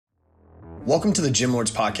Welcome to the Gym Lords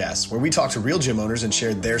Podcast, where we talk to real gym owners and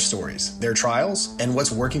share their stories, their trials, and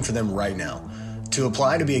what's working for them right now. To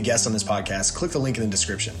apply to be a guest on this podcast, click the link in the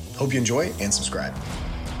description. Hope you enjoy and subscribe.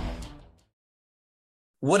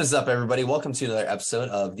 What is up, everybody? Welcome to another episode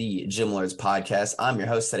of the Gym Lords Podcast. I'm your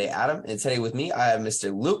host today, Adam, and today with me, I have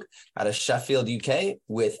Mr. Luke out of Sheffield, UK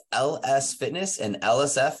with LS Fitness and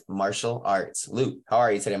LSF Martial Arts. Luke, how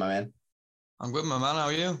are you today, my man? I'm good, my man. How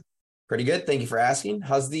are you? Pretty good. Thank you for asking.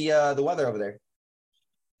 How's the weather over there?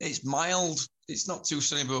 It's mild. It's not too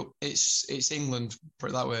sunny, but it's England, put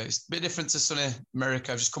it that way. It's a bit different to sunny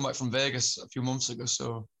America. I've just come back from Vegas a few months ago,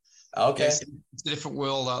 so okay, yeah, it's a different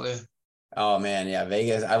world out there. Oh man, yeah,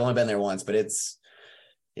 Vegas. I've only been there once, but it's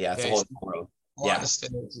a whole different world. Yeah, the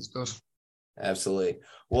States, it's good. Absolutely.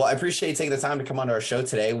 Well, I appreciate you taking the time to come onto our show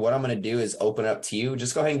today. What I'm going to do is open up to you.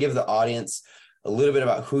 Just go ahead and give the audience a little bit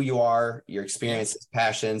about who you are, your experiences,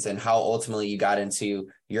 passions, and how ultimately you got into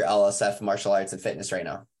your LSF martial arts and fitness right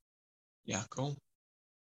now. Yeah, cool.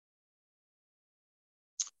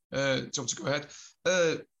 Do you want to go ahead?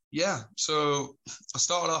 Yeah, so I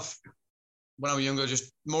started off when I was younger,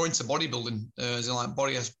 just more into bodybuilding, as in like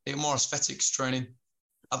more aesthetics training.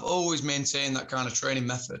 I've always maintained that kind of training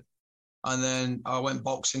method. And then I went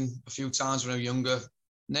boxing a few times when I was younger.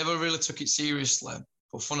 Never really took it seriously,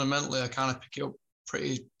 but fundamentally I kind of pick it up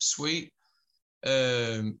pretty sweet.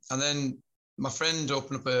 And then my friend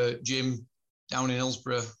opened up a gym down in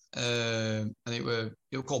Hillsborough, and it was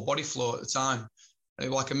called Body Flow at the time. It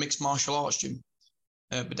was like a mixed martial arts gym.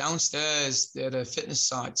 But downstairs, they had a fitness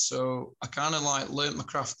side. So I kind of like learnt my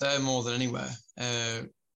craft there more than anywhere.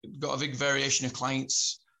 Got a big variation of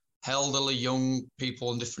clients, elderly, young people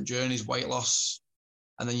on different journeys, weight loss.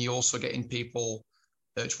 And then you also get in people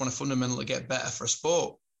that just want to fundamentally get better for a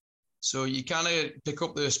sport. So you kind of pick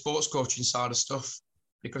up the sports coaching side of stuff,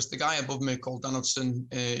 because the guy above me called Dan Hudson,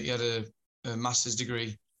 he had a master's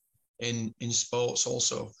degree in sports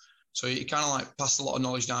also. So you kind of like passed a lot of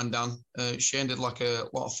knowledge down Dan. Shane did like a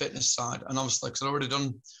lot of fitness side. And obviously, because I'd already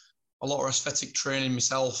done a lot of aesthetic training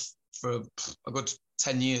myself for a good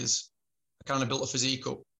 10 years, I kind of built a physique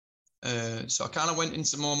up. So I kind of went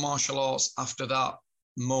into more martial arts after that,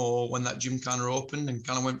 more when that gym kind of opened, and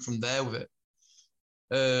kind of went from there with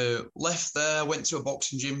it. Left there, went to a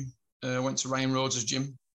boxing gym, went to Ryan Rhodes'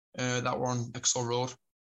 gym, that were on Exall Road.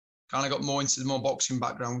 Kind of got more into the more boxing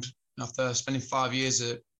background after spending 5 years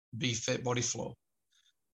at Be Fit Body Flow.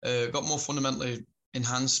 Got more fundamentally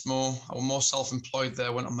enhanced more. I was more self-employed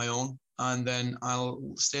there, went on my own. And then I'll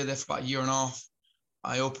stay there for about a year and a half.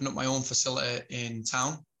 I opened up my own facility in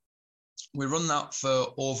town. We run that for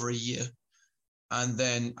over a year. And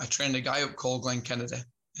then I trained a guy up called Glenn Kennedy.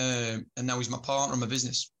 And now he's my partner in my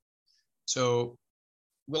business. So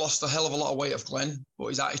we lost a hell of a lot of weight of Glenn, but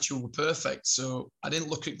his attitude was perfect. So I didn't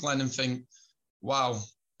look at Glenn and think, wow,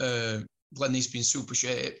 Glenn needs to be in super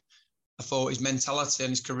shape. I thought his mentality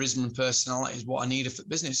and his charisma and personality is what I needed for the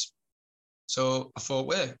business. So I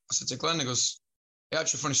thought, I said to Glenn, he goes,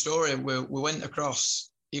 actually, funny story, we went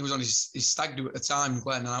across, he was on his stag do at the time,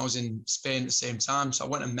 Glenn, and I was in Spain at the same time. So I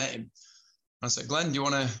went and met him. And I said, Glenn, do you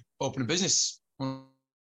want to open a business? I'm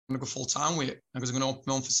going to go full time with it. I was going to open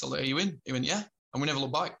my own facility. Are you in? He went, yeah. And we never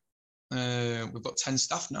looked back. We've got 10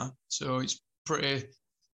 staff now. So it's pretty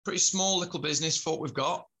small little business for what we've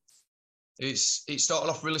got. It started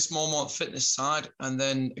off really small, more on the fitness side. And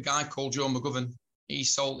then a guy called Joe McGovern, he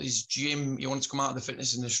sold his gym. He wanted to come out of the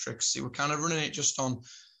fitness industry because he was kind of running it just on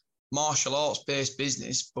martial arts based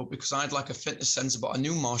business. But because I had like a fitness sense about a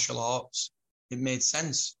new martial arts, it made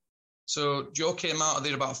sense. So Joe came out of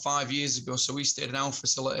there about 5 years ago. So we stayed in our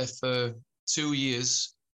facility for 2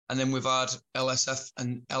 years. And then we've had LSF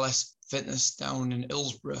and LS Fitness down in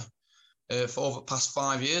Hillsborough for over the past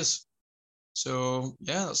 5 years. So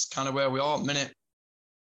yeah, that's kind of where we are at the minute.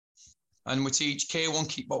 And we teach K1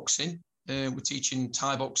 kickboxing. We're teaching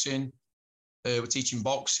Thai boxing. We're teaching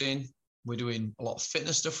boxing. We're doing a lot of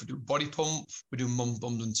fitness stuff. We do body pump. We do mum,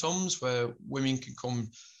 bums and tums, where women can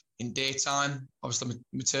come in daytime. Obviously,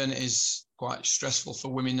 maternity is quite stressful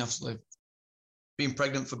for women after being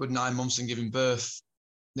pregnant for a good 9 months and giving birth.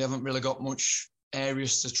 They haven't really got much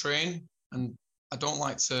areas to train. And I don't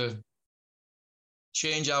like to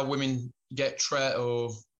change how women get treated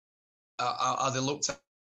or how they looked at.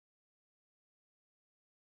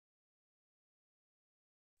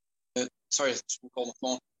 Sorry, I call my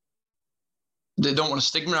phone. They don't want a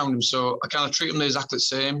stigma around them, so I kind of treat them exactly the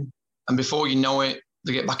same. And before you know it,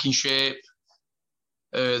 they get back in shape.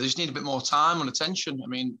 They just need a bit more time and attention. I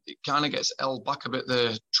mean, it kind of gets held back a bit,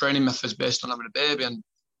 the training methods based on having a baby. And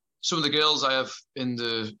some of the girls I have in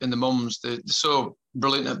the mums, they're so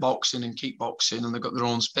brilliant at boxing and kickboxing, and they've got their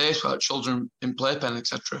own space without children in playpen,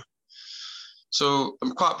 etc. So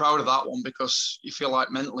I'm quite proud of that one, because you feel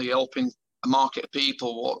like mentally helping a market of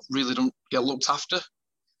people what really don't get looked after.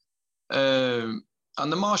 And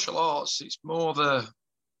the martial arts, it's more of a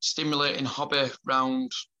stimulating hobby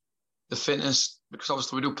around the fitness, because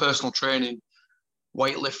obviously we do personal training,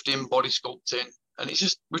 weightlifting, body sculpting, and it's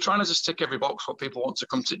just, we're trying to just tick every box what people want to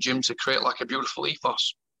come to the gym to create, like a beautiful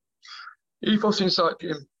ethos. Ethos inside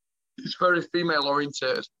gym, it's very female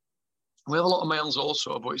oriented. We have a lot of males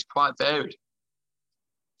also, but it's quite varied.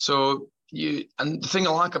 So and the thing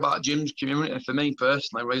I like about gym's community, for me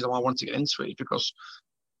personally, the reason why I wanted to get into it is because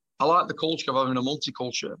I like the culture of having a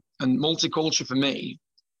multiculture. And multiculture for me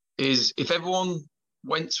is, if everyone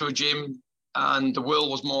went to a gym and the world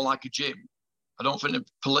was more like a gym, I don't think there'd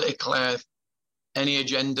politically any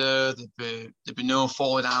agenda, there'd be no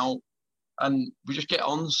falling out. And we just get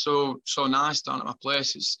on so nice down at my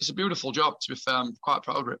place. It's a beautiful job, to be fair. I'm quite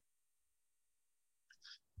proud of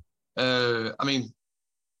it. I mean,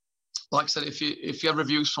 like I said, if you have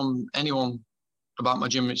reviews from anyone about my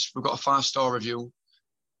gym, we've got a 5-star review.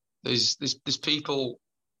 There's people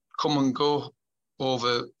come and go.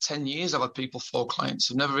 Over 10 years, I've had people for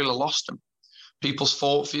clients. I've never really lost them. People's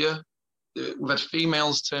fought for you. We've had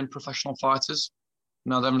females turn professional fighters.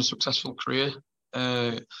 Now they're having a successful career.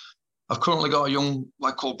 I've currently got a young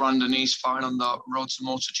lad called Brandon. He's fighting on that road to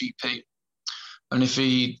MotoGP. And if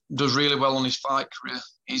he does really well on his fight career,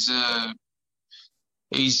 he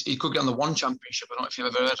could get on the One Championship. I don't know if you've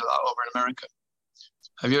ever heard of that over in America.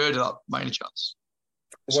 Have you heard of that by any chance?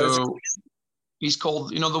 He's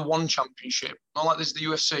called, the One Championship. Not like this is the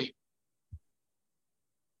UFC.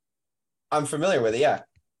 I'm familiar with it, yeah.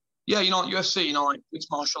 Yeah, UFC, like mixed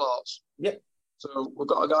martial arts. Yep. So we've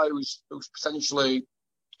got a guy who's potentially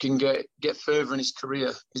can get further in his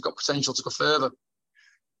career. He's got potential to go further.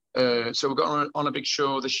 So we've got on a big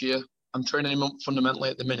show this year. I'm training him up fundamentally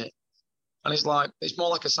at the minute. And it's more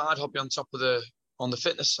like a side hobby on top of on the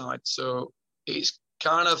fitness side. So it's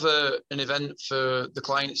kind of an event for the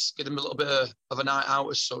clients, give them a little bit of a night out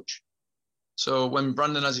as such. So when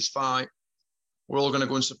Brandon has his fight, we're all going to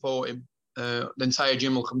go and support him. The entire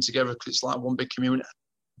gym will come together because it's like one big community.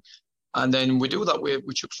 And then we do that. We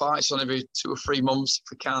chuck fights on every 2 or 3 months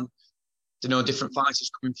if we can. Different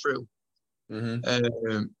fighters coming through.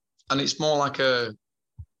 Mm-hmm. And it's more like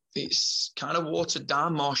it's kind of watered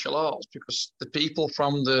down martial arts, because the people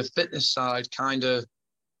from the fitness side kind of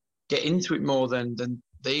get into it more than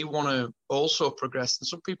they want to also progress. And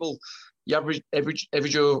some people, the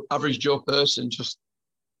average Joe person just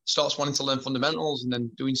starts wanting to learn fundamentals and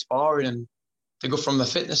then doing sparring, and they go from the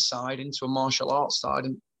fitness side into a martial arts side.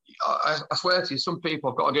 And I swear to you, some people,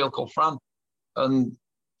 I've got a girl called Fran, and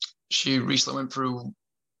she recently went through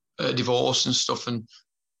a divorce and stuff, and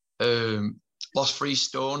lost 3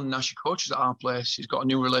 stone, and now she coaches at our place. She's got a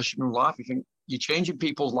new relationship, new life. You think you're changing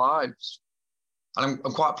people's lives. And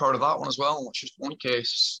I'm quite proud of that one as well. That's just one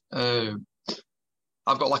case.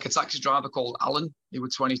 I've got like a taxi driver called Alan. He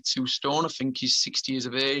was 22 stone. I think he's 60 years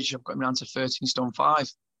of age. I've got him down to 13 stone 5.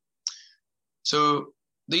 So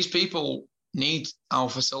these people need our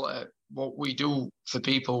facility. What we do for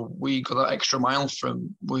people, we go that extra mile for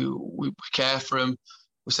them. We care for them.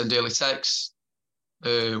 We send daily texts.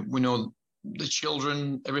 We know the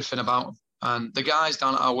children, everything about them. And the guys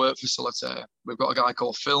down at our work facility, we've got a guy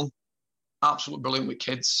called Phil, absolutely brilliant with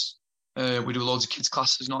kids. We do loads of kids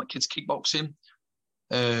classes, not like kids kickboxing.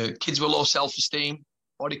 Kids with low self-esteem,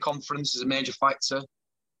 body confidence is a major factor.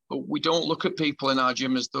 But we don't look at people in our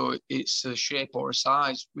gym as though it's a shape or a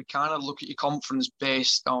size. We kind of look at your confidence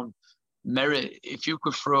based on merit. If you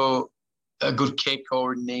could throw a good kick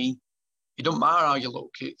or a knee, it don't matter how you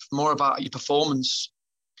look. It's more about your performance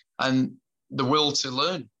and the will to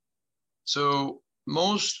learn. So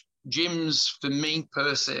most gyms, for me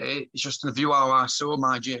per se, it's just a view how I saw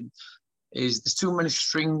my gym, is there's too many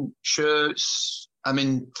string shirts. I'm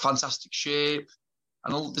in fantastic shape.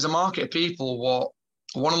 And there's a market of people what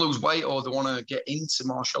want to lose weight or they want to get into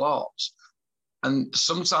martial arts. And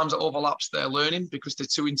sometimes it overlaps their learning because they're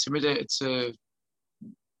too intimidated to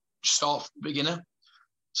start beginner.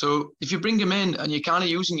 So if you bring them in and you're kind of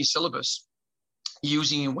using your syllabus,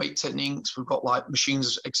 using your weight techniques, we've got like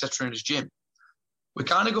machines, etc. in his gym. We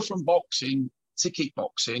kind of go from boxing to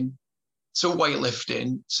kickboxing to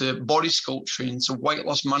weightlifting to body sculpturing to weight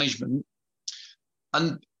loss management.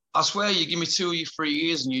 And I swear, you give me 2 or 3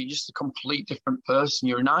 years and you're just a complete different person.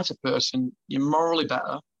 You're a nicer person. You're morally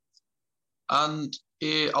better. And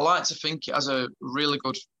I like to think it has a really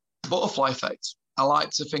good butterfly effect. I like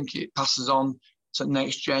to think it passes on to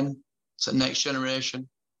next gen, to next generation,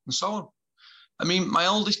 and so on. I mean, my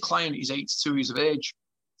oldest client is 82 years of age.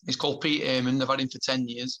 He's called Pete Eamon. They've had him for 10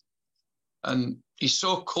 years. And he's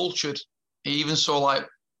so cultured. He even saw like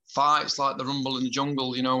fights like the Rumble in the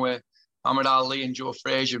Jungle, you know, where Muhammad Ali and Joe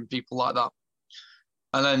Frazier and people like that.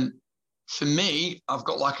 And then for me, I've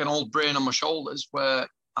got like an old brain on my shoulders where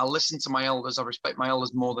I listen to my elders. I respect my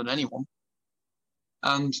elders more than anyone.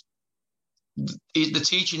 And the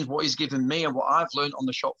teachings, what he's given me and what I've learned on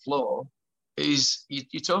the shop floor is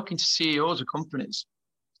you're talking to CEOs of companies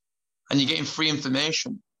and you're getting free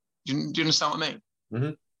information. Do you understand what I mean?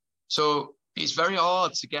 Mm-hmm. So it's very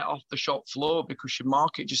hard to get off the shop floor because you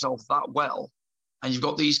market yourself that well and you've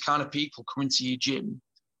got these kind of people coming to your gym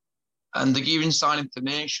and they give you inside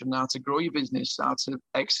information how to grow your business, how to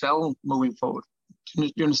excel moving forward.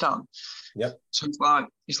 Do you understand? Yep. So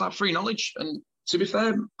it's like free knowledge. And to be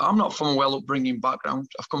fair, I'm not from a well upbringing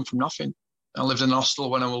background. I've come from nothing. I lived in an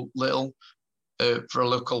hostel when I was little for a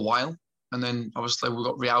little while. And then obviously we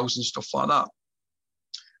got rehoused and stuff like that.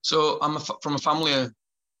 So I'm from a family of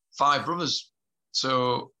 5 brothers.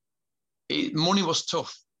 So money was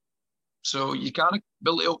tough. So you kind of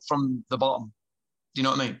built it up from the bottom. Do you know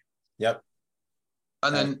what I mean? Yep.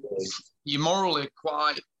 And then you morally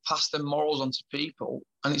quite pass them morals onto people.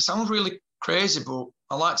 And it sounds really crazy, but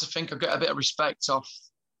I like to think I get a bit of respect off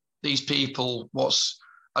these people what's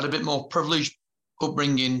had a bit more privileged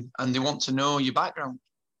upbringing and they want to know your background.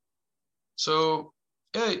 So,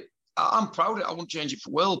 yeah, I'm proud of it. I wouldn't change it for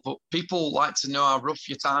the world, but people like to know how rough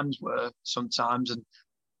your times were sometimes and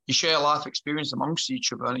you share life experience amongst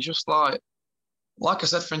each other. And it's just like I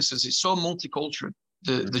said, for instance, it's so multicultural,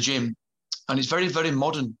 the gym, and it's very, very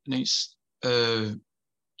modern. And it's,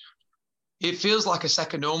 it feels like a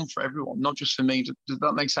second home for everyone, not just for me. Does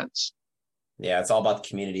that make sense? Yeah, it's all about the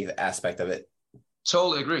community aspect of it.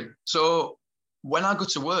 Totally agree. So when I go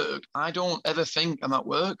to work, I don't ever think I'm at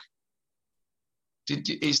work.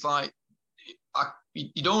 It's like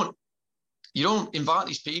you don't invite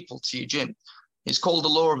these people to your gym. It's called the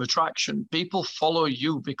law of attraction. People follow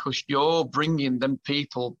you because you're bringing them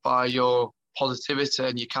people by your positivity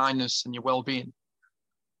and your kindness and your well-being.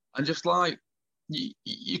 And just like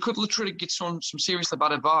you could literally get some seriously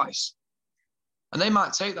bad advice, and they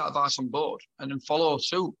might take that advice on board and then follow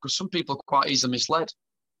suit because some people are quite easily misled.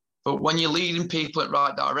 But when you're leading people in the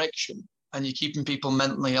right direction and you're keeping people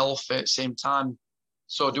mentally healthy at the same time,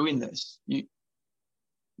 so doing this, you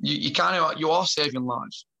are saving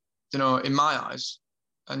lives, you know, in my eyes.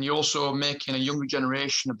 And you're also making a younger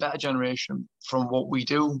generation, a better generation from what we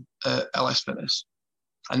do at LS Fitness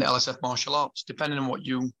and LSF Martial Arts, depending on what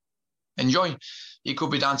you enjoy. It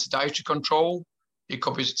could be down to dietary control. It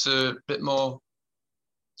could be to a bit more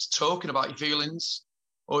talking about your feelings,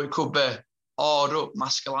 or it could be hard up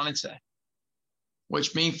masculinity, which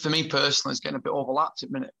for me personally is getting a bit overlapped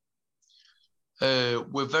at the minute.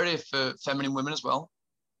 We're very for feminine women as well.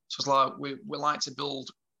 So it's like we like to build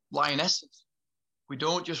lionesses. We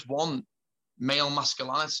don't just want male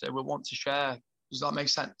masculinity. We want to share. Does that make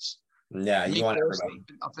sense? Yeah, you want everybody.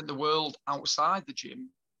 I think the world outside the gym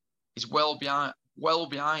is well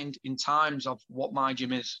behind in times of what my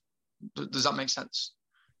gym is. Does that make sense?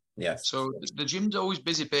 Yes. So the gym's always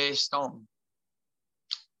busy based on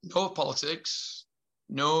no politics,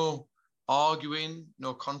 no arguing,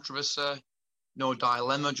 no controversy, no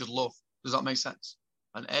dilemma, just love. Does that make sense?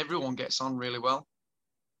 And everyone gets on really well.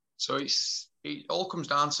 So it all comes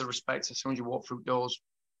down to respect as soon as you walk through doors.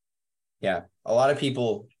 Yeah. A lot of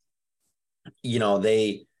people, you know,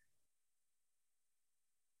 they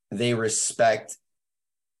respect,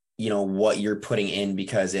 you know, what you're putting in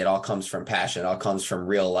because it all comes from passion. It all comes from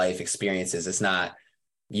real life experiences. It's not,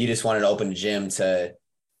 you just wanted to open a gym to,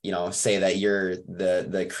 you know, say that you're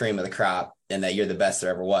the cream of the crop and that you're the best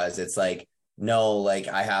there ever was. It's like, no, like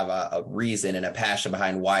I have a reason and a passion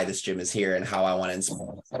behind why this gym is here and how I want to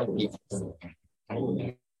inspire people.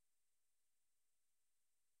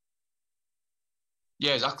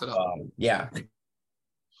 Yeah, exactly that. Yeah.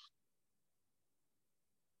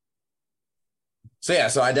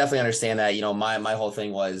 So I definitely understand that. You know, my whole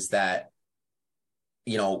thing was that,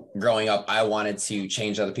 you know, growing up, I wanted to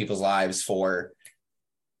change other people's lives for,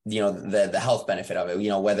 you know, the health benefit of it, you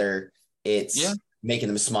know, whether it's making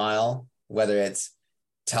them smile, whether it's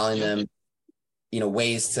telling them, you know,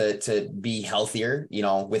 ways to be healthier, you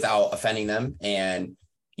know, without offending them. And,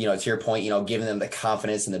 you know, to your point, you know, giving them the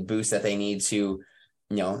confidence and the boost that they need to,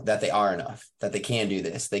 you know, that they are enough, that they can do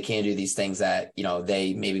this, they can do these things that, you know,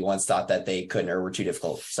 they maybe once thought that they couldn't or were too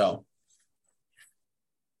difficult. So.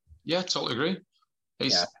 Yeah, totally agree. You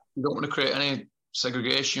don't want to create any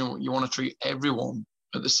segregation. You want to treat everyone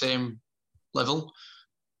at the same level.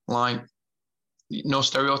 Like, no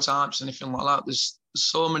stereotypes, anything like that. There's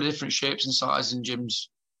so many different shapes and sizes in gyms,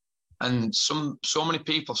 and so many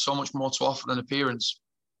people, so much more to offer than appearance.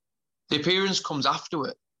 The appearance comes after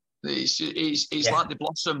it. It's like they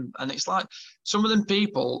blossom, and it's like some of them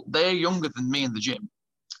people, they're younger than me in the gym,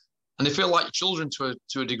 and they feel like children to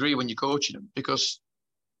a degree when you're coaching them, because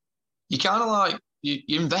you kind of like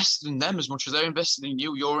you invested in them as much as they're invested in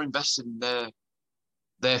you. You're invested in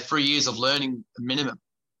their 3 years of learning minimum.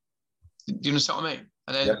 Do you understand what I mean?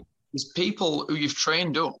 And then there's people who you've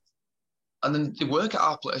trained up, and then they work at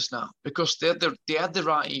our place now because they had the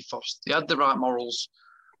right ethos, they had the right morals.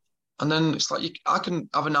 And then it's like, I can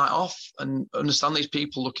have a night off and understand these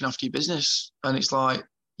people looking after your business. And it's like,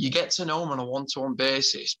 you get to know them on a one-to-one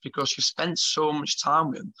basis because you've spent so much time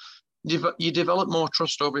with them. You develop more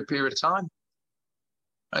trust over a period of time.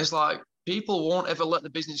 And it's like, people won't ever let the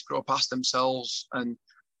business grow past themselves. And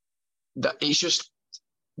it's just,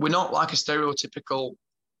 we're not like a stereotypical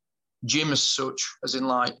gym as such, as in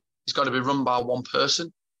like, it's got to be run by one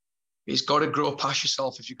person. It's got to grow past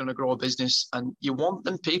yourself if you're going to grow a business. And you want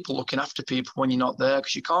them people looking after people when you're not there,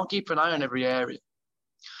 because you can't keep an eye on every area.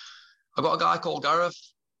 I've got a guy called Gareth,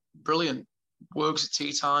 brilliant, works at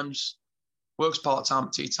tea times, works part-time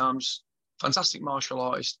at tea times, fantastic martial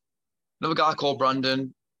artist. Another guy called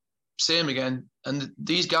Brandon, same again. And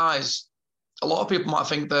these guys, a lot of people might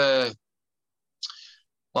think they're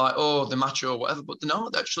like, oh, they're macho or whatever, but they're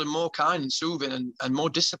not. They're actually more kind and soothing and more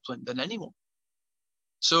disciplined than anyone.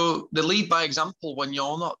 So they lead by example when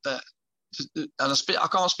you're not there. And I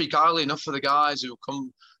can't speak highly enough for the guys who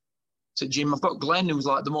come to gym. I've got Glenn, who's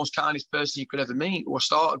like the most kindest person you could ever meet, who I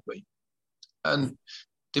started with. And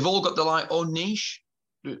they've all got their like own niche.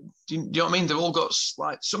 Do you know what I mean? They've all got,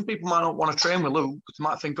 like, some people might not want to train with Luke, but they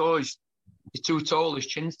might think, oh, he's too tall, his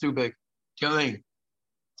chin's too big. Do you know what I mean?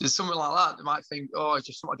 There's something like that. They might think, oh, it's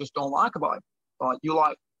just something I just don't like about him. Like, you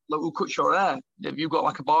like, look, who cuts your hair? Have you got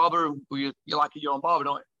like a barber who you like your own barber,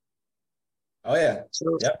 don't you? Oh, yeah.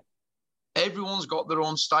 So everyone's got their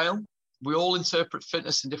own style. We all interpret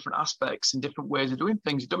fitness in different aspects and different ways of doing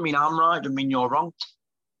things. It doesn't mean I'm right, it doesn't mean you're wrong.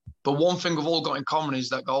 But one thing we've all got in common is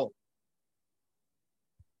that goal.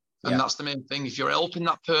 And that's the main thing. If you're helping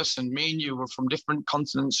that person, me and you are from different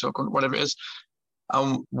continents or whatever it is,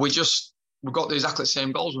 and we've got exactly the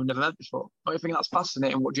same goals we've never met before. Don't you think that's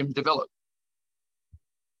fascinating what gyms develop?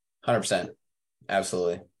 100%.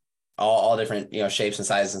 Absolutely. All different, shapes and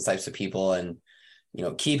sizes and types of people, and,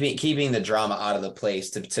 keeping the drama out of the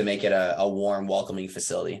place to make it a warm, welcoming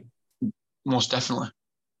facility. Most definitely.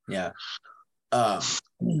 Yeah.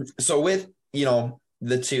 So with,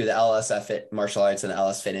 the two, the LSF martial arts and the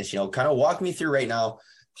LS fitness, kind of walk me through right now,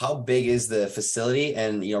 how big is the facility,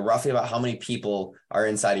 and, roughly about how many people are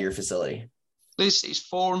inside of your facility? This is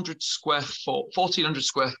 400 square foot, 1,400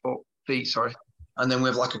 square feet, sorry. And then we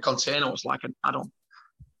have like a container, it's like an add-on.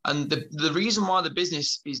 And the reason why the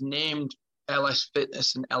business is named LS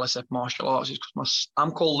Fitness and LSF Martial Arts is because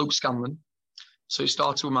I'm called Luke Scanlon. So it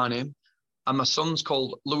started with my name. And my son's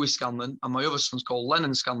called Louis Scanlon, and my other son's called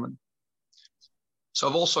Lennon Scanlon. So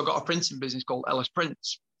I've also got a printing business called LS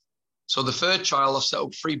Prints. So the third child, I've set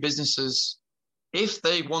up 3 businesses. If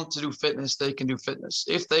they want to do fitness, they can do fitness.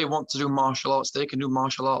 If they want to do martial arts, they can do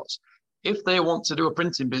martial arts. If they want to do a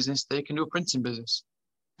printing business, they can do a printing business.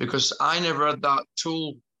 Because I never had that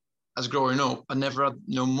tool as growing up. I never had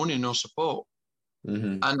no money, no support.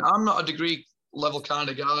 Mm-hmm. And I'm not a degree level kind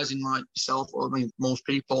of guy, in like yourself, or most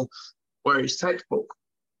people, where it's textbook.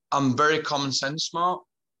 I'm very common sense smart.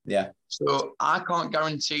 Yeah. So I can't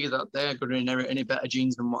guarantee that they're going to inherit any better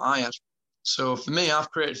genes than what I had. So for me, I've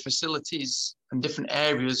created facilities in different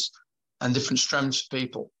areas and different strengths for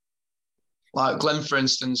people. Like Glenn, for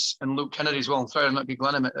instance, and Luke Kennedy as well. Sorry, it might be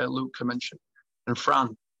Glenn Luke I mentioned. And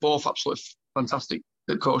Fran, both absolutely fantastic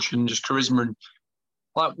at coaching, just charisma. And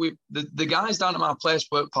like the guys down at my place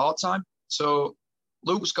work part-time. So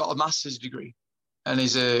Luke's got a master's degree and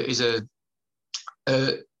he's a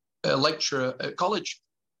lecturer at college.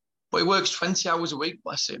 But he works 20 hours a week,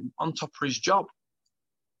 bless him, on top of his job.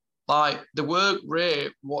 Like, the work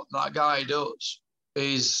rate, what that guy does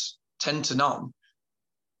is 10 to none.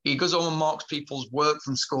 He goes home and marks people's work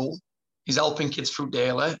from school. He's helping kids through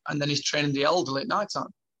daily, and then he's training the elderly at night time.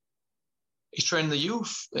 He's training the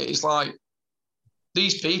youth. It's like,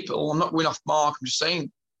 these people, I'm not going off mark, I'm just saying,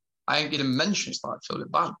 I ain't getting mentioned, it's like, I feel a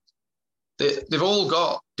bit bad. They've all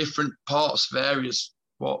got different parts of areas,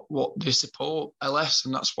 what they support LS,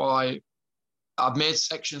 and that's why I've made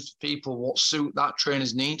sections for people what suit that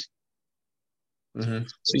trainer's need. Mm-hmm.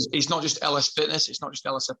 So it's not just LS Fitness, it's not just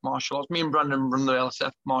LSF Martial Arts. Me and Brandon run the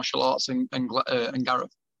LSF Martial Arts and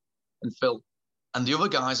Gareth. and Phil. And the other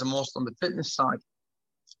guys are most on the fitness side.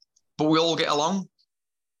 But we all get along.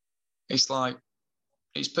 It's like,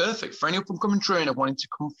 it's perfect for any up-and-coming trainer wanting to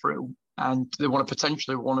come through and they want to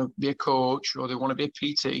potentially be a coach or they want to be a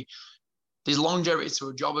PT. There's longevity to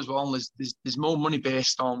a job as well. There's more money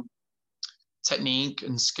based on technique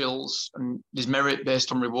and skills, and there's merit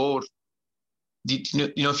based on reward. You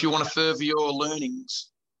know, if you want to further your learnings,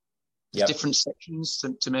 there's different sections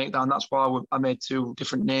to make that, and that's why I made 2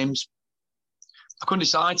 different names. I couldn't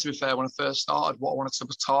decide, to be fair, when I first started what I wanted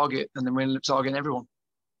to target, and then we ended up targeting everyone.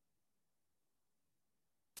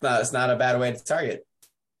 It's not a bad way to target.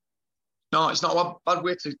 No, it's not a bad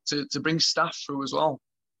way to bring staff through as well.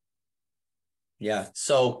 Yeah.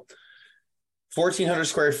 So 1,400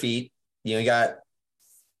 square feet, you know, you got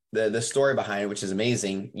the story behind it, which is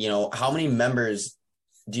amazing. You know, how many members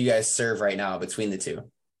do you guys serve right now between the 2?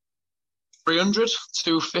 300,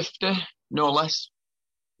 250, no less.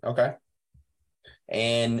 Okay.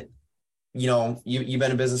 And, you know, you've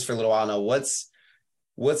been in business for a little while now. What's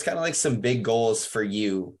kind of like some big goals for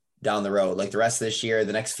you down the road, like the rest of this year,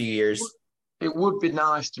 the next few years? It would be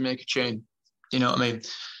nice to make a chain. You know what I mean?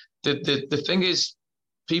 The thing is,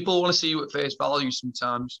 people want to see you at face value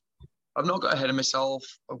sometimes. I've not got ahead of myself.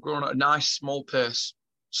 I've grown at a nice, small pace.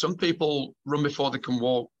 Some people run before they can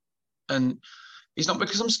walk. And it's not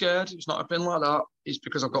because I'm scared. It's not a thing like that. It's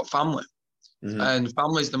because I've got family. Mm-hmm. And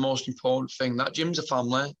family is the most important thing. That gym's a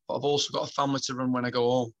family, but I've also got a family to run when I go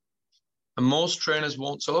home. And most trainers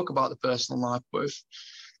won't talk about the personal life, but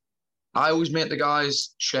I always make the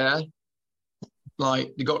guys share.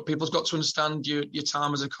 Like, people's got to understand your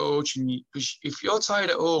time as a coach, and because if you're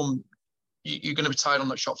tired at home, you're going to be tired on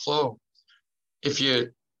that shop floor. If you're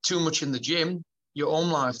too much in the gym, your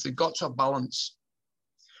own life, they've got to have balance.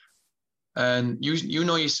 And you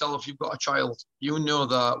know yourself, you've got a child. You know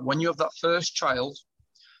that when you have that first child,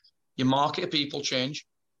 your market of people change.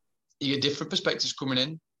 You get different perspectives coming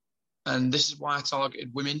in. And this is why I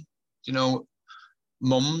targeted women, you know,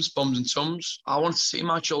 mums, bums and tums. I want to see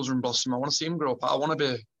my children blossom. I want to see them grow up. I want to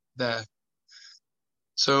be there.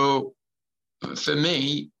 So for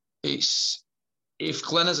me, it's if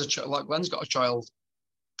Glenn has a child, like Glenn's got a child,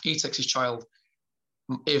 he takes his child.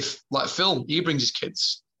 If, like Phil, he brings his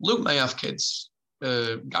kids. Luke may have kids.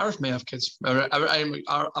 Gareth may have kids.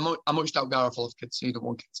 I much doubt Gareth will have kids. He don't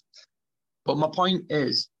want kids. But my point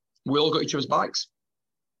is, we all got each other's backs.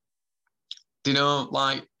 You know,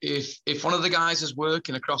 like if one of the guys is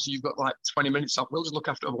working across and you've got like 20 minutes off, we'll just look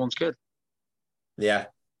after everyone's kid. Yeah.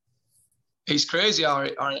 It's crazy how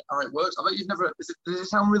it works. I bet you've never, does it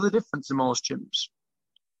sound really different to most gyms?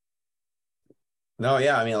 No,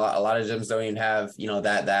 yeah. I mean, a lot of gyms don't even have, you know,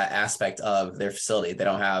 that aspect of their facility. They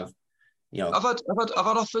don't have, you know. I've had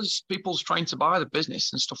offers, people's trying to buy the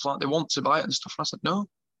business and stuff like they want to buy it and stuff. And I said, no.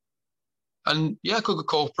 And yeah, I could go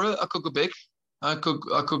corporate. I could go big. I could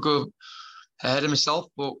go ahead of myself,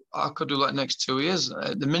 but I could do like next 2 years.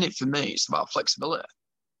 The minute for me, it's about flexibility.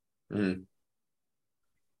 Mm.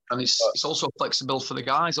 And it's also flexible for the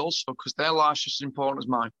guys also because their life's just as important as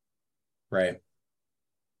mine. Right.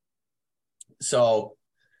 So,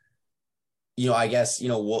 you know, I guess, you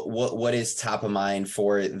know, what is top of mind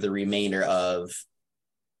for the remainder of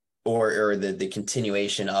or the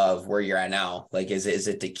continuation of where you're at now? Like, is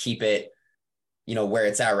it to keep it, you know, where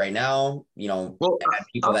it's at right now, you know? Well,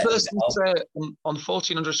 I personally say on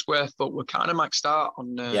 1,400 square foot, we're kind of maxed out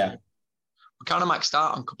on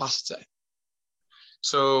capacity.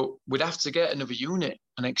 So we'd have to get another unit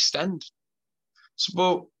and extend. So,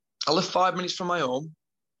 but I live 5 minutes from my home.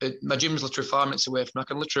 My gym's literally 5 minutes away from me. I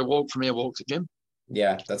can literally walk from here, walk to the gym.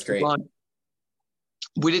 Yeah, that's great. Like,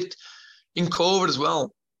 we did in COVID as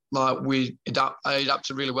well. Like I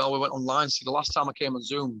adapted really well. We went online. See, the last time I came on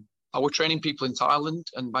Zoom, I was training people in Thailand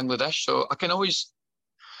and Bangladesh. So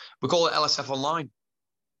we call it LSF Online.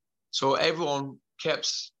 So everyone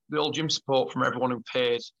kept the old gym support from everyone who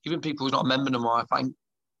paid, even people who's not a member no more. I find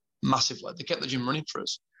massively. They kept the gym running for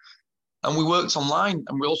us. And we worked online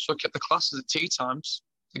and we also kept the classes at tea times.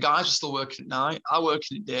 The guys are still working at night. I work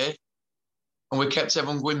in the day. And we kept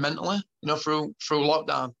everyone going mentally, you know, through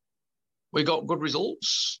lockdown. We got good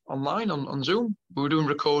results online on Zoom. We were doing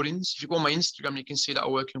recordings. If you go on my Instagram, you can see that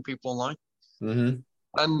I'm working with people online. Mm-hmm.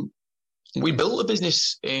 And we built a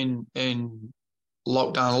business in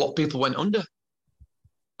lockdown. A lot of people went under.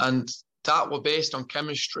 And that were based on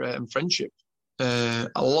chemistry and friendship. A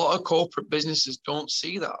lot of corporate businesses don't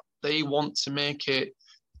see that. They want to make it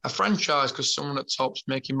a franchise because someone at top's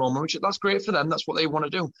making more money. That's great for them. That's what they want to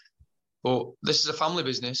do. But this is a family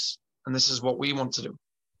business, and this is what we want to do.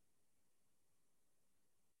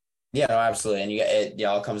 Yeah, no, absolutely. And it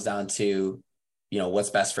all comes down to, what's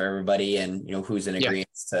best for everybody and, who's in agreement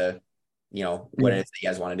to, what it is that you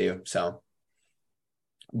guys want to do. So,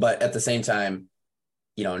 but at the same time,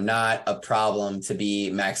 not a problem to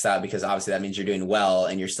be maxed out, because obviously that means you're doing well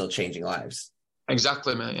and you're still changing lives.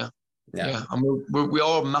 Exactly, mate. Yeah. And we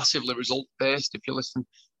are massively result based. If you listen,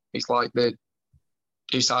 it's like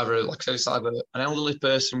it's either an elderly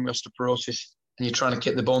person with osteoporosis and you're trying to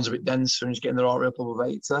keep the bones a bit denser and just getting the heart rate up above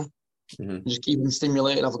 80. And just keep them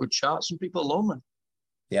stimulated, have a good chat. Some people are lonely.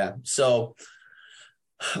 Yeah. So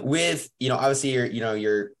with, obviously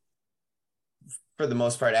you're for the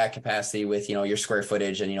most part at capacity with, your square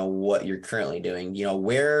footage and, what you're currently doing,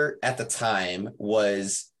 where at the time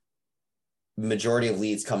was majority of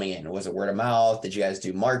leads coming in? Was it word of mouth? Did you guys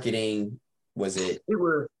do marketing? Was it? They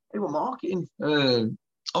were marketing.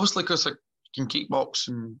 Obviously, because I can kickbox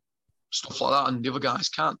and stuff like that, and the other guys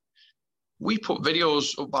can't. We put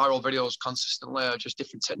viral videos consistently, just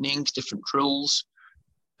different techniques, different drills.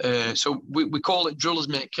 So we call it drillers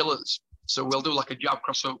make killers. So we'll do like a jab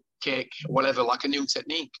cross up kick, whatever, like a new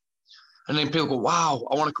technique. And then people go, wow,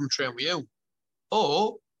 I want to come train with you.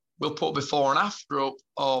 Or we'll put before and after up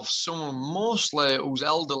of someone mostly who's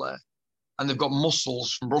elderly and they've got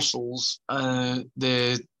muscles from Brussels.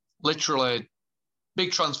 They're literally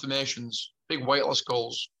big transformations, big weight loss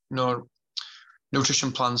goals,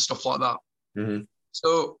 nutrition plans, stuff like that.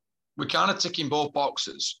 So we're kind of ticking both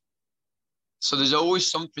boxes. So there's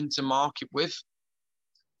always something to market with.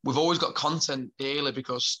 We've always got content daily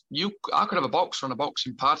because I could have a boxer on a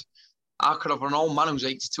boxing pad. I could have an old man who's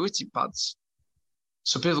 82 hitting pads.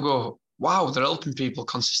 So people go, wow, they're helping people,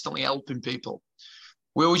 consistently helping people.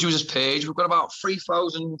 We always use this page. We've got about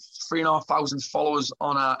 3,500 followers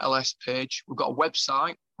on our LS page. We've got a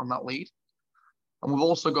website on that lead. And we've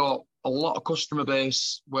also got a lot of customer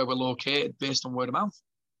base where we're located based on word of mouth.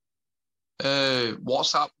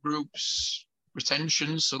 WhatsApp groups,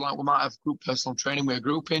 retention. So like we might have group personal training, we're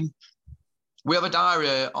grouping. We have a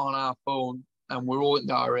diary on our phone and we're all in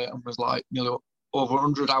diary and there's like over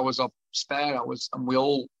 100 hours of spare hours and we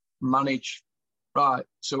all manage, right,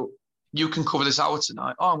 so you can cover this hour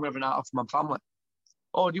tonight. Oh, I'm going to have an hour for my family.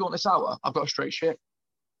 Oh, do you want this hour? I've got a straight shift.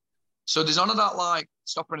 So there's none of that like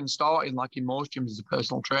stopping and starting like in most gyms as a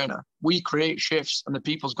personal trainer. We create shifts and the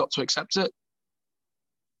people's got to accept it.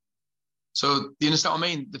 So you understand what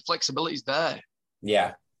I mean? The flexibility is there.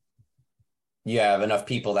 Yeah. You have enough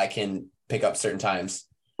people that can pick up certain times.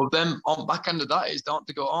 But then on back end of that is, don't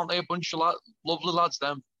they go, aren't they a bunch of lovely lads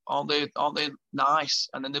them? Aren't they nice?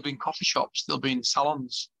 And then they'll be in coffee shops, they'll be in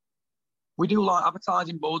salons. We do like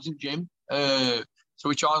advertising boards in gym. So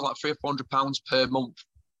we charge like £300 or £400 per month,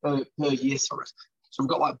 per year, sorry. So we've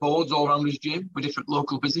got like boards all around this gym with different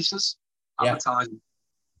local businesses advertising.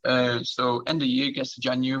 So end of year gets to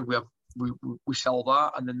January, we sell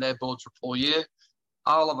that, and then their boards for a full year.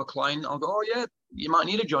 I'll have a client, I'll go, oh yeah, you might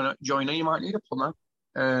need a joiner, you might need a plumber.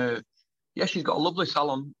 Yeah, she's got a lovely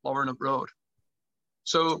salon, Lauren up road.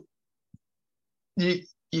 So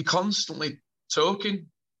you're constantly talking,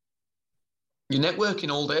 you're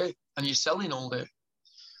networking all day, and you're selling all day.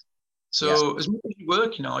 So as much as you're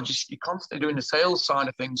working on, you're constantly doing the sales side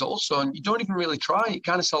of things also, and you don't even really try, it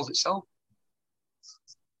kind of sells itself.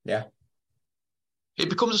 Yeah. It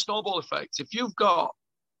becomes a snowball effect. If you've got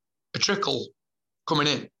a trickle coming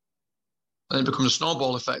in, then it becomes a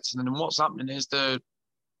snowball effect. And then what's happening is they're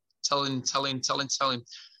telling.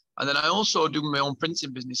 And then I also do my own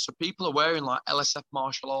printing business. So people are wearing like LSF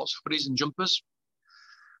martial arts hoodies and jumpers.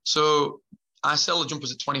 So I sell the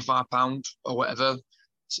jumpers at £25 or whatever.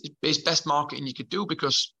 It's best marketing you could do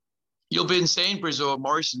because you'll be in Sainsbury's or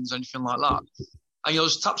Morrison's or anything like that. And you'll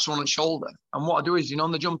just tap someone on the shoulder. And what I do is,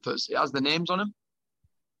 on the jumpers, it has the names on them.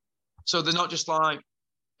 So they're not just like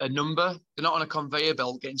a number. They're not on a conveyor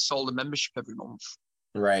belt getting sold a membership every month.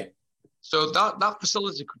 Right. So that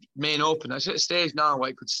facility could remain open. It's at a stage now where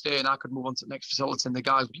it could stay and I could move on to the next facility and the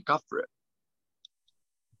guys would look after it.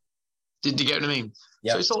 Did you get what I mean?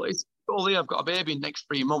 Yeah. So it's all there. I've got a baby in the next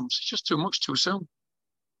 3 months. It's just too much too soon.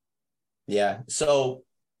 Yeah. So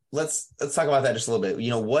let's talk about that just a little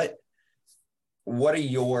bit. What are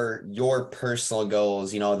your personal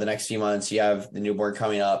goals? The next few months, you have the newborn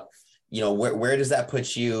coming up. Where does that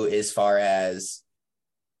put you as far as,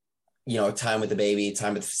 time with the baby,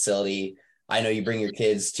 time with the facility? I know you bring your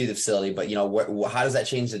kids to the facility, but, how does that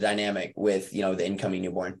change the dynamic with, the incoming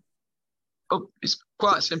newborn? Oh, it's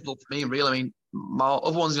quite simple for me, really. I mean, my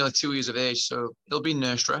other one's only 2 years of age, so he'll be in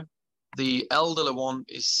nursery. The elderly one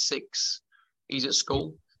is 6. He's at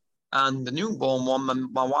school. And the newborn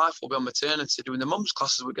one, my wife will be on maternity doing the mum's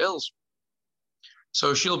classes with girls.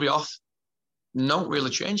 So she'll be off. No really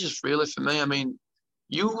changes really for me. I mean,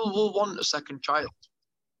 you will want a second child.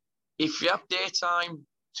 If you have daytime,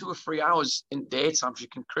 2 or 3 hours in daytime, you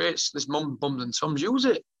can create this mums and tums, use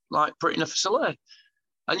it, like put it in a facility.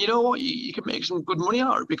 And you know what? You can make some good money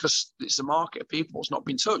out of it because it's a market of people that's not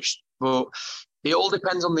been touched. But it all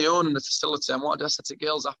depends on the owner and the facility. And what I said to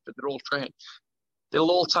girls after they're all trained, they'll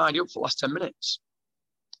all tidy up for the last 10 minutes.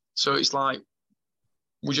 So it's like,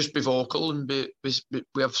 we just be vocal and we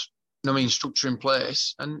have, structure in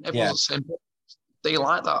place, and everyone's the same. They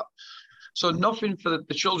like that. So nothing for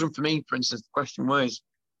the children, for me, for instance, the question was,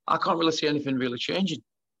 I can't really see anything really changing.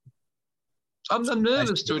 I'm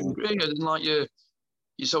nervous to a degree. And like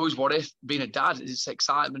it's always what if, being a dad, it's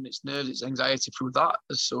excitement, it's nerves, it's anxiety through that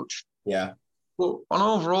as such. Yeah. But on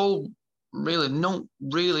overall, really, no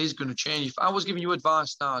really is going to change. If I was giving you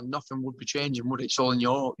advice now, nothing would be changing, would it? It's all in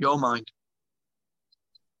your mind.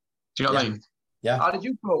 Do you know what I mean? Yeah. How did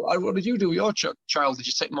you go? What did you do with your child? Did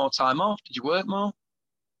you take more time off? Did you work more?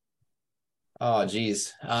 Oh,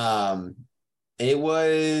 geez. It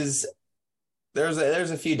was, there's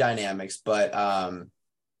a few dynamics, but,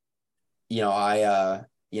 he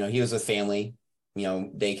was with family,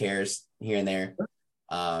 daycares here and there.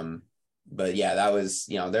 But yeah, that was,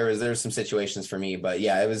 there was some situations for me, but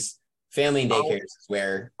yeah, it was family and daycares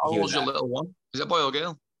where he was. How old's your little one? Is that boy or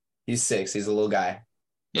girl? He's 6. He's a little guy.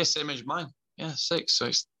 Yeah, same age as mine. Yeah, 6. So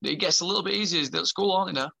it gets a little bit easier. They're at school,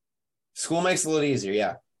 aren't they now? School makes it a little easier,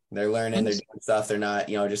 yeah. They're learning, they're doing stuff. They're not,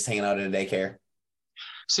 just hanging out at a daycare.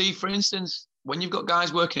 See, for instance, when you've got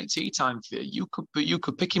guys working at tea time for you, you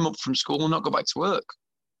could pick him up from school and not go back to work.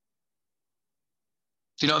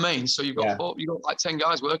 Do you know what I mean? So you've got like 10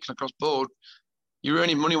 guys working across board. You're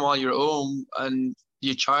earning money while you're at home, and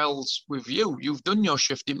your child's with you. You've done your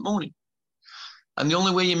shift in the morning. And the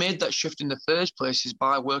only way you made that shift in the first place is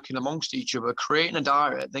by working amongst each other, creating a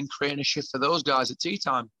diary, then creating a shift for those guys at tea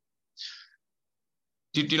time.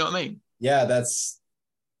 Do you know what I mean? Yeah, that's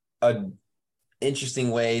an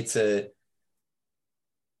interesting way to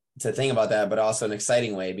think about that, but also an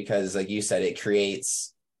exciting way because, like you said, it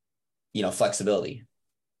creates, flexibility.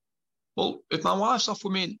 Well, if my wife's off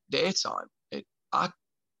with me in daytime, I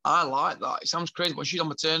like that. It sounds crazy, but she's on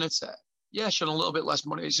maternity. Yeah, she's on a little bit less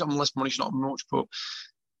money. She's on less money, she's not much. But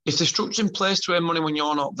if the structure's in place to earn money when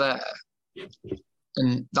you're not there,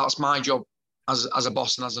 and that's my job as a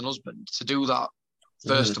boss and as an husband, to do that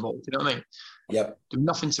first of all. Do you know what I mean? Yep. There's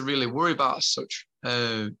nothing to really worry about as such.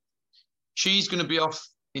 She's going to be off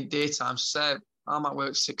in daytime. So say I might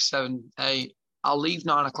work 6, 7, 8. I'll leave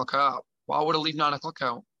 9 o'clock out. Why would I leave 9 o'clock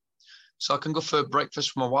out? So I can go for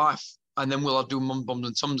breakfast with my wife, and then we'll do mum bums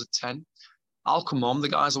and tums at 10. I'll come home. The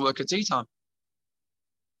guys will work at tea time.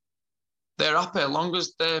 They're happy as long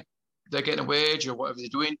as they're getting a wage or whatever they're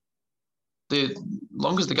doing. As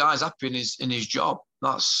long as the guy's happy in his job,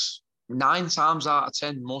 that's 9 times out of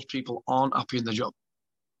 10. Most people aren't happy in the job.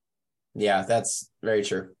 Yeah, that's very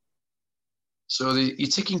true. So you're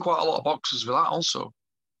ticking quite a lot of boxes with that also.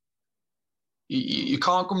 You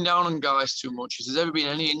can't come down on guys too much. If there's ever been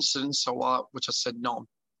any incidents or what, which I said none,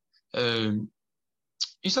 you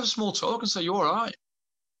just have a small talk and say, you're all right.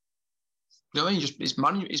 You know what I mean? It's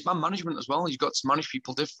man management as well. You've got to manage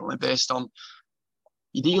people differently based on,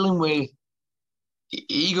 you're dealing with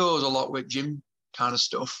egos a lot with gym kind of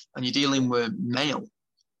stuff, and you're dealing with male.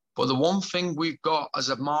 But the one thing we've got as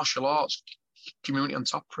a martial arts community on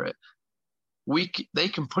top of it, they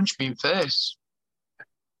can punch me in the face.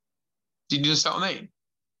 Do you understand what I mean?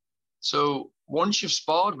 So once you've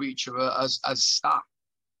sparred with each other as staff,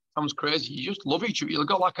 sounds crazy. You just love each other. You've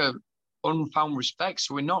got like a unfound respect.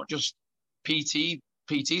 So we're not just PTs,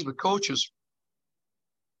 we're coaches.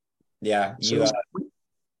 Yeah.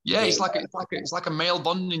 It's like a male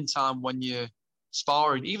bonding time when you're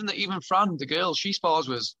sparring. Even Fran, the girl, she spars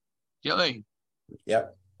with us. You know what I mean?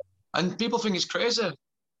 Yep. And people think it's crazy.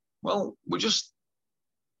 Well, there's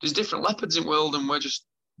different leopards in the world, and we're just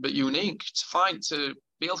a bit unique. To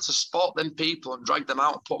be able to spot them people and drag them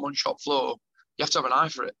out and put them on shop floor, you have to have an eye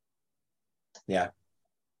for it. Yeah,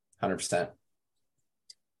 100%.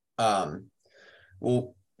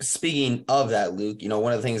 Well, speaking of that, Luke,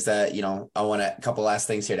 one of the things that, I want a couple last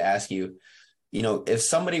things here to ask you, if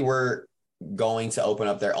somebody were going to open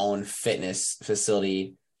up their own fitness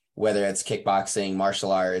facility, whether it's kickboxing,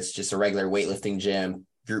 martial arts, just a regular weightlifting gym,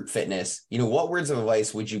 group fitness, what words of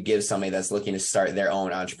advice would you give somebody that's looking to start their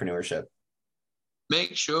own entrepreneurship?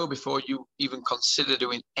 Make sure before you even consider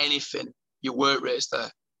doing anything, your work rate's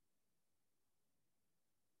there.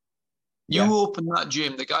 You opened that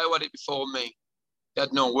gym, the guy who had it before me, he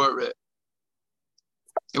had no work rate.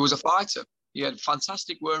 He was a fighter. He had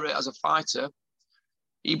fantastic work rate as a fighter.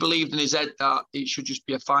 He believed in his head that it should just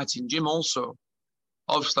be a fighting gym also.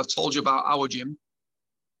 Obviously, I've told you about our gym.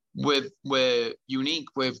 We're unique.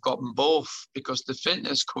 We've got them both because the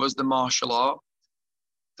fitness covers the martial art.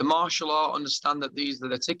 The martial art understand that these are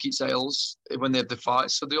the ticket sales when they have the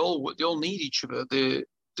fights, so they all need each other. They're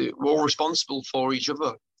all responsible for each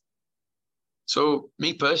other. So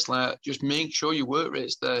me personally, just make sure your work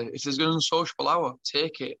rate's there. If there's an unsociable hour,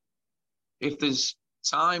 take it. If there's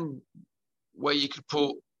time where you could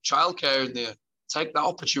put childcare in there, take that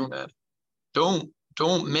opportunity.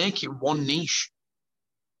 Don't make it one niche.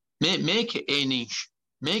 Make it a niche.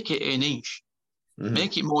 Make it a niche. Mm-hmm.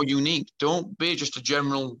 Make it more unique. Don't be just a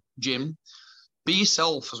general gym. Be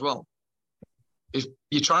yourself as well. If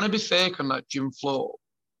you're trying to be fake on that gym floor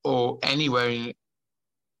or anywhere in it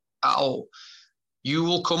at all, you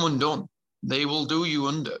will come undone. They will do you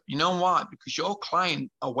under. You know why? Because your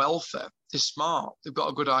client are well-fed. They're smart. They've got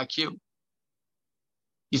a good IQ.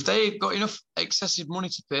 If they've got enough excessive money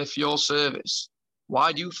to pay for your service,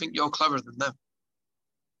 why do you think you're cleverer than them?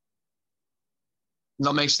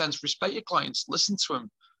 That makes sense. Respect your clients. Listen to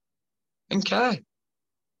them. And care.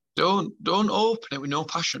 Don't open it with no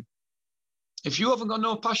passion. If you haven't got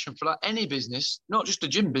no passion for that, any business, not just a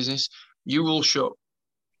gym business, you will shut.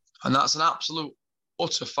 And that's an absolute,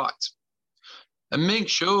 utter fact. And make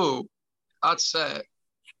sure, I'd say,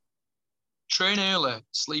 train early,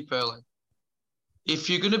 sleep early. If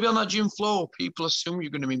you're going to be on that gym floor, people assume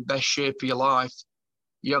you're going to be in best shape of your life.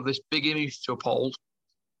 You have this big image to uphold.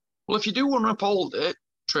 Well, if you do want to uphold it,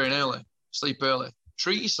 train early, sleep early.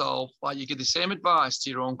 Treat yourself like you give the same advice to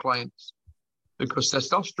your own clients. Because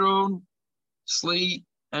testosterone, sleep,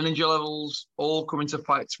 energy levels all come into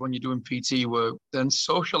effect when you're doing PT work. Then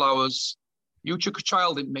social hours, you took a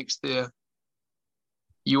child in mix there.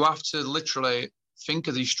 You have to literally think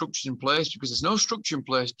of these structures in place because there's no structure in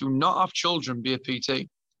place. Do not have children be a PT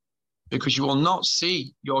because you will not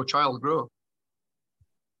see your child grow.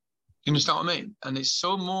 You understand what I mean? And it's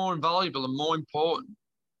so more valuable and more important,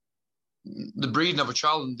 the breeding of a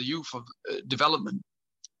child and the youth of development.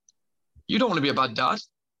 You don't want to be a bad dad.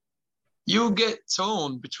 You get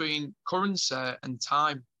torn between currency and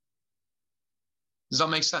time. Does that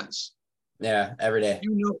make sense? Yeah, every day.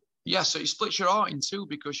 You know, yeah, so it splits your art in two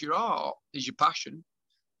because your art is your passion.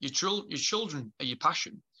 Your children are your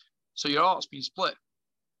passion. So your art's been split.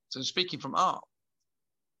 So I'm speaking from art.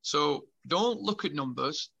 So don't look at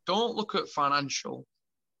numbers. Don't look at financial.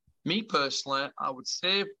 Me personally, I would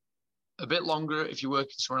save a bit longer if you work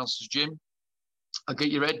in someone else's gym. I'd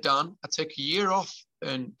get your head down. I'd take a year off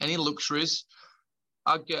and any luxuries.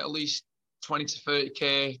 I'd get at least 20 to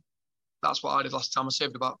 30K. That's what I did last time. I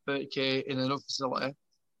saved about 30K in another facility.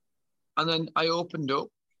 And then I opened up.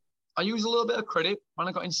 I used a little bit of credit when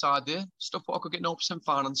I got inside there. Stuff what I could get 0%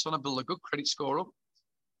 finance on. I build a good credit score up.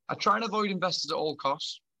 I try and avoid investors at all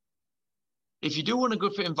costs. If you do want a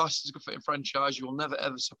good fit investors, good fit franchise, you will never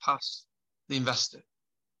ever surpass the investor.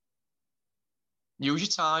 Use your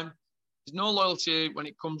time. There's no loyalty when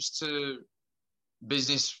it comes to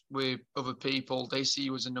business with other people. They see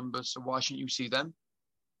you as a number, so why shouldn't you see them?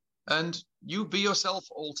 And you be yourself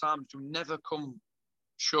at all times. Do never come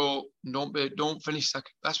short. Don't finish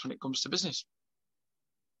second best when it comes to business.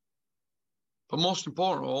 But most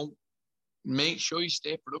important of all, make sure you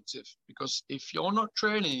stay productive. Because if you're not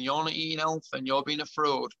training, you're not eating health, and you're being a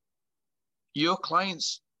fraud, your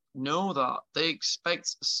clients know that. They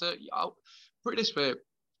expect a certain... Put it this way,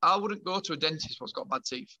 I wouldn't go to a dentist who's got bad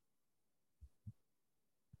teeth.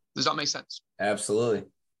 Does that make sense? Absolutely.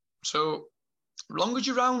 So, as long as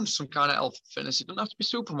you're around some kind of health and fitness, it doesn't have to be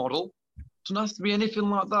supermodel. It doesn't have to be anything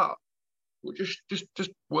like that. But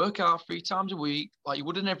just work out 3 times a week, like you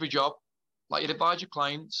would in every job, like you'd advise your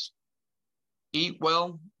clients. Eat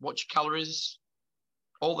well, watch your calories,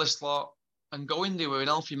 all this lot, and go in there with an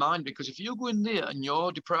healthy mind. Because if you go in there and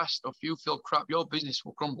you're depressed or if you feel crap, your business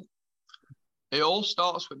will crumble. It all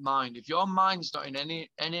starts with mind. If your mind's not in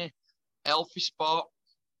any healthy spot,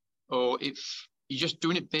 or if you're just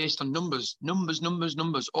doing it based on numbers.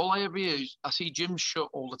 All I ever hear is I see gyms shut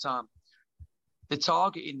all the time. They're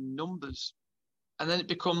targeting numbers. And then it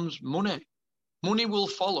becomes money. Money will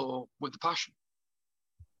follow with the passion.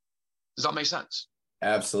 Does that make sense?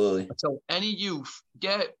 Absolutely. I tell any youth,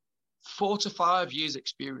 get 4 to 5 years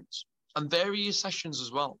experience and various sessions as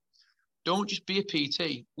well. Don't just be a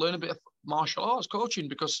PT. Learn a bit of martial arts coaching,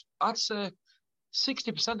 because I'd say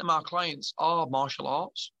 60% of my clients are martial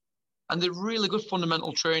arts, and they're really good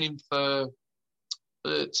fundamental training for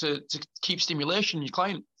to keep stimulation in your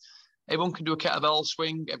client. Everyone can do a kettlebell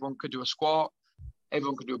swing. Everyone could do a squat.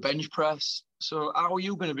 Everyone could do a bench press. So how are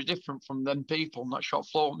you going to be different from them people on that shop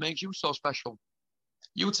floor? What makes you so special?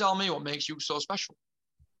 You tell me what makes you so special.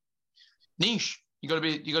 Niche. You got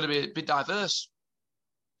to be a bit diverse.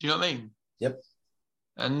 Do you know what I mean? Yep.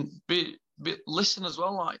 And listen as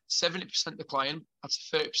well. Like 70% the client, that's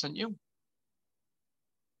 30% you.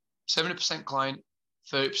 70% client,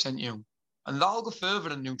 30% you, and that'll go further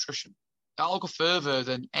than nutrition. That'll go further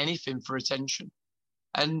than anything for attention.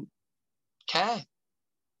 And care.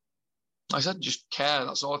 Like I said, just care.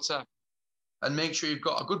 That's all I'd say. And make sure you've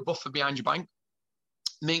got a good buffer behind your bank.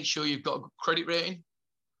 Make sure you've got a good credit rating.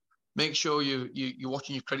 Make sure you're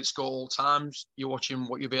watching your credit score all times. You're watching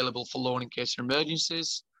what you're available for loan in case of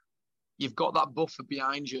emergencies. You've got that buffer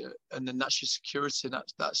behind you, and then that's your security.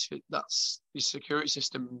 That's your security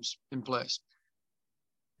systems in place.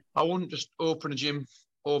 I wouldn't just open a gym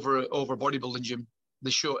over a bodybuilding gym.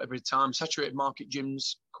 They shut every time. Saturated market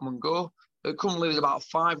gyms come and go. Currently, there's about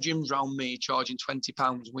 5 gyms around me charging £20,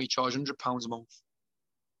 and we charge £100 a month.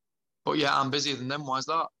 But yeah, I'm busier than them. Why is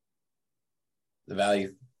that? The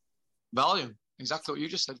value. Value. Exactly what you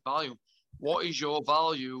just said, value. What is your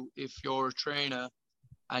value if you're a trainer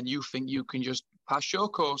and you think you can just pass your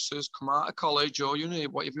courses, come out of college or uni,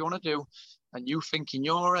 whatever you want to do, and you think in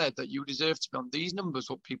your head that you deserve to be on these numbers,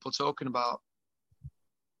 what people are talking about?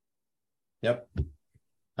 Yep.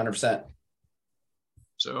 100%.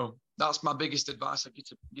 So that's my biggest advice I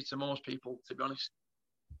give to most people, to be honest.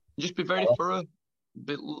 Just be very thorough.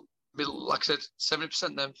 Be, like I said,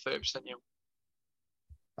 70% them, 30% you.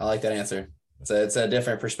 I like that answer. It's a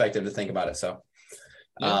different perspective to think about it. So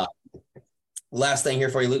last thing here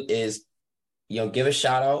for you, Luke, is, give a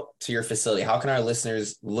shout out to your facility. How can our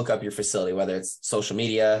listeners look up your facility, whether it's social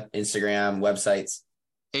media, Instagram, websites?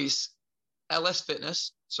 It's LS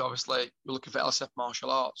Fitness. So obviously we're looking for LSF Martial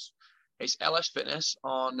Arts. It's LS Fitness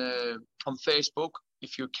on Facebook.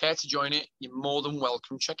 If you care to join it, you're more than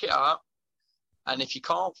welcome. Check it out. And if you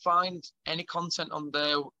can't find any content on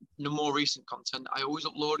there, no more recent content, I always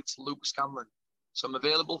upload it to Luke Scanlon. So I'm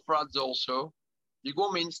available for ads also. You go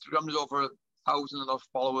on my Instagram, there's over 1,000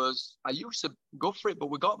 followers. I used to go for it, but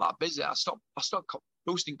we got that busy. I stopped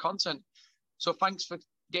posting content. So thanks for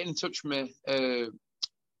getting in touch with me.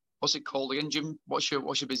 What's it called again, Jim? What's your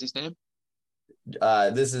business name?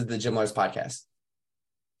 This is the Gym Lords Podcast.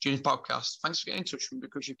 Jim's Podcast. Thanks for getting in touch with me,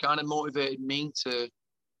 because you kind of motivated me to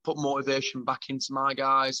put motivation back into my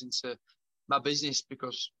guys, into my business,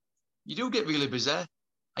 because you do get really busy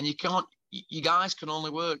and you guys can only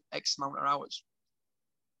work X amount of hours.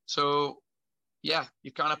 So yeah,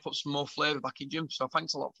 you kind of put some more flavor back in gym. So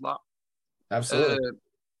thanks a lot for that. Absolutely.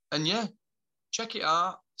 And yeah, check it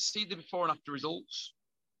out. See the before and after results.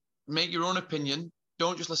 Make your own opinion.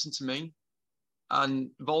 Don't just listen to me. And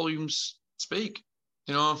volumes speak.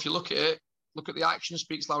 If you look at it, look at the action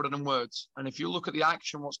speaks louder than words. And if you look at the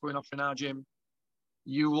action, what's going on in our gym,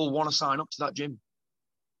 you will want to sign up to that gym.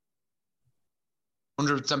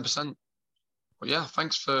 110%. But yeah,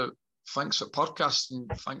 thanks for podcast,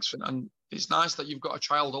 and it's nice that you've got a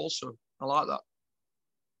child also. I like that.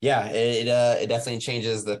 Yeah, it definitely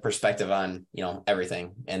changes the perspective on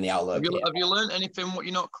everything and the outlook. Have you learned anything what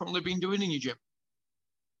you're not currently been doing in your gym?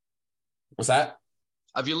 What's that?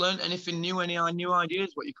 Have you learned anything new? Any new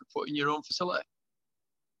ideas what you could put in your own facility?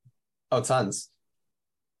 Oh, tons.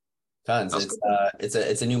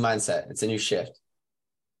 It's a new mindset. It's a new shift.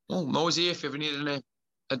 Well, I'm always here if you ever need any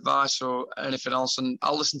advice or anything else, and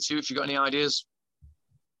I'll listen to you if you've got any ideas.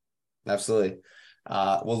 Absolutely.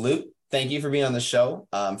 Well, Luke, thank you for being on the show.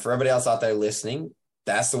 For everybody else out there listening,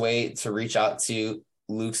 that's the way to reach out to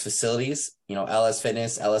Luke's facilities. LS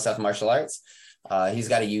Fitness, LSF Martial Arts. He's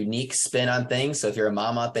got a unique spin on things. So if you're a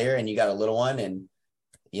mom out there and you got a little one and,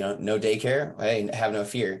 no daycare, hey, have no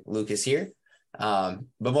fear. Luke is here. But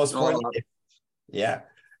most importantly,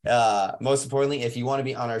 most importantly, if you want to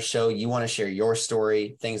be on our show, you want to share your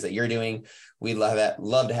story, things that you're doing, we'd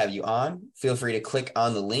love to have you on. Feel free to click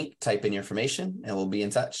on the link, type in your information, and we'll be in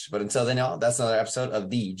touch. But until then, y'all, that's another episode of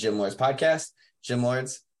the Gym Lords Podcast. Gym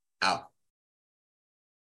Lords, out.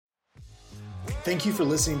 Thank you for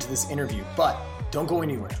listening to this interview, but don't go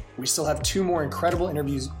anywhere. We still have 2 more incredible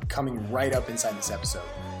interviews coming right up inside this episode.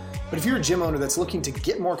 But if you're a gym owner that's looking to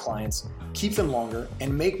get more clients, keep them longer,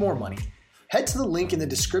 and make more money, head to the link in the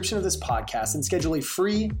description of this podcast and schedule a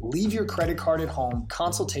free leave your credit card at home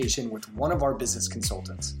consultation with one of our business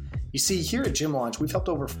consultants. You see, here at Gym Launch, we've helped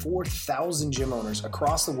over 4,000 gym owners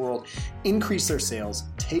across the world increase their sales,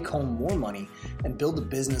 take home more money, and build the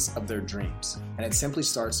business of their dreams. And it simply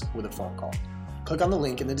starts with a phone call. Click on the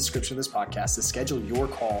link in the description of this podcast to schedule your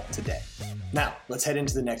call today. Now, let's head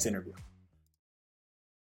into the next interview.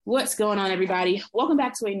 What's going on, everybody? Welcome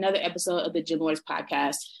back to another episode of the Gym Lords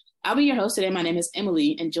Podcast. I'll be your host today. My name is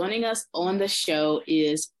Emily, and joining us on the show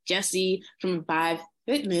is Jesse from Vive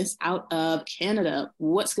Fitness out of Canada.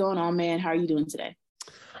 What's going on, man? How are you doing today?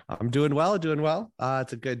 I'm doing well,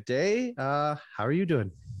 it's a good day. How are you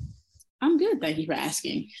doing? I'm good. Thank you for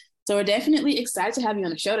asking. So we're definitely excited to have you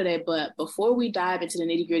on the show today. But before we dive into the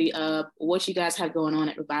nitty gritty of what you guys have going on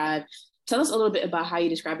at Revive, tell us a little bit about how you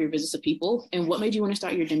describe your business to people and what made you want to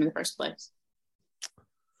start your gym in the first place.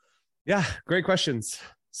 Yeah, great questions.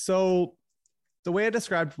 So the way I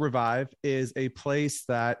described Revive is a place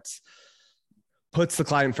that puts the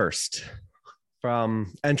client first.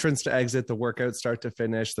 From entrance to exit, the workout start to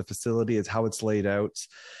finish, the facility is how it's laid out.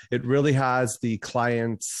 It really has the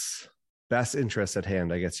client's best interest at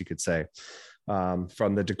hand, I guess you could say.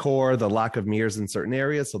 From the decor, the lack of mirrors in certain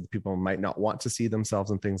areas, so the people might not want to see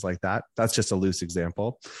themselves and things like that. That's just a loose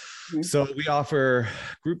example. Mm-hmm. So we offer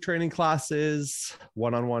group training classes,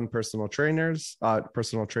 one-on-one personal training.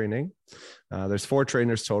 There's 4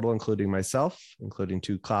 trainers total, including myself, including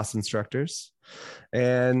 2 class instructors.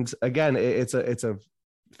 And again, it's a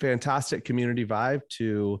fantastic community vibe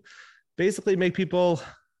to basically make people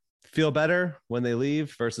feel better when they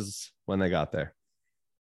leave versus when they got there.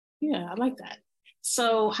 Yeah, I like that.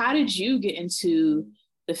 So how did you get into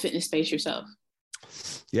the fitness space yourself?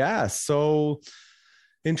 Yeah, so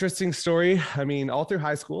interesting story. I mean, all through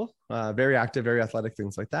high school, very active, very athletic,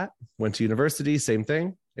 things like that. Went to university, same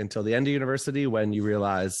thing, until the end of university when you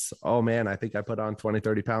realize, oh man, I think I put on 20,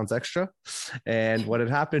 30 pounds extra. And what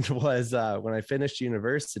had happened was when I finished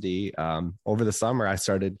university, over the summer, I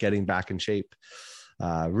started getting back in shape.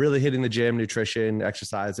 Really hitting the gym, nutrition,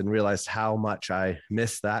 exercise, and realized how much I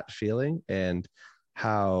missed that feeling and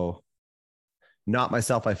how not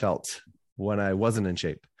myself I felt when I wasn't in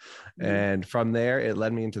shape. Mm-hmm. And from there, it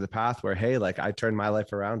led me into the path where, hey, like I turned my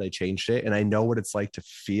life around, I changed it, and I know what it's like to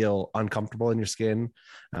feel uncomfortable in your skin.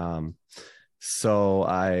 So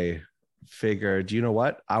I figured, you know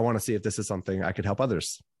what? I want to see if this is something I could help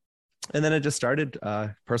others. And then I just started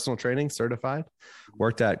personal training, certified,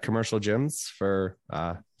 worked at commercial gyms for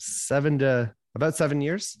about 7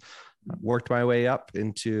 years, worked my way up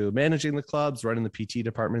into managing the clubs, running the PT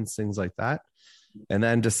departments, things like that. And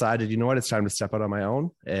then decided, you know what, it's time to step out on my own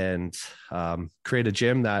and create a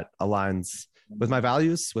gym that aligns with my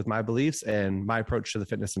values, with my beliefs, and my approach to the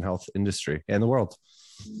fitness and health industry and the world.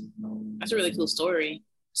 That's a really cool story.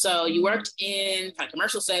 So you worked in kind of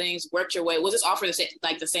commercial settings, worked your way. Was this all for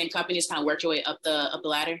the same companies? Kind of worked your way up the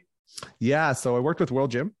ladder. Yeah, so I worked with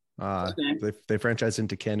World Gym. Okay. They franchised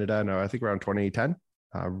into Canada, I think around 2010,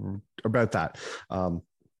 about that.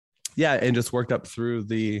 And just worked up through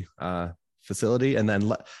the facility, and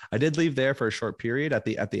then I did leave there for a short period at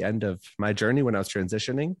the end of my journey when I was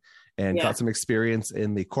transitioning. And got some experience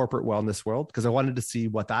in the corporate wellness world because I wanted to see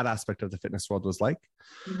what that aspect of the fitness world was like.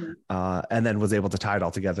 Mm-hmm. And then was able to tie it all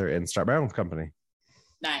together and start my own company.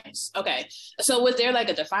 Nice. Okay. So was there like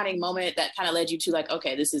a defining moment that kind of led you to like,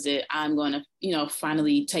 okay, this is it. I'm going to,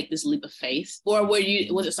 finally take this leap of faith? Or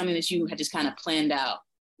was it something that you had just kind of planned out?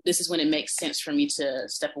 This is when it makes sense for me to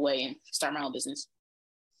step away and start my own business.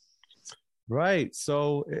 Right.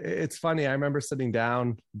 So it's funny. I remember sitting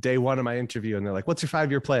down day one of my interview and they're like, what's your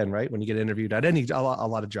 5-year plan? Right. When you get interviewed at a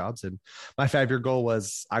lot of jobs. And my 5-year goal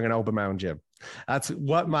was, I'm going to open my own gym. That's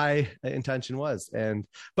what my intention was.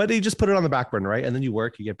 But you just put it on the back burner. Right. And then you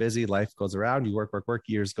work, you get busy, life goes around, you work,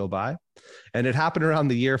 years go by. And it happened around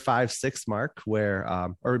the year 5-6 mark where,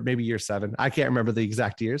 or maybe year 7, I can't remember the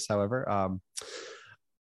exact years. However,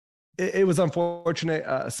 it was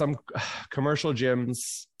unfortunate. Some commercial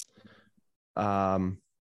gyms,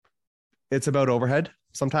 it's about overhead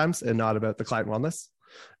sometimes and not about the client wellness.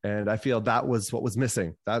 And I feel that was what was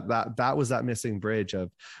missing. That was that missing bridge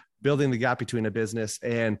of building the gap between a business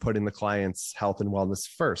and putting the client's health and wellness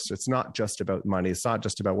first. It's not just about money. It's not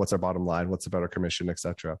just about what's our bottom line, what's about our commission,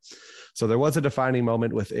 etc. So there was a defining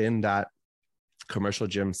moment within that commercial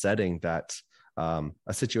gym setting that a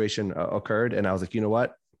situation occurred. And I was like, you know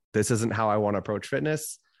what? This isn't how I want to approach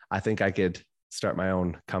fitness. I think I could start my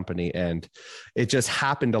own company. And it just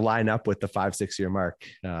happened to line up with the 5-6 year mark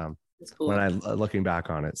cool. When I'm looking back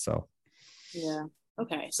on it. So, yeah.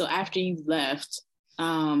 Okay. So after you left,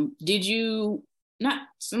 did you I'm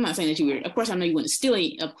not saying that you were, of course I know you weren't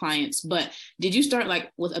stealing up clients, but did you start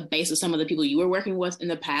like with a base of some of the people you were working with in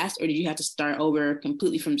the past, or did you have to start over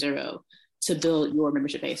completely from zero to build your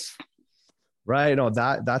membership base? Right. No,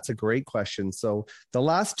 that's a great question. So the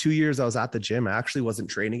last 2 years I was at the gym, I actually wasn't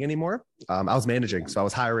training anymore. I was managing. So I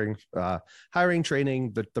was hiring,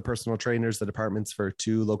 training the personal trainers, the departments for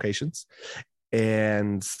 2 locations.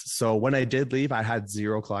 And so when I did leave, I had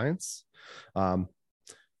 0 clients.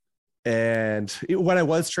 And when I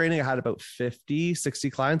was training, I had about 50, 60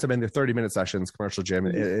 clients. I mean, they're 30-minute sessions, commercial gym.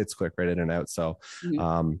 It's quick, right in and out. So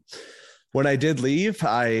when I did leave,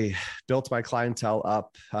 I built my clientele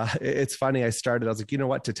up. It's funny. I was like, you know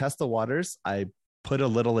what, to test the waters, I put a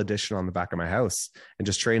little addition on the back of my house and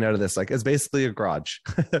just train out of this. Like, it's basically a garage,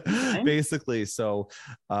 basically. So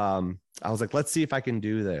I was like, let's see if I can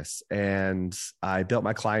do this. And I built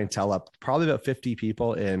my clientele up, probably about 50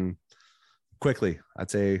 people in quickly,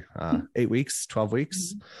 I'd say 8 weeks, 12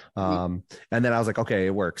 weeks. And then I was like, okay,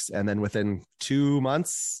 it works. And then within 2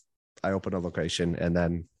 months, I opened a location. And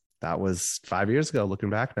then that was 5 years ago,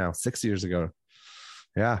 looking back now, 6 years ago.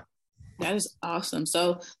 Yeah. That is awesome.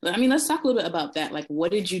 So, I mean, let's talk a little bit about that. Like,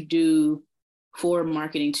 what did you do for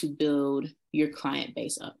marketing to build your client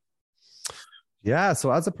base up? Yeah.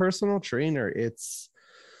 So as a personal trainer, it's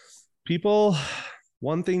people,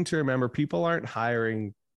 one thing to remember, people aren't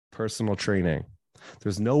hiring personal training.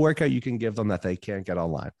 There's no workout you can give them that they can't get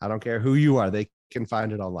online. I don't care who you are. They can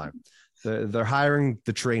find it online. They're hiring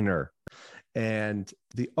the trainer. And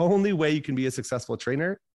the only way you can be a successful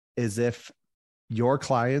trainer is if your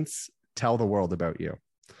clients tell the world about you.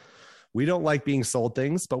 We don't like being sold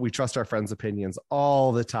things, but we trust our friends' opinions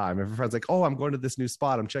all the time. If a friend's like, oh, I'm going to this new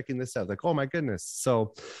spot, I'm checking this out. Like, oh my goodness.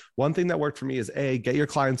 So one thing that worked for me is get your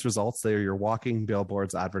clients results. They are your walking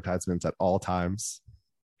billboards, advertisements at all times.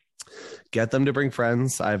 Get them to bring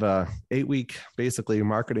friends. I have a 8-week basically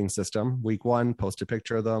marketing system. Week 1, post a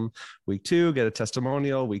picture of them. Week 2, get a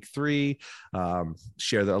testimonial. Week 3,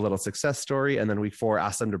 share a little success story. And then week 4,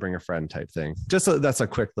 ask them to bring a friend type thing. Just so that's a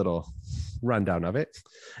quick little rundown of it.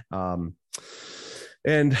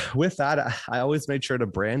 And with that, I always made sure to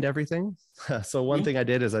brand everything. So one thing I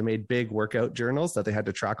did is I made big workout journals that they had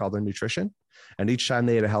to track all their nutrition. And each time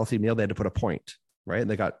they ate a healthy meal, they had to put a point, right? And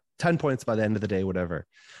they got 10 points by the end of the day, whatever.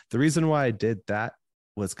 The reason why I did that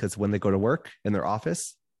was because when they go to work in their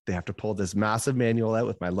office, they have to pull this massive manual out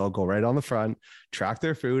with my logo right on the front, track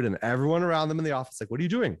their food, and everyone around them in the office, like, what are you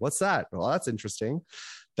doing? What's that? Well, that's interesting.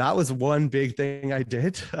 That was one big thing I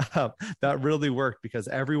did that really worked, because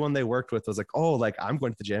everyone they worked with was like, oh, like, I'm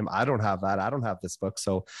going to the gym. I don't have that. I don't have this book.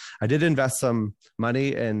 So I did invest some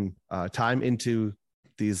money and time into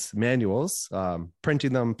these manuals,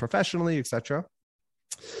 printing them professionally, etc.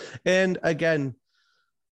 And again,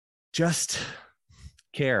 just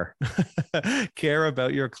care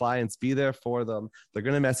about your clients. Be there for them. They're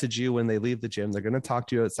going to message you when they leave the gym. They're going to talk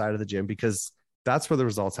to you outside of the gym, because that's where the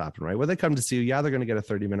results happen, right? When they come to see you, yeah, they're going to get a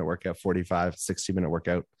 30-minute workout, 45, 60-minute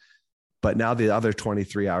workout, but now the other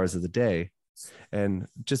 23 hours of the day. And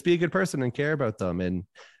just be a good person and care about them. And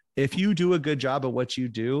if you do a good job at what you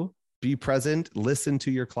do, be present, listen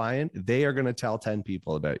to your client, they are going to tell 10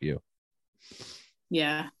 people about you.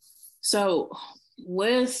 Yeah. So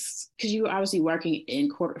because you were obviously working in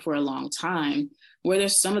corporate for a long time, were there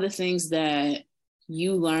some of the things that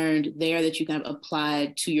you learned there that you kind of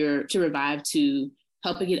applied to Revive to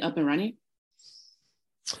help it get up and running?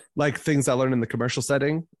 Like things I learned in the commercial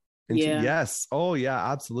setting? Yeah. Yes. Oh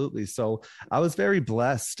yeah, absolutely. So I was very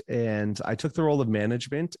blessed, and I took the role of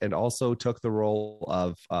management and also took the role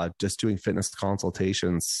of just doing fitness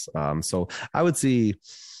consultations. So I would see,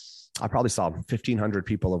 I probably saw 1,500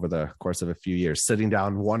 people over the course of a few years, sitting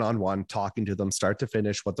down one-on-one, talking to them start to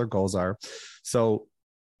finish, what their goals are. So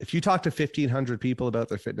if you talk to 1,500 people about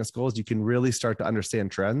their fitness goals, you can really start to understand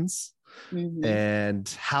trends and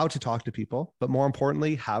how to talk to people, but more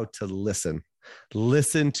importantly, how to listen.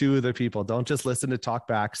 Listen to other people. Don't just listen to talk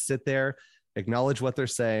back. Sit there, acknowledge what they're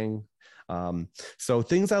saying. So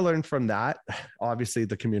things I learned from that, obviously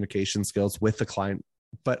the communication skills with the client,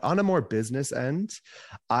 but on a more business end,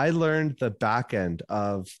 I learned the back end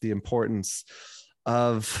of the importance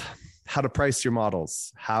of how to price your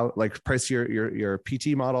models, how like price your PT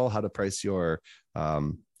model, how to price your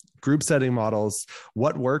group setting models,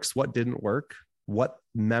 what works, what didn't work, what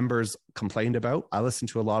members complained about. I listened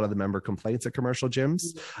to a lot of the member complaints at commercial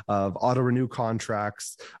gyms of auto renew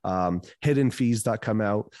contracts, hidden fees that come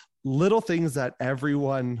out, little things that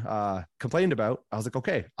everyone complained about. I was like,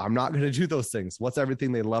 okay, I'm not going to do those things. What's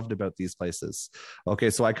everything they loved about these places? Okay,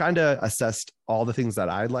 so I kind of assessed all the things that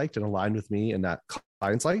I liked and aligned with me and that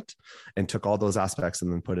clients liked, and took all those aspects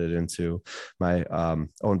and then put it into my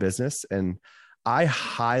own business. And I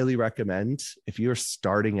highly recommend, if you're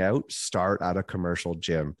starting out, start at a commercial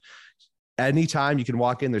gym. Anytime you can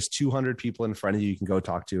walk in, there's 200 people in front of you can go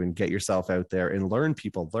talk to and get yourself out there and learn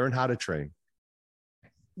how to train.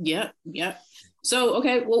 Yep. So,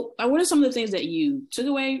 okay, well, what are some of the things that you took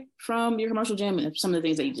away from your commercial gym and some of the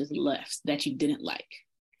things that you just left that you didn't like?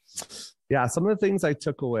 Yeah, some of the things I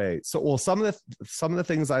took away. So, well, some of the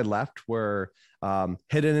things I left were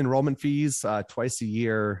Hidden enrollment fees, twice a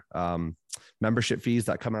year, membership fees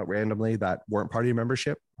that come out randomly that weren't part of your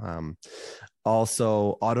membership.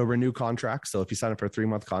 Also auto renew contracts. So if you sign up for a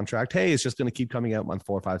 3-month contract, hey, it's just going to keep coming out month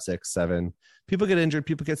 4, 5, 6, 7. People get injured,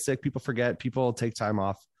 people get sick, people forget, people take time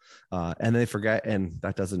off, and they forget, and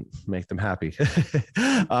that doesn't make them happy.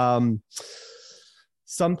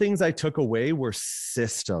 Some things I took away were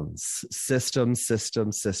systems.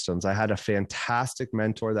 I had a fantastic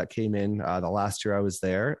mentor that came in the last year I was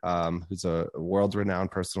there, who's a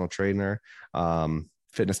world-renowned personal trainer,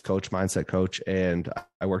 fitness coach, mindset coach, and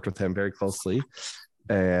I worked with him very closely.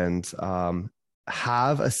 And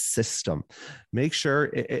have a system. Make sure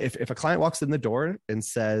if a client walks in the door and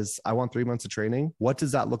says, I want 3 months of training, what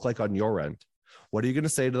does that look like on your end? What are you going to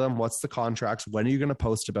say to them? What's the contracts? When are you going to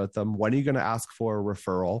post about them? When are you going to ask for a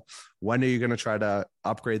referral? When are you going to try to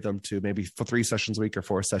upgrade them to maybe for 3 sessions a week or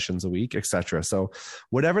 4 sessions a week, etc.? So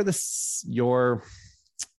whatever your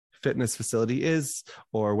fitness facility is,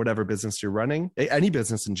 or whatever business you're running, any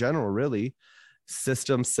business in general, really,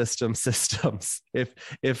 systems.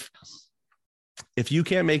 If you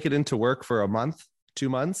can't make it into work for a month, 2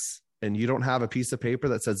 months, and you don't have a piece of paper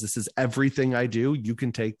that says, this is everything I do, you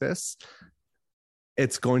can take this,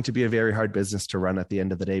 it's going to be a very hard business to run at the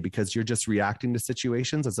end of the day, because you're just reacting to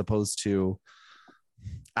situations as opposed to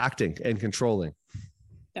acting and controlling.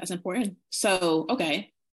 That's important. So,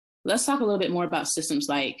 okay, let's talk a little bit more about systems,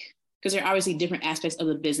 like, because there are obviously different aspects of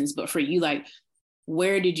the business, but for you, like,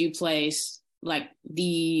 where did you place, like,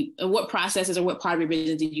 what processes or what part of your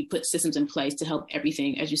business did you put systems in place to help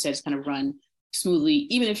everything, as you said, just kind of run smoothly,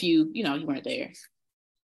 even if you weren't there?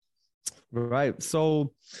 Right.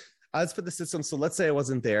 So as for the system, so let's say I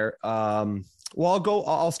wasn't there.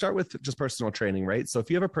 I'll start with just personal training, right? So if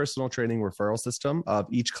you have a personal training referral system of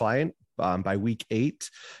each client, by week 8,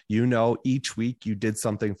 each week you did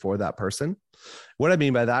something for that person. What I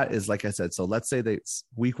mean by that is, like I said, so let's say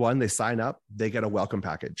week 1, they sign up, they get a welcome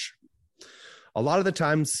package. A lot of the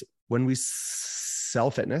times when we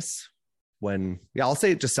sell fitness, I'll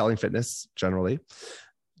say just selling fitness generally,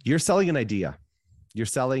 you're selling an idea. You're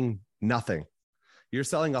selling nothing. You're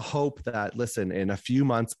selling a hope that, listen, in a few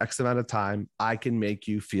months, X amount of time, I can make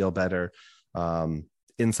you feel better,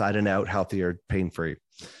 inside and out, healthier, pain-free.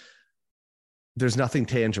 There's nothing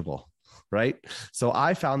tangible, right? So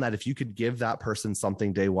I found that if you could give that person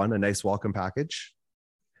something day 1, a nice welcome package,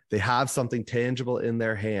 they have something tangible in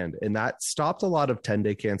their hand. And that stopped a lot of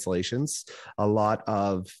 10-day cancellations, a lot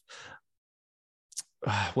of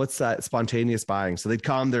what's that, spontaneous buying. So they'd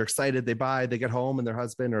come, they're excited, they buy, they get home, and their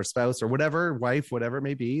husband or spouse or whatever, wife, whatever it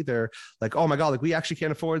may be, they're like, oh my God, like, we actually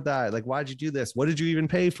can't afford that. Like, why'd you do this? What did you even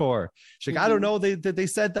pay for? She's like, I don't know. They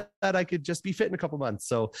said that I could just be fit in a couple months.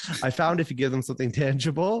 So I found if you give them something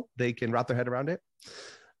tangible, they can wrap their head around it.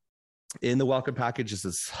 In the welcome package,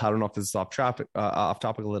 I don't know if this is off topic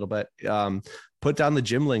a little bit. Put down the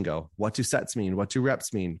gym lingo. What do sets mean? What do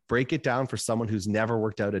reps mean? Break it down for someone who's never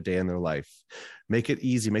worked out a day in their life. Make it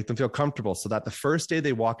easy, make them feel comfortable, so that the first day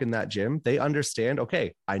they walk in that gym, they understand,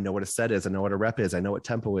 okay, I know what a set is. I know what a rep is. I know what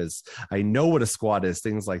tempo is. I know what a squat is,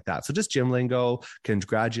 things like that. So just gym lingo,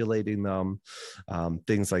 congratulating them,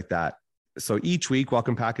 things like that. So each week,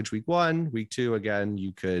 welcome package week 1, week 2, again,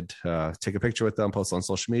 you could take a picture with them, post on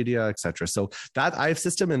social media, etc. So that I have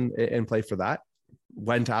system in play for that.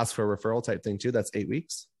 When to ask for a referral type thing too. That's 8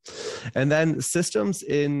 weeks. And then systems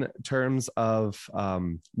in terms of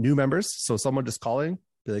new members. So someone just calling,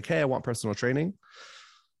 be like, hey, I want personal training.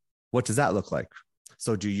 What does that look like?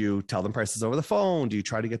 So do you tell them prices over the phone? Do you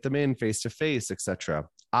try to get them in face to face, etc.?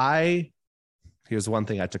 Here's one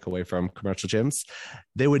thing I took away from commercial gyms.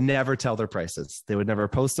 They would never tell their prices. They would never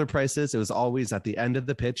post their prices. It was always at the end of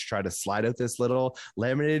the pitch, try to slide out this little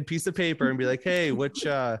laminated piece of paper and be like, hey, which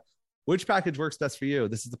package works best for you?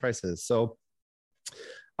 This is the prices. So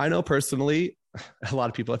I know personally, a lot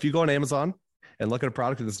of people, if you go on Amazon and look at a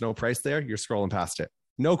product and there's no price there, you're scrolling past it.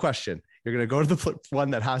 No question. You're going to go to the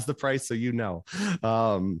one that has the price, so you know.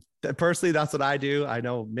 Personally, that's what I do. I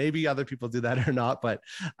know maybe other people do that or not, but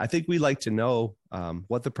I think we like to know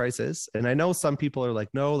what the price is. And I know some people are like,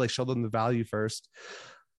 no, like, show them the value first.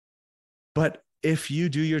 But if you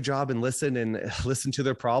do your job and listen to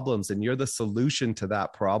their problems, and you're the solution to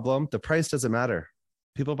that problem, the price doesn't matter.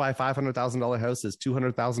 People buy $500,000 houses,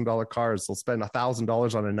 $200,000 cars. They'll spend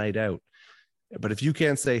 $1,000 on a night out. But if you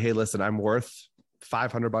can't say, hey, listen, I'm worth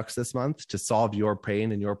 $500 this month to solve your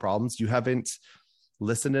pain and your problems, you haven't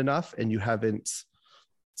listened enough and you haven't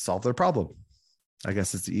solved their problem. I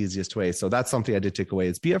guess it's the easiest way. So that's something I did take away,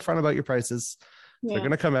 is be upfront about your prices. Yeah. They're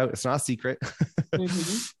going to come out. It's not a secret.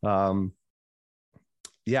 Mm-hmm.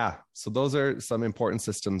 Yeah. So those are some important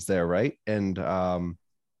systems there, right? And I'm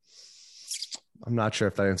not sure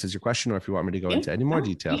if that answers your question or if you want me to go into any more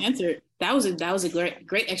detail. You answered. That was a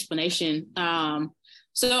great explanation.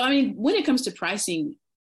 So I mean, when it comes to pricing,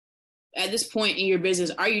 at this point in your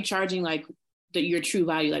business, are you charging like your true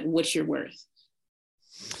value, like what's your worth?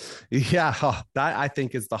 Yeah, that I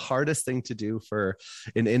think is the hardest thing to do for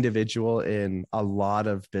an individual in a lot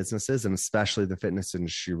of businesses, and especially the fitness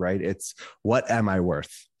industry, right? It's what am I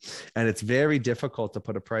worth? And it's very difficult to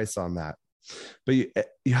put a price on that. But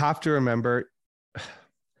you have to remember,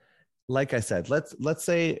 like I said, let's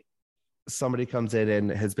say somebody comes in and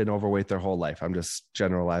has been overweight their whole life. I'm just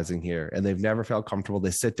generalizing here, and they've never felt comfortable.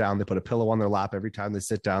 They sit down, they put a pillow on their lap every time they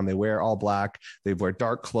sit down. They wear all black, they wear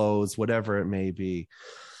dark clothes, whatever it may be.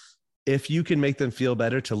 If you can make them feel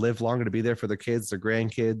better to live longer, to be there for their kids, their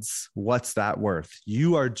grandkids, what's that worth?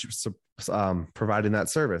 You are providing that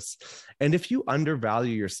service. And if you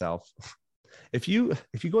undervalue yourself, if you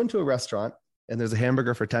go into a restaurant and there's a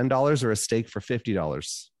hamburger for $10 or a steak for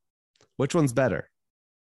 $50, which one's better?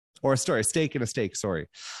 Or a steak and a steak, sorry.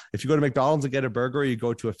 If you go to McDonald's and get a burger, or you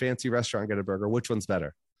go to a fancy restaurant and get a burger, which one's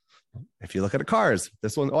better? If you look at cars,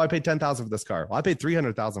 this one, I paid $10,000 for this car. Well, I paid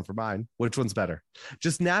 $300,000 for mine. Which one's better?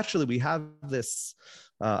 Just naturally, we have this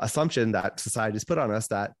assumption that society's put on us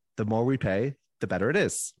that the more we pay, the better it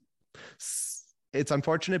is. It's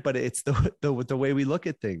unfortunate, but it's the way we look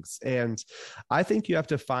at things. And I think you have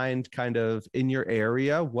to find kind of in your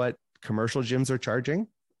area what commercial gyms are charging.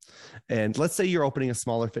 And let's say you're opening a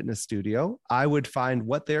smaller fitness studio. I would find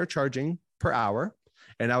what they're charging per hour,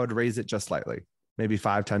 and I would raise it just slightly. Maybe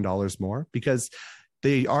 $5, $10 more, because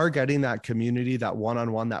they are getting that community, that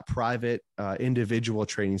one-on-one, that private individual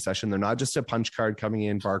training session. They're not just a punch card coming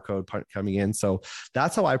in, barcode coming in. So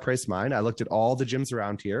that's how I price mine. I looked at all the gyms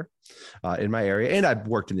around here in my area, and I've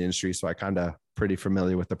worked in the industry, so I kind of pretty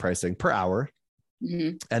familiar with the pricing per hour.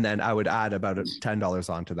 Mm-hmm. And then I would add about $10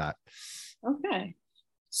 onto that. Okay.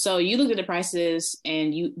 So you looked at the prices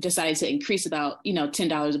and you decided to increase about,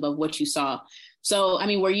 $10 above what you saw. So, I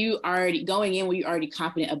mean, were you already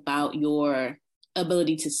confident about your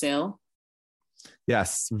ability to sell?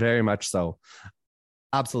 Yes, very much so.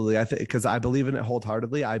 Absolutely. I think because I believe in it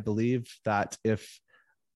wholeheartedly. I believe that if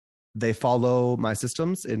they follow my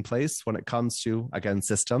systems in place when it comes to, again,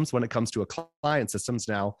 systems, when it comes to a client systems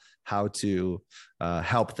now, how to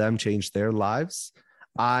help them change their lives,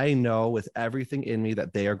 I know with everything in me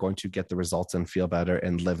that they are going to get the results and feel better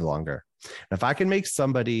and live longer. And if I can make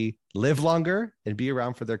somebody live longer and be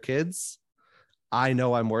around for their kids, I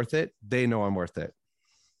know I'm worth it. They know I'm worth it.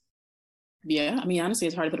 Yeah. I mean, honestly,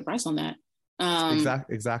 it's hard to put a price on that.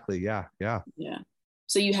 Exactly. Yeah.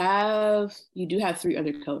 So you do have 3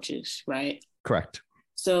 other coaches, right? Correct.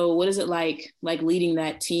 So what is it like leading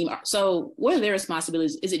that team? So what are their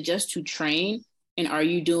responsibilities? Is it just to train? And are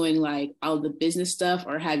you doing like all the business stuff,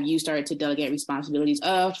 or have you started to delegate responsibilities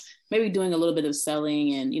of maybe doing a little bit of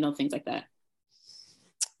selling and, things like that?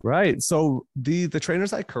 Right. So the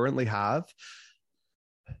trainers I currently have,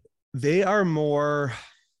 they are more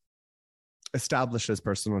established as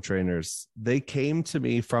personal trainers. They came to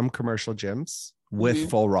me from commercial gyms with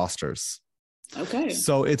full rosters. Okay.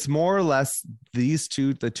 So it's more or less the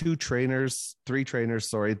 3 trainers,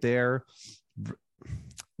 they're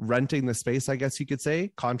renting the space, I guess you could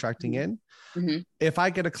say, contracting in. Mm-hmm. If I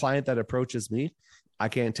get a client that approaches me, I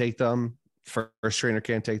can't take them. First trainer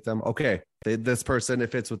can't take them. Okay, this person,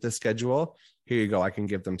 if it's with this schedule, here you go. I can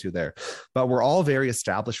give them to there. But we're all very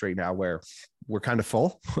established right now where we're kind of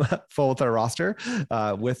full with our roster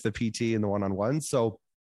with the PT and the one-on-one. So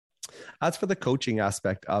as for the coaching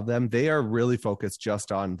aspect of them, they are really focused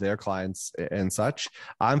just on their clients and such.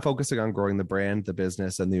 I'm focusing on growing the brand, the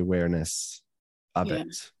business, and the awareness of it.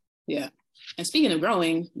 Yeah. And speaking of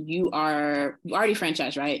growing, you already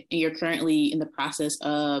franchised, right? And you're currently in the process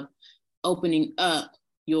of opening up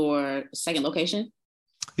your second location?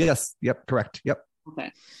 Yes. Yep. Correct. Yep.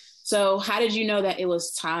 Okay. So how did you know that it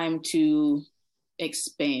was time to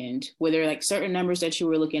expand? Were there like certain numbers that you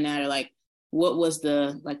were looking at, or like what was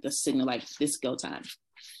the signal, like this go time?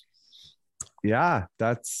 Yeah,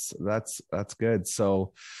 that's good.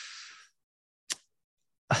 So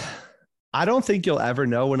I don't think you'll ever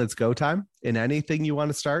know when it's go time in anything you want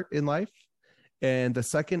to start in life. And the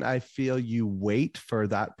second I feel you wait for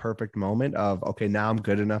that perfect moment of, okay, now I'm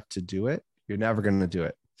good enough to do it, you're never going to do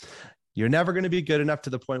it. You're never going to be good enough to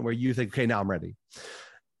the point where you think, okay, now I'm ready.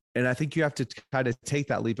 And I think you have to kind of take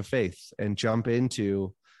that leap of faith and jump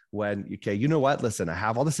into when, okay, you know what? Listen, I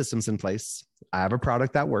have all the systems in place. I have a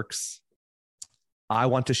product that works. I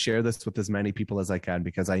want to share this with as many people as I can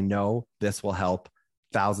because I know this will help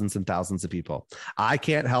thousands and thousands of people. I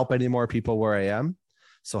can't help any more people where I am.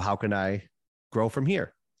 So how can I grow from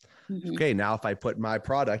here? Okay, now if I put my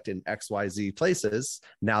product in XYZ places,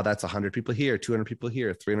 now that's 100 people here, 200 people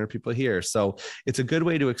here, 300 people here. So it's a good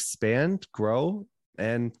way to expand, grow,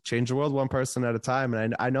 and change the world one person at a time.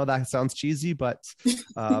 And I know that sounds cheesy, but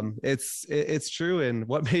it's true. And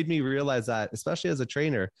what made me realize that, especially as a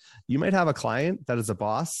trainer, you might have a client that is a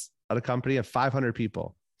boss at a company of 500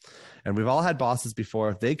 people. And we've all had bosses before.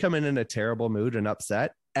 If they come in a terrible mood and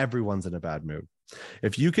upset, everyone's in a bad mood.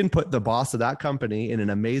 If you can put the boss of that company in an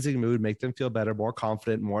amazing mood, make them feel better, more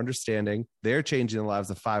confident, more understanding, they're changing the lives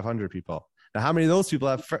of 500 people. Now, how many of those people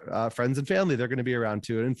have friends and family they're going to be around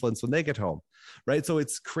to and influence when they get home, right? So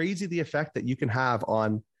it's crazy the effect that you can have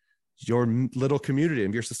on your little community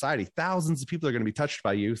and your society. Thousands of people are going to be touched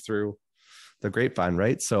by you through the grapevine,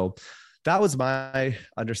 right? So that was my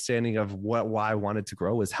understanding of why I wanted to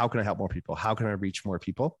grow, is how can I help more people? How can I reach more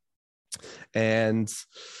people? And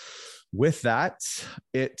with that,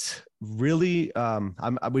 it really,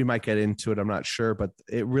 we might get into it, I'm not sure, but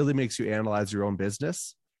it really makes you analyze your own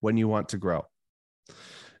business when you want to grow.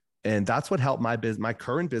 And that's what helped my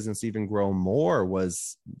current business even grow more,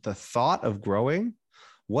 was the thought of growing.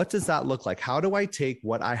 What does that look like? How do I take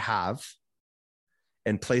what I have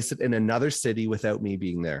and place it in another city without me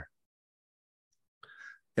being there?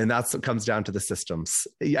 And that's what comes down to the systems.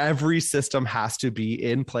 Every system has to be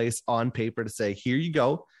in place on paper to say, here you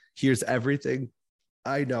go. Here's everything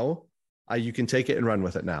I know. You can take it and run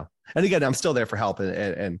with it now. And again, I'm still there for help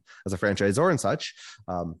and as a franchisor and such.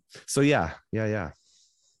 So yeah.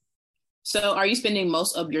 So are you spending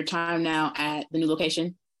most of your time now at the new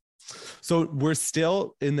location? So we're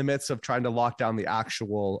still in the midst of trying to lock down the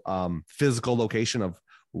actual physical location of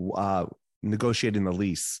negotiating the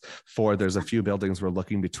lease for. There's a few buildings we're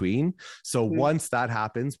looking between. So once that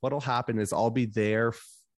happens, what'll happen is I'll be there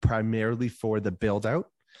primarily for the build out.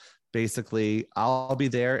 Basically, I'll be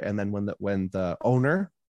there, and then when the owner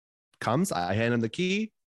comes, I hand him the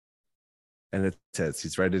key, and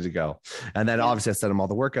he's ready to go. And then obviously I send him all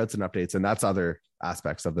the workouts and updates, and that's other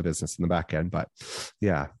aspects of the business in the back end. But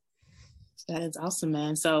yeah, that is awesome,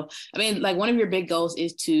 man. So I mean, like, one of your big goals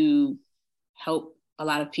is to help a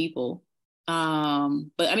lot of people.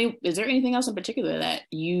 But I mean, is there anything else in particular that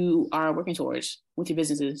you are working towards with your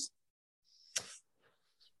businesses?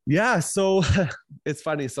 Yeah, so it's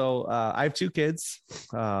funny. So I have 2 kids,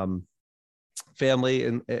 family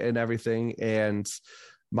and everything. And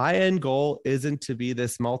my end goal isn't to be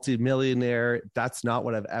this multimillionaire. That's not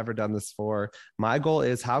what I've ever done this for. My goal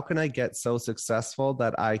is, how can I get so successful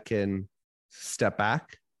that I can step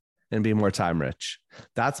back and be more time rich?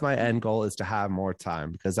 That's my end goal, is to have more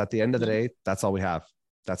time, because at the end of the day, that's all we have.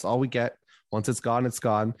 That's all we get. Once it's gone, it's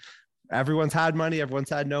gone. Everyone's had money, everyone's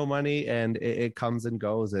had no money, and it comes and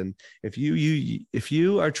goes. And if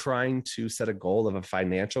you are trying to set a goal of a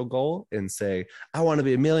financial goal and say, I want to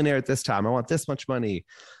be a millionaire at this time, I want this much money,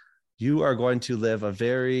 you are going to live a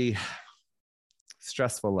very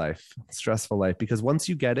stressful life, because once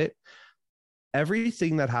you get it,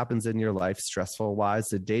 everything that happens in your life, stressful wise,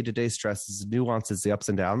 the day-to-day stresses, nuances, the ups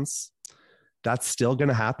and downs, that's still going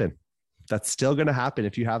to happen. That's still going to happen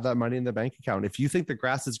if you have that money in the bank account. If you think the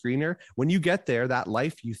grass is greener, when you get there, that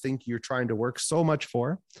life you think you're trying to work so much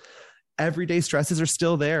for, everyday stresses are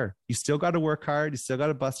still there. You still got to work hard. You still got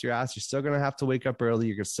to bust your ass. You're still going to have to wake up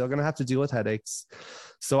early. You're still going to have to deal with headaches.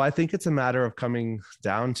 So I think it's a matter of coming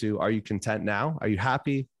down to, are you content now? Are you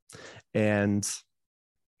happy? And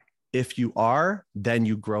if you are, then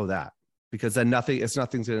you grow that. Because then nothing's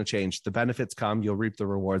going to change. The benefits come, you'll reap the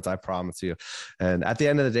rewards, I promise you. And at the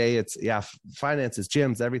end of the day, it's finances,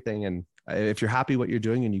 gyms, everything. And if you're happy what you're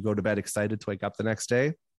doing and you go to bed excited to wake up the next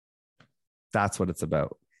day, that's what it's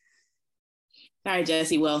about. All right,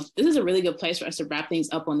 Jesse. Well, this is a really good place for us to wrap things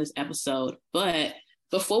up on this episode. But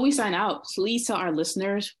before we sign out, please tell our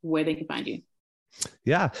listeners where they can find you.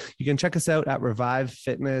 Yeah, you can check us out at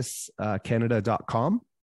revivefitnesscanada.com,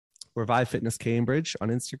 Revive Fitness Cambridge on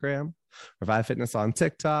Instagram, Revive Fitness on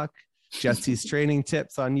TikTok, Jesse's training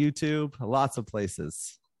tips on YouTube, lots of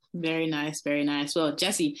places. Very nice. Very nice. Well,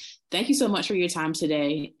 Jesse, thank you so much for your time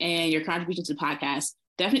today and your contribution to the podcast.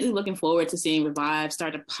 Definitely looking forward to seeing Revive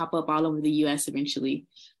start to pop up all over the U.S. eventually.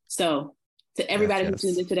 So to everybody who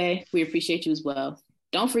tuned in today, we appreciate you as well.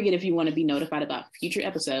 Don't forget, if you want to be notified about future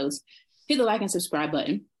episodes, hit the like and subscribe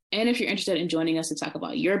button. And if you're interested in joining us to talk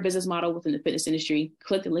about your business model within the fitness industry,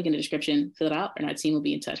 click the link in the description, fill it out, and our team will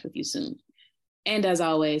be in touch with you soon. And as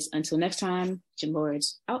always, until next time, Gym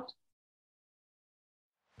Lords out.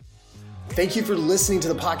 Thank you for listening to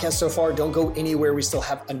the podcast so far. Don't go anywhere. We still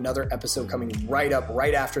have another episode coming right up,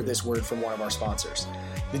 right after this word from one of our sponsors.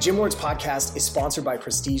 The Gym Lords podcast is sponsored by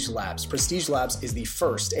Prestige Labs. Prestige Labs is the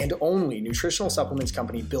first and only nutritional supplements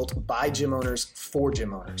company built by gym owners for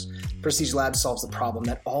gym owners. Prestige Labs solves the problem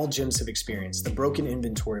that all gyms have experienced: the broken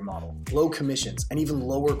inventory model, low commissions, and even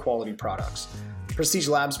lower quality products. Prestige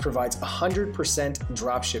Labs provides 100%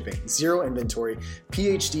 drop shipping, zero inventory,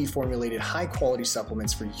 PhD formulated high quality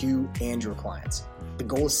supplements for you and your clients. The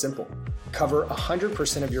goal is simple: cover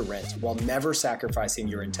 100% of your rent while never sacrificing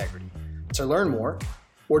your integrity. To learn more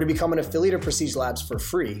or to become an affiliate of Prestige Labs for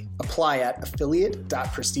free, apply at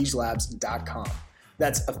affiliate.prestigelabs.com.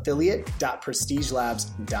 That's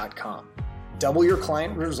affiliate.prestigelabs.com. Double your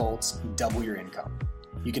client results, double your income.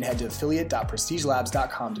 You can head to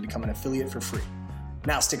affiliate.prestigelabs.com to become an affiliate for free.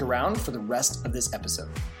 Now stick around for the rest of this episode.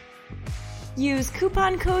 Use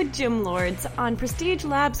coupon code GYMLORDS on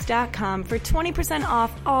prestigelabs.com for 20%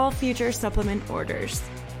 off all future supplement orders.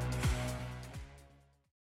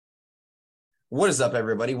 What is up,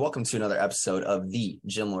 everybody? Welcome to another episode of the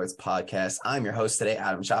Gym Lords podcast. I'm your host today,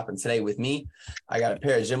 Adam Chop, and today with me, I got a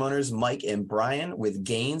pair of gym owners, Mike and Brian, with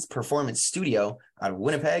Gains Performance Studio out of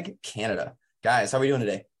Winnipeg, Canada. Guys, how are we doing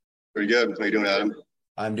today? Pretty good. How are you doing, Adam?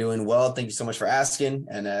 I'm doing well. Thank you so much for asking.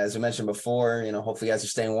 And as we mentioned before, hopefully you guys are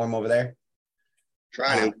staying warm over there.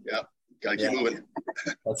 Trying to. Yeah. Got to keep moving.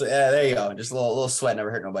 There you go. Just a little sweat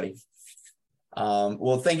never hurt nobody.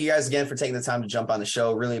 Well, thank you guys again for taking the time to jump on the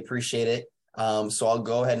show. Really appreciate it. So I'll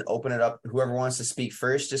go ahead and open it up. Whoever wants to speak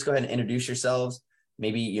first, just go ahead and introduce yourselves.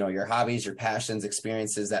 Maybe, your hobbies, your passions,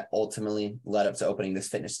 experiences that ultimately led up to opening this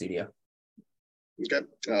fitness studio. Okay.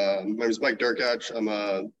 My name is Mike Derkach. I'm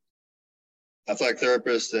a athletic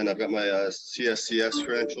therapist, and I've got my CSCS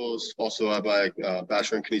credentials. Also, I have my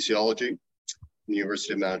bachelor in kinesiology in the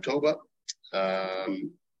University of Manitoba. I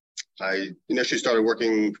initially started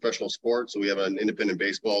working professional sports. So we have an independent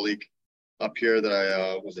baseball league up here that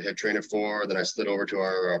I was the head trainer for. Then I slid over to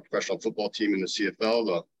our professional football team in the CFL,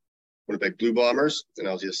 the Winnipeg Blue Bombers, and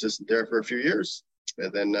I was the assistant there for a few years.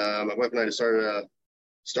 And then my wife and I decided to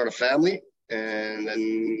start a family. And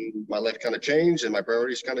then my life kind of changed and my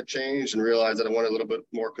priorities kind of changed, and realized that I wanted a little bit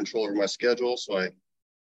more control over my schedule. So I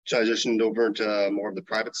transitioned over into more of the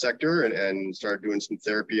private sector and started doing some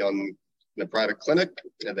therapy in a private clinic,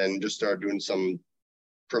 and then just started doing some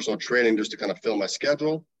personal training just to kind of fill my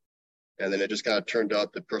schedule. And then it just kind of turned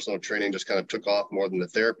out that personal training just kind of took off more than the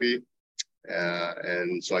therapy.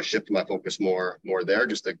 And so I shifted my focus more there,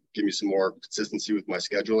 just to give me some more consistency with my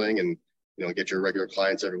scheduling and get your regular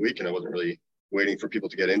clients every week. And I wasn't really waiting for people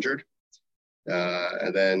to get injured.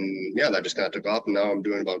 And then, that just kind of took off. And now I'm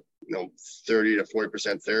doing about, 30 to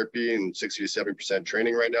 40% therapy and 60 to 70%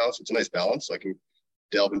 training right now. So it's a nice balance. So I can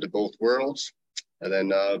delve into both worlds. And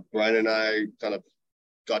then Brian and I kind of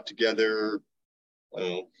got together, I don't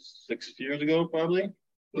know, 6 years ago, probably.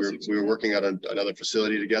 We were working at another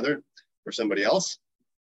facility together for somebody else.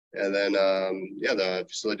 And then, the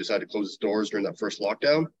facility decided to close its doors during that first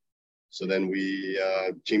lockdown. So then we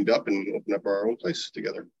teamed up and opened up our own place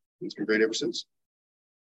together. It's been great ever since.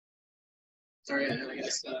 Sorry, I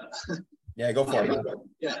guess. Yeah, go for it.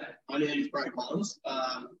 Yeah, my name is Brian Collins.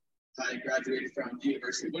 I graduated from the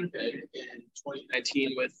University of Winnipeg in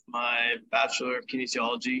 2019 with my Bachelor of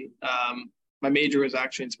Kinesiology. My major was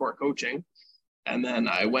actually in sport coaching. And then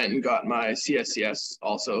I went and got my CSCS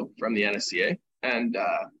also from the NSCA. And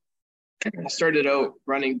I started out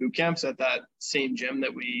running boot camps at that same gym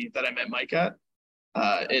that I met Mike at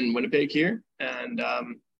in Winnipeg here. And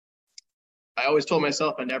I always told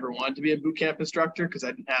myself I never wanted to be a boot camp instructor because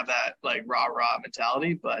I didn't have that like rah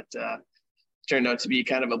mentality, but turned out to be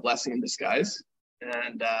kind of a blessing in disguise.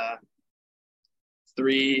 And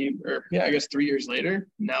 3 years later,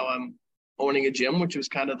 now I'm owning a gym, which was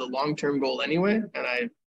kind of the long-term goal anyway. And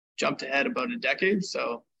I jumped ahead about a decade.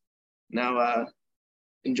 So now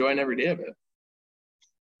enjoying every day of it.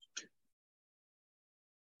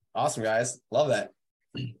 Awesome, guys. Love that.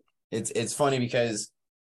 It's funny because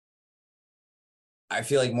I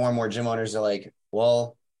feel like more and more gym owners are like,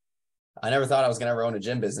 well, I never thought I was going to ever own a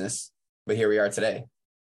gym business, but here we are today.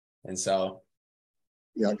 And so.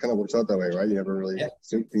 Yeah, it kind of works out that way, right? You never really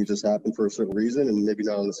think things just happen for a certain reason, and maybe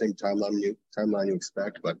not on the same timeline you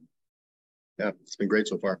expect, but yeah, it's been great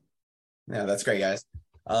so far. Yeah, that's great, guys.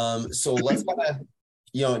 So let's kind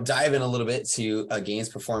of, dive in a little bit to Gains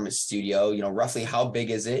Performance Studio. Roughly how big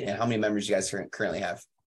is it and how many members you guys currently have?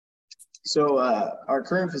 So our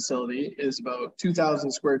current facility is about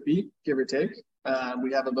 2,000 square feet, give or take.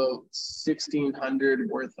 We have about 1,600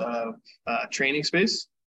 worth of training space.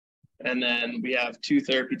 And then we have 2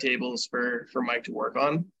 therapy tables for Mike to work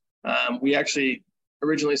on. We actually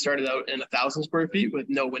originally started out in 1,000 square feet with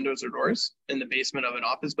no windows or doors in the basement of an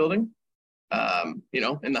office building,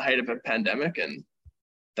 in the height of a pandemic, and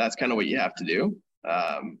that's kind of what you have to do.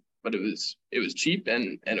 But it was cheap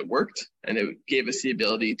and it worked, and it gave us the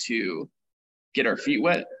ability to get our feet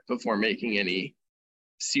wet before making any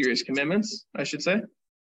serious commitments, I should say.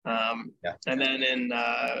 And then in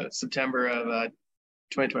September of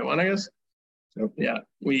 2021, I guess. So,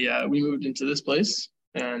 we moved into this place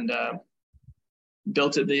and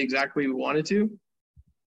built it the exact way we wanted to.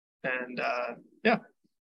 And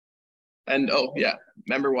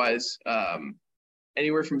member wise,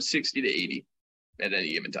 anywhere from 60 to 80 at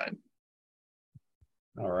any given time.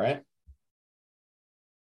 All right.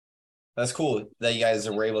 That's cool that you guys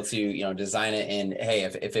were able to, design it, and hey,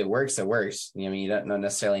 if it works, it works. You don't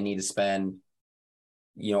necessarily need to spend,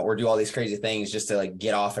 or do all these crazy things just to like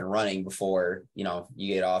get off and running before, you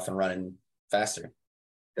get off and running faster.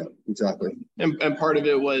 Yeah, exactly. And part of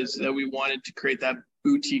it was that we wanted to create that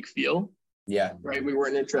boutique feel. Yeah. Right. We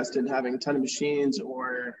weren't interested in having a ton of machines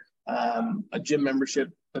or a gym membership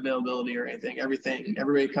availability or anything.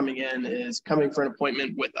 Everybody coming in is coming for an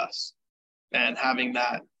appointment with us and having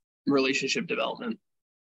that relationship development.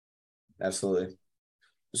 Absolutely.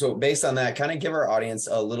 So based on that, kind of give our audience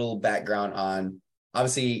a little background on,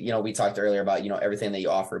 obviously, we talked earlier about, everything that you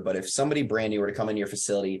offer, but if somebody brand new were to come into your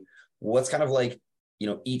facility, what's kind of like,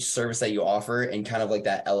 each service that you offer and kind of like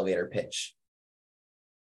that elevator pitch?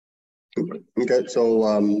 Okay.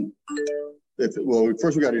 So,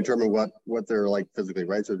 first we got to determine what they're like physically,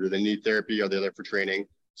 right? So do they need therapy? Are they there for training?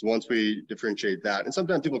 So once we differentiate that, and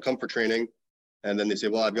sometimes people come for training and then they say,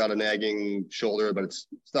 well, I've got a nagging shoulder, but it's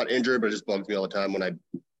not injured, but it just bugs me all the time when I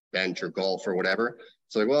bench or golf or whatever.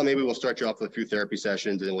 So like, well, maybe we'll start you off with a few therapy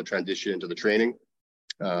sessions and then we'll transition into the training.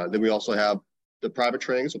 Then we also have the private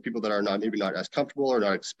training. So people that are maybe not as comfortable or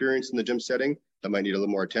not experienced in the gym setting that might need a little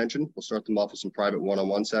more attention. We'll start them off with some private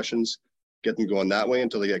one-on-one sessions, get them going that way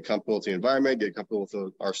until they get comfortable with the environment, get comfortable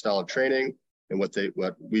with our style of training and what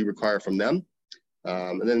we require from them.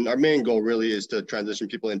 And then our main goal really is to transition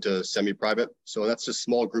people into semi-private. So that's just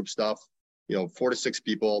small group stuff, 4 to 6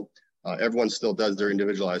 people. Everyone still does their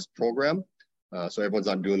individualized program. So everyone's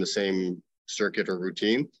not doing the same circuit or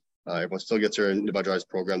routine. Everyone still gets their individualized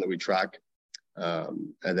program that we track.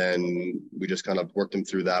 And then we just kind of work them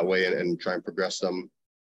through that way and try and progress them.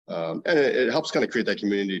 And it helps kind of create that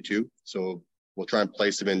community too. So we'll try and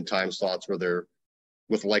place them in time slots where they're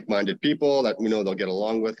with like-minded people that we know they'll get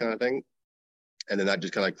along with, kind of thing. And then that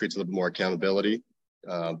just kind of creates a little bit more accountability,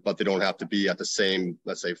 but they don't have to be at the same,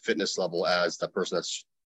 let's say, fitness level as that person that's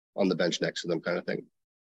on the bench next to them, kind of thing.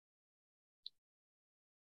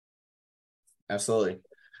 Absolutely.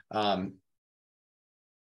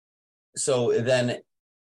 So then,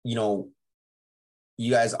 you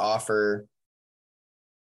guys offer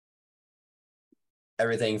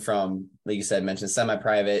everything from, like you said, mentioned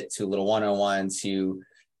semi-private to a little one-on-one to,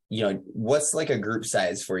 what's like a group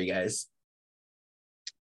size for you guys?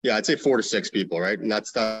 Yeah, I'd say 4 to 6 people, right? And that's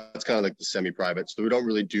kind of like the semi-private. So we don't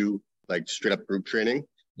really do like straight up group training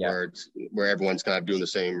where everyone's kind of doing the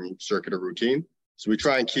same circuit or routine. So we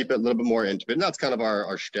try and keep it a little bit more intimate. And that's kind of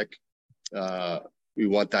our shtick. We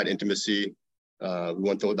want that intimacy. We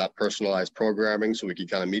want that personalized programming so we can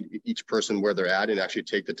kind of meet each person where they're at and actually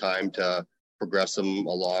take the time to progress them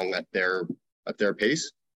along at their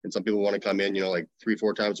pace. And some people want to come in, like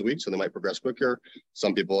 3-4 times a week, so they might progress quicker.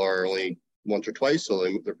 Some people are only once or twice, so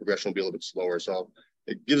their progression will be a little bit slower. So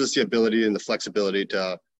it gives us the ability and the flexibility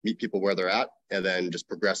to meet people where they're at and then just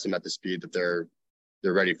progress them at the speed that they're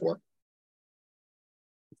ready for.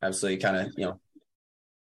 Absolutely. Kind of,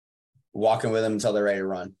 walking with them until they're ready to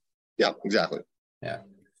run. Yeah, exactly. Yeah.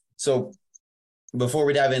 So before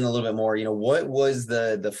we dive in a little bit more, what was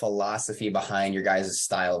the philosophy behind your guys'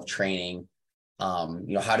 style of training?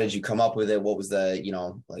 How did you come up with it? What was the,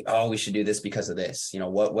 like, oh, we should do this because of this?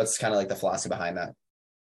 What's kind of like the philosophy behind that?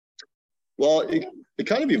 Well, it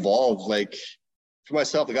kind of evolved. Like for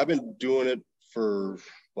myself, like I've been doing it for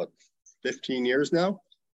 15 years now.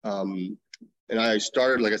 And I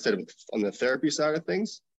started, like I said, on the therapy side of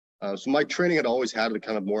things. So my training had always had a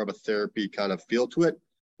kind of more of a therapy kind of feel to it,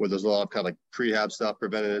 where there's a lot of kind of like prehab stuff,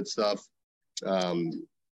 preventative stuff. And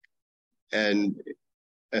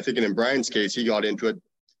I think in Brian's case, he got into it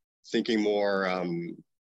thinking more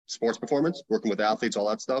sports performance, working with athletes, all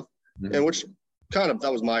that stuff. Mm-hmm. And which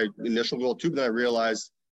that was my initial goal too. But then I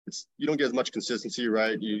realized you don't get as much consistency,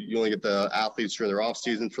 right? You only get the athletes during their off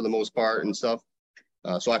season for the most part and stuff.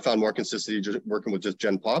 So I found more consistency just working with just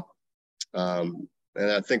Gen Pop. And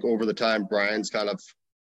I think over the time, Brian's kind of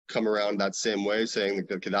come around that same way, saying,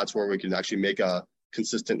 okay, that's where we can actually make a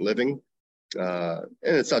consistent living. And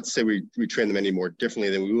it's not to say we train them any more differently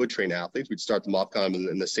than we would train athletes. We'd start them off kind of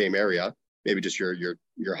in the same area. Maybe just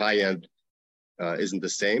your high end isn't the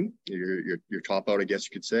same. Your top out, I guess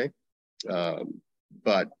you could say.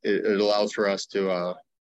 But it allows for us to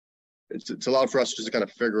it's allowed for us just to kind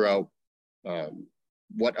of figure out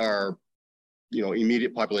what our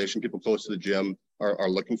immediate population, people close to the gym, are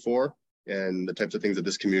looking for, and the types of things that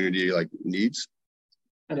this community like needs.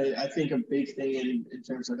 And I think a big thing in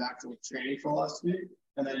terms of actual training philosophy,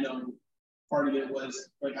 and I know part of it was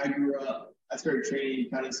like I started training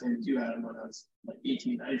kind of the same as you had when I was like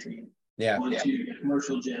 18, 19. Yeah. Went to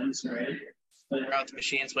commercial gyms, right? Playing around with the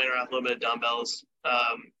machines, playing around with a little bit of dumbbells.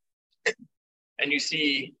 And you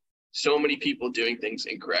see so many people doing things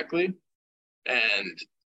incorrectly. And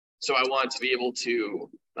so I wanted to be able to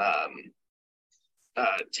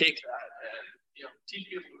take that and teach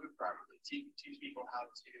people to move properly, teach people how to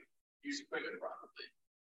use equipment properly.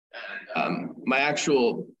 And my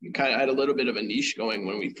actual I had a little bit of a niche going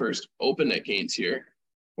when we first opened at Gaines here,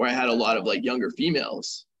 where I had a lot of like younger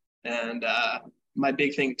females. And my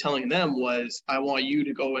big thing telling them was, I want you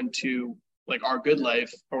to go into like our Good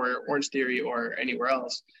Life or Orange Theory or anywhere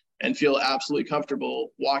else and feel absolutely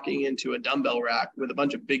comfortable walking into a dumbbell rack with a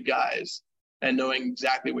bunch of big guys and knowing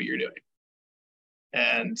exactly what you're doing.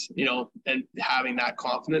 And, and having that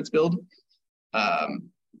confidence build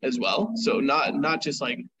as well. So not just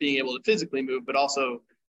like being able to physically move, but also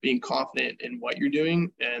being confident in what you're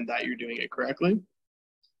doing and that you're doing it correctly.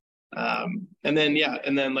 And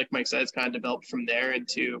then like Mike said, it's kind of developed from there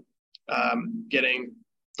into getting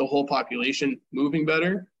the whole population moving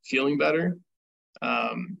better, feeling better,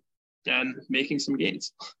 and making some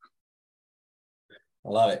gains. I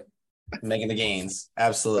love it. Making the gains.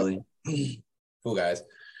 Absolutely. Cool, guys.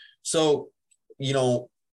 So,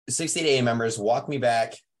 60 to 80 members, walk me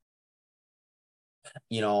back,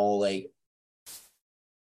 like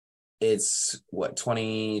it's what,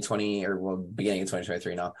 2020 or beginning of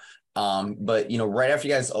 2023 now. But right after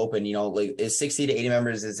you guys open, like is 60 to 80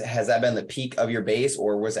 members, has that been the peak of your base,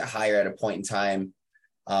 or was it higher at a point in time?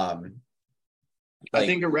 I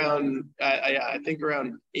think around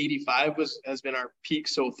 85 has been our peak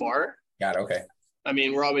so far. Got it. Okay. I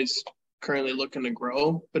mean, we're always currently looking to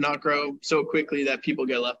grow, but not grow so quickly that people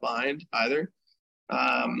get left behind either.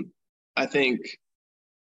 I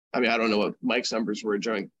don't know what Mike's numbers were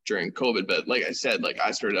during COVID, but like I said, like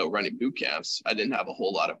I started out running boot camps. I didn't have a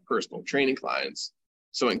whole lot of personal training clients.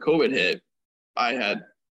 So when COVID hit, I had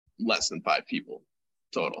less than 5 people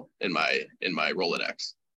total in my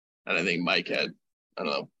Rolodex. And I think Mike had,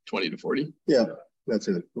 20 to 40. Yeah, that's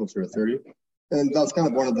it, closer to 30. And that's kind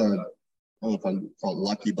of one of the, I don't know if I'm called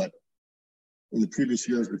lucky, but in the previous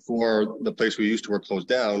years before the place we used to work closed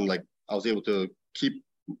down, like I was able to keep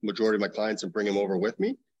majority of my clients and bring them over with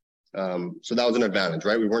me. So that was an advantage,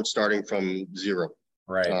 right? We weren't starting from zero.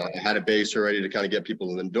 Right. I had a base already to kind of get people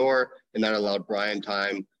in the door, and that allowed Brian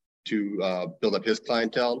time to build up his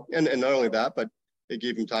clientele. And not only that, but it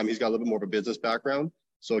gave him time. He's got a little bit more of a business background.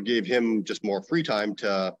 So it gave him just more free time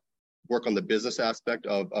to work on the business aspect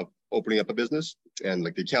of opening up a business and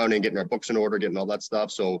like the accounting, getting our books in order, getting all that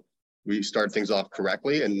stuff. So we started things off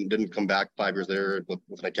correctly and didn't come back 5 years later with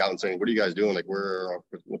an accountant saying, what are you guys doing? Like,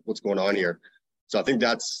 what's going on here? So I think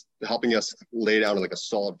that's helping us lay down like a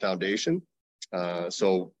solid foundation.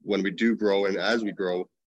 So when we do grow and as we grow,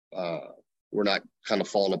 we're not kind of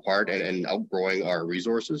falling apart and outgrowing our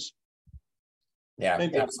resources. Yeah. I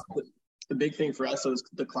think the big thing for us is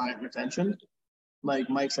the client retention. Like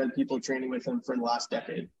Mike's had people training with him for the last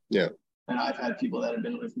decade. Yeah. And I've had people that have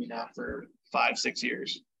been with me now for 5-6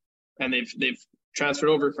 years. And they've transferred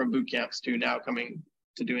over from boot camps to now coming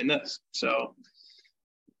to doing this. So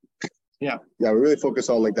yeah, we really focus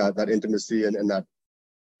on like that intimacy and that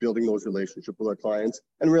building those relationships with our clients,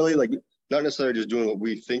 and really like not necessarily just doing what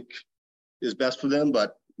we think is best for them,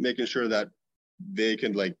 but making sure that they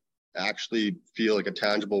can like actually feel like a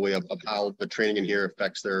tangible way of how the training in here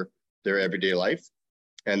affects their everyday life,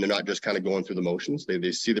 and they're not just kind of going through the motions.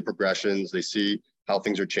 They see the progressions, they see how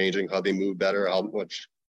things are changing, how they move better, how much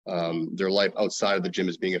their life outside of the gym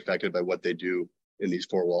is being affected by what they do in these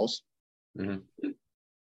 4 walls. Mm-hmm.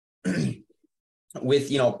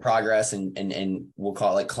 With progress and we'll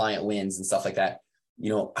call it like client wins and stuff like that,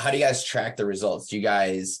 how do you guys track the results? Do you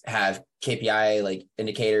guys have KPI like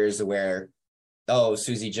indicators where, oh,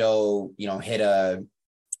 Susie Joe hit a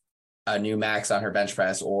new max on her bench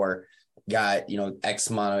press, or got X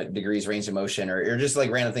amount of degrees range of motion, or just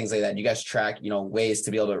like random things like that? Do you guys track ways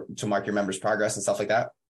to be able to mark your members' progress and stuff like that?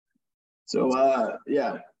 So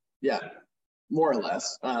yeah more or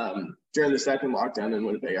less. During the second lockdown in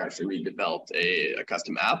Winnipeg, actually, we developed a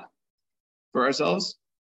custom app for ourselves.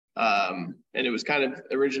 And it was kind of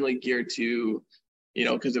originally geared to,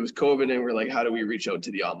 because it was COVID and we're like, how do we reach out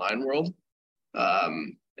to the online world?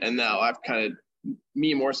 And now I've kind of,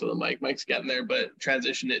 me more so than Mike's getting there, but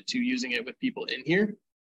transitioned it to using it with people in here.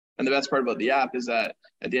 And the best part about the app is that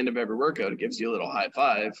at the end of every workout, it gives you a little high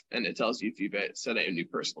five and it tells you if you've set a new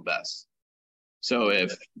personal best. So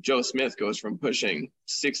if Joe Smith goes from pushing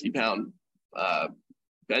 60-pound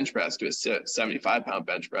bench press to a 75-pound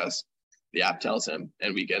bench press, the app tells him,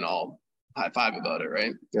 and we can all high five about it,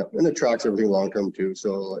 right? Yeah, and it tracks everything long term too.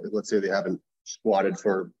 So let's say they haven't squatted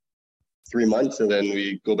for 3 months, and then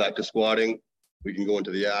we go back to squatting. We can go into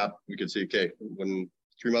the app. We can see, okay, when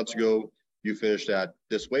 3 months ago you finished at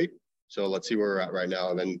this weight, so let's see where we're at right now.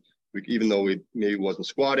 And then even though we maybe wasn't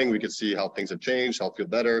squatting, we could see how things have changed, how I feel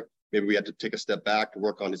better. Maybe we had to take a step back to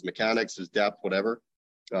work on his mechanics, his depth, whatever.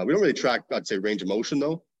 We don't really track, I'd say, range of motion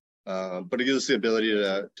though, but it gives us the ability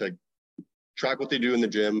to track what they do in the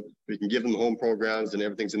gym. We can give them home programs and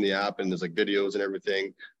everything's in the app, and there's like videos and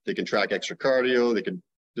everything. They can track extra cardio.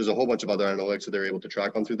 There's a whole bunch of other analytics that they're able to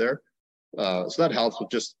track on through there. So that helps with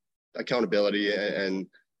just accountability and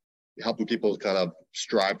helping people kind of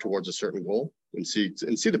strive towards a certain goal and see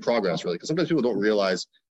the progress really. Because sometimes people don't realize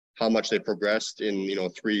how much they progressed in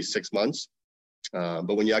 3-6 months.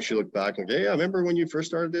 But when you actually look back and go, yeah, I remember when you first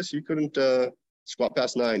started this, you couldn't squat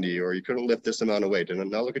past 90, or you couldn't lift this amount of weight, and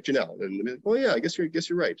now look at you now. And oh yeah, I guess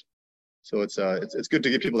you're right. So it's good to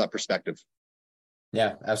give people that perspective.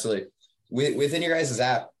 Yeah, absolutely. Within your guys'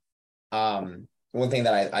 app, one thing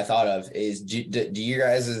that I thought of is, do you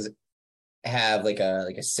guys have like a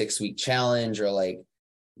 6-week challenge, or like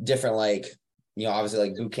different, like, obviously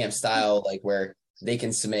like boot camp style, like where they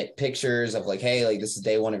can submit pictures of like, hey, like this is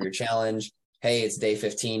day 1 of your challenge. Hey, it's day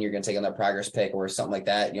 15. You're going to take on that progress pic or something like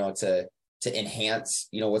that, to enhance,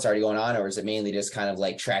 what's already going on? Or is it mainly just kind of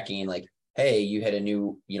like tracking, like, hey, you hit a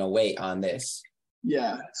new, weight on this?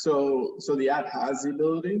 Yeah. So the app has the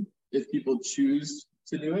ability if people choose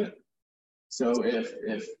to do it. So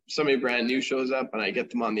if somebody brand new shows up and I get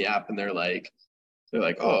them on the app and they're like,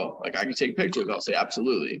 oh, like I can take pictures, I'll say,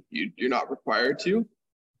 absolutely. You're not required to.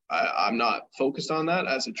 I'm not focused on that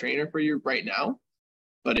as a trainer for you right now.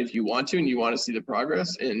 But if you want to, and you want to see the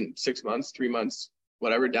progress in 6 months, 3 months,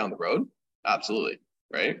 whatever down the road, absolutely.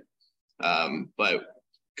 Right. But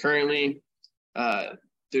currently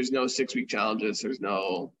there's no 6-week challenges. There's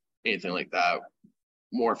no anything like that.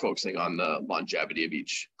 More focusing on the longevity of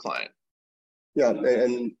each client. Yeah.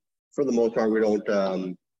 And for the most part, we don't,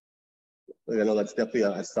 I know that's definitely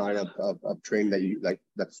a sign of training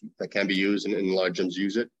that can be used, and a lot of gyms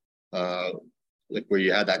use it. Like where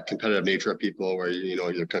you had that competitive nature of people where,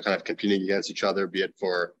 you're kind of competing against each other, be it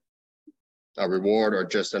for a reward or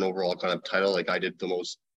just an overall kind of title. Like I did the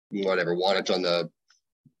most, wattage on the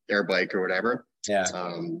air bike or whatever. Yeah.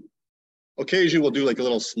 Occasionally we'll do like a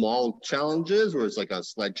little small challenges where it's like a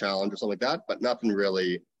sled challenge or something like that, but nothing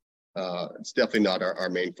really, it's definitely not our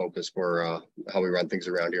main focus for how we run things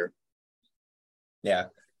around here. Yeah.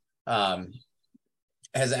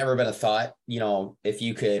 Has it ever been a thought, if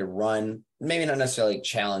you could run, maybe not necessarily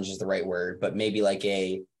challenge is the right word, but maybe like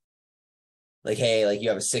hey, like you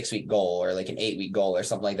have a 6-week goal or like an 8-week goal or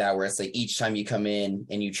something like that, where it's like each time you come in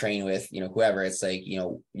and you train with, whoever, it's like,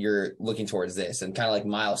 you're looking towards this, and kind of like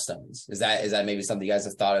milestones. Is that maybe something you guys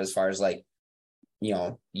have thought of as far as like,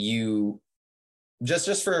 you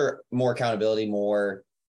just for more accountability, more.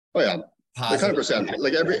 Oh yeah. Positive. 100%.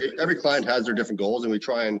 Like every client has their different goals, and we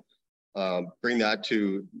try and bring that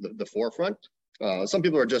to the forefront. Some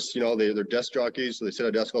people are just, they're desk jockeys, so they sit at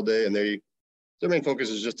a desk all day, and their main focus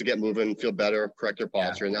is just to get moving, feel better, correct their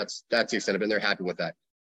posture, and that's the extent of it, and they're happy with that.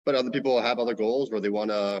 But other people have other goals where they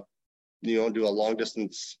want to, do a long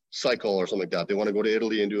distance cycle or something like that. They want to go to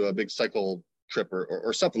Italy and do a big cycle trip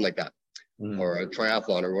or something like that, or a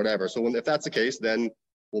triathlon or whatever. So if that's the case, then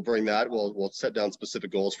we'll bring that. We'll set down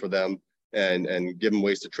specific goals for them and give them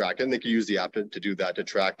ways to track it. And they can use the app to do that, to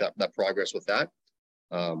track that progress with that,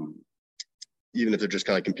 even if they're just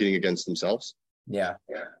kind of competing against themselves. Yeah.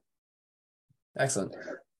 Excellent.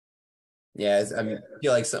 Yeah. I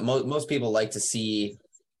feel like most people like to see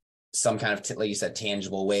some kind of, like you said,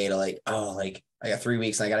 tangible way to like, oh, like I got 3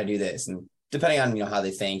 weeks and I got to do this. And depending on, how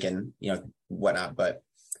they think and, whatnot. But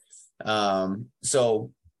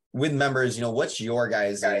so with members, what's your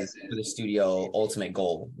guys' for the studio ultimate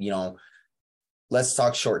goal? Let's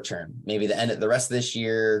talk short term, maybe the rest of this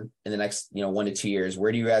year, in the next, 1 to 2 years.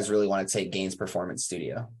 Where do you guys really want to take Gains Performance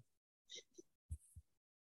Studio?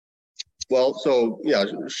 Well, so yeah,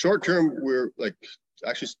 short term, we're like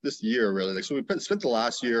actually this year really. Like, so we spent the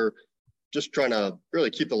last year just trying to really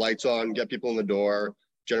keep the lights on, get people in the door,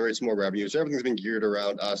 generate some more revenue. So everything's been geared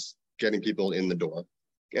around us getting people in the door.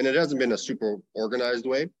 And it hasn't been a super organized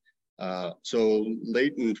way. So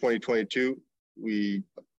late in 2022, we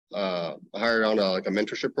hired on a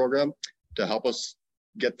mentorship program to help us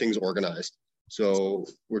get things organized. So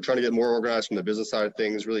we're trying to get more organized from the business side of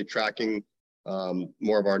things, really tracking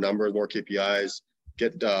more of our numbers, more KPIs,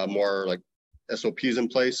 get more like SOPs in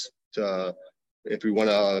place to if we want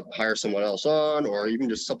to hire someone else on, or even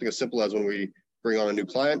just something as simple as when we bring on a new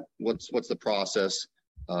client, what's the process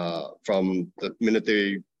from the minute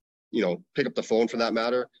they, pick up the phone for that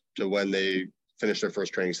matter to when they finish their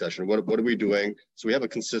first training session. What are we doing? So we have a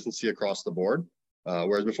consistency across the board.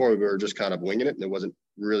 Whereas before we were just kind of winging it and there wasn't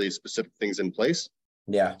really specific things in place.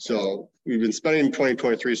 Yeah. So we've been spending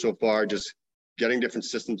 2023 so far just getting different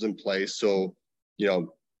systems in place. So,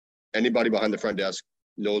 anybody behind the front desk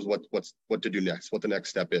knows what to do next, what the next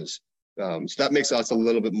step is. So that makes us a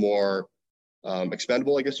little bit more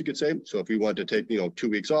expendable, I guess you could say. So if we wanted to take, 2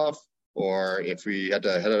 weeks off, or if we had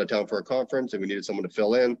to head out of town for a conference and we needed someone to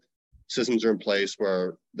fill in, systems are in place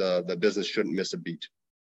where the business shouldn't miss a beat.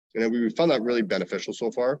 And we found that really beneficial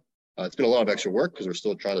so far. It's been a lot of extra work because we're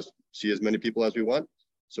still trying to see as many people as we want.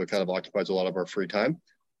 So it kind of occupies a lot of our free time.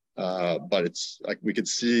 But it's like we could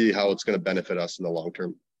see how it's going to benefit us in the long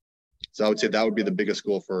term. So I would say that would be the biggest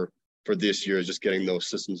goal for this year, is just getting those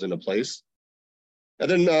systems into place. And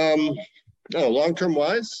then long-term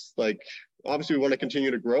wise, like obviously we want to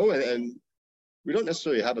continue to grow, and we don't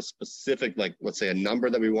necessarily have a specific, like, let's say a number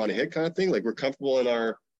that we want to hit kind of thing. Like we're comfortable in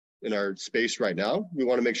our space right now. We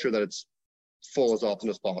want to make sure that it's full as often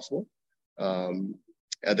as possible. And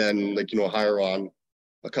then hire on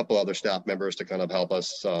a couple other staff members to kind of help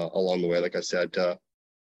us along the way. Like I said,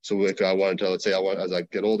 so if I wanted to, let's say as I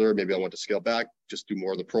get older, maybe I want to scale back, just do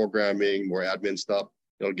more of the programming, more admin stuff.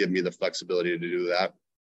 It'll give me the flexibility to do that.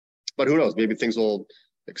 But who knows, maybe things will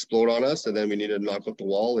explode on us and then we need to knock up the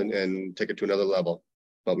wall and take it to another level.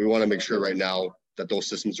 But we want to make sure right now that those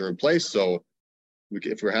systems are in place. So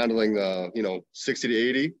if we're handling 60 to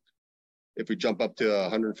 80, if we jump up to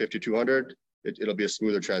 150, 200, it'll be a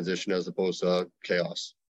smoother transition as opposed to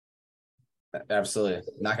chaos. Absolutely.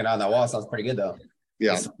 Knocking down that wall sounds pretty good though.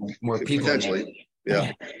 Yeah. More people. Potentially.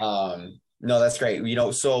 Yeah. No, that's great.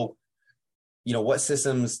 So, what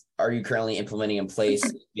systems are you currently implementing in place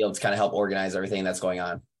to be able to kind of help organize everything that's going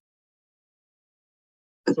on?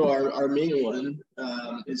 So our main one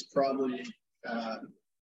is probably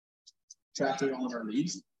tracking all of our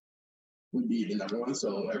leads would be the number one.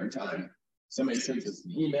 So every time somebody sends us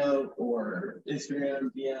an email or Instagram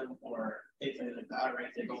DM or anything like that, right?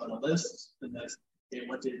 They go on a list, and that's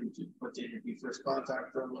what did we first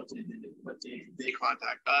contact them? What did they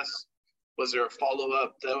contact us? Was there a follow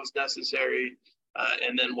up that was necessary?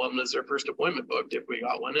 And then when was their first appointment booked if we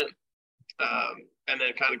got one in? And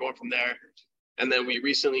then kind of going from there. And then we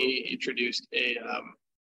recently introduced an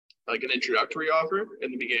introductory offer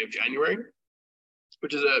in the beginning of January,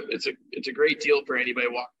 which is it's a great deal for anybody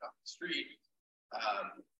walking off the street.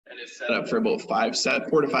 And it's set up for about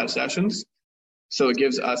 4 to 5 sessions. So it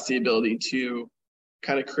gives us the ability to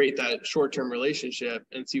kind of create that short-term relationship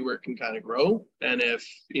and see where it can kind of grow. And if,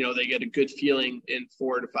 they get a good feeling in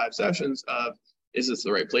 4 to 5 sessions of, is this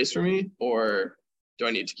the right place for me? Or do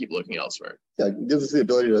I need to keep looking elsewhere? Yeah, it gives us the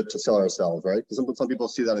ability to sell ourselves, right? Because some people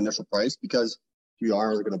see that initial price because we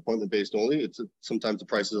are like an appointment-based only. Sometimes the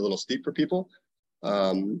price is a little steep for people.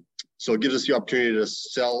 So it gives us the opportunity to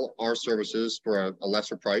sell our services for a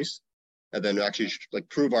lesser price, and then actually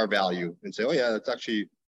prove our value and say, oh yeah, that's actually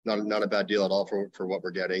not a bad deal at all for what we're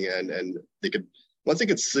getting. And once they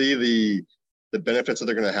could see the benefits that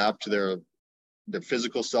they're going to have to their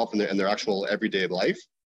physical self and their actual everyday life,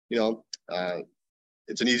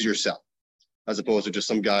 it's an easier sell as opposed to just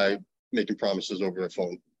some guy making promises over a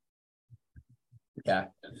phone. Yeah,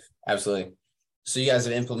 absolutely. So you guys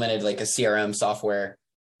have implemented a CRM software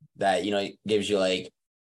that, gives you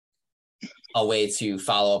a way to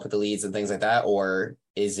follow up with the leads and things like that? Or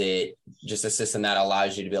is it just a system that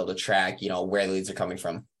allows you to be able to track, where the leads are coming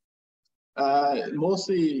from?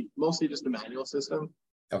 Mostly just a manual system.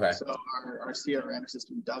 Okay. So our CRM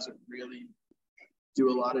system doesn't really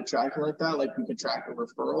do a lot of tracking like that. Like we can track a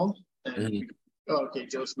referral and okay,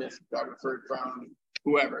 Joe Smith got referred from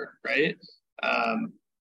whoever, right?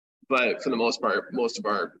 But for the most part, most of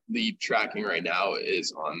our lead tracking right now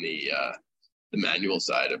is on the manual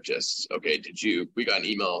side of just, okay, we got an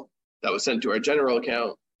email that was sent to our general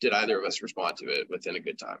account. Did either of us respond to it within a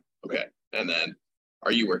good time? Okay. And then,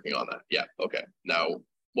 are you working on that? Yeah. Okay. Now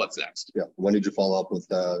what's next? Yeah. When did you follow up with,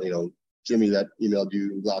 Jimmy that emailed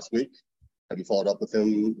you last week, have you followed up with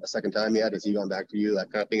him a second time yet? Has he gone back to you?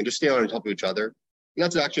 That kind of thing. And just stay on top of each other. And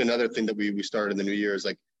that's actually another thing that we started in the new year is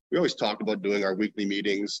like, we always talk about doing our weekly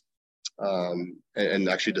meetings and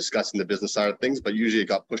actually discussing the business side of things, but usually it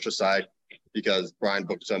got pushed aside because Brian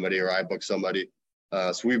booked somebody or I booked somebody.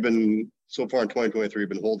 So we've been, so far in 2023, we've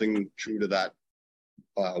been holding true to that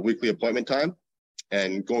weekly appointment time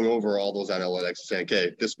and going over all those analytics, saying,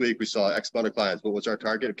 okay, this week we saw X amount of clients. What was our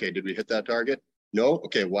target? Okay, did we hit that target? No?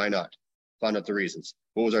 Okay, why not? Find out the reasons.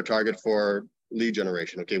 What was our target for lead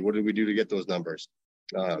generation? Okay, what did we do to get those numbers?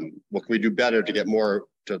 What can we do better to get more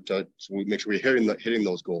so we make sure we're hitting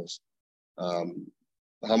those goals?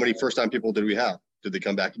 How many first-time people did we have? Did they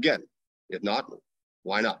come back again? If not,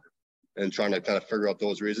 why not? And trying to kind of figure out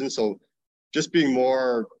those reasons. So just being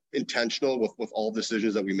more intentional with all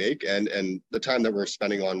decisions that we make and the time that we're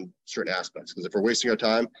spending on certain aspects. Because if we're wasting our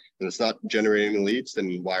time and it's not generating leads,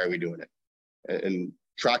 then why are we doing it? And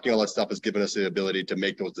tracking all that stuff has given us the ability to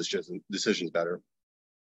make those decisions better.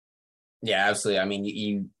 Yeah, absolutely. I mean,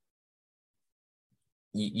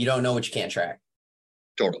 you don't know what you can't track.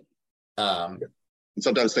 Totally. And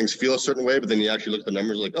sometimes things feel a certain way, but then you actually look at the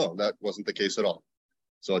numbers like, oh, that wasn't the case at all.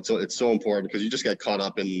 So it's so important because you just get caught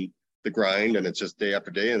up in the grind and it's just day after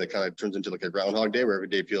day and it kind of turns into like a Groundhog Day where every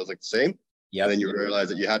day feels like the same. Yeah. And then you realize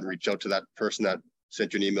that you hadn't reached out to that person that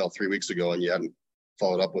sent you an email 3 weeks ago and you hadn't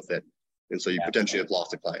followed up with it. And so you potentially have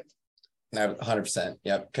lost a client. 100%.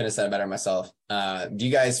 Yep. Couldn't have said it better myself. Do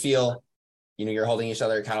you guys feel, you're holding each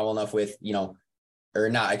other accountable enough with, or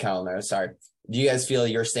not accountable, sorry. Do you guys feel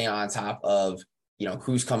you're staying on top of,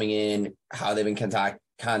 who's coming in, how they've been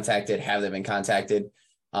contacted, have they been contacted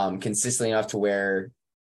consistently enough to where,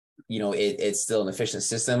 it's still an efficient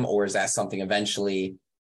system? Or is that something eventually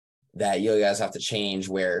that you guys have to change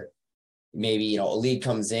where maybe, a lead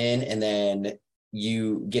comes in and then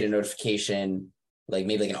you get a notification, like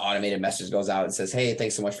maybe like an automated message goes out and says, hey,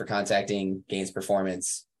 thanks so much for contacting Gains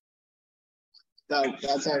Performance.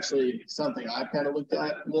 That's actually something I've kind of looked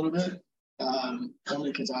at a little bit,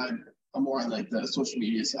 only because I'm more on like the social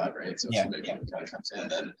media side, right? So somebody kind of comes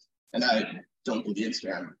in and I don't get the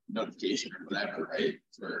Instagram notification or whatever, right,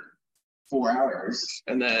 for 4 hours.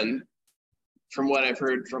 And then from what I've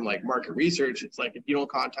heard from like market research, it's like if you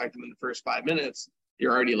don't contact them in the first 5 minutes,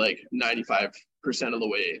 you're already like 95% of the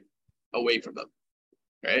way away from them,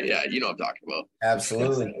 right? Yeah, you know what I'm talking about.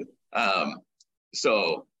 Absolutely.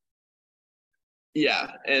 So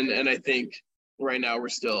yeah, and I think right now we're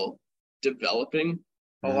still developing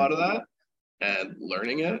a lot of that and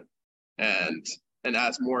learning it, and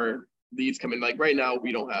as more leads come in, like right now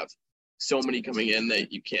we don't have so many coming in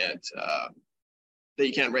that you can't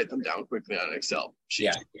write them down quickly on an Excel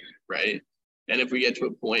sheet, right? And if we get to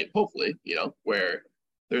a point, hopefully, where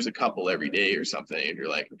there's a couple every day or something, and you're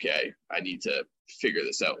like, okay, I need to figure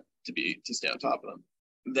this out to stay on top of them,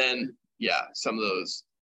 then yeah, some of those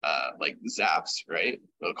like zaps, right,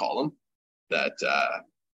 we'll call them, that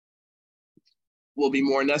will be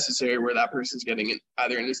more necessary where that person's getting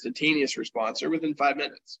either an instantaneous response or within 5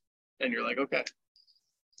 minutes. And you're like, okay.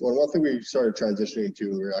 Well, one thing we started transitioning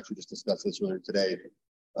to, we were actually just discussing this earlier today,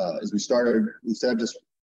 is we started, instead of just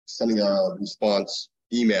sending a response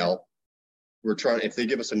email, we're trying, if they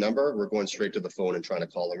give us a number, we're going straight to the phone and trying to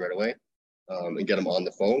call them right away and get them on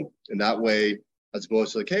the phone. And that way, as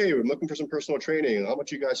opposed to like, hey, we're looking for some personal training, how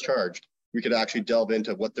much you guys charge? We could actually delve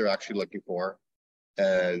into what they're actually looking for.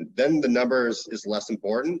 And then the numbers is less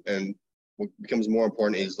important. And what becomes more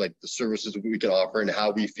important is like the services we can offer and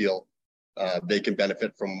how we feel they can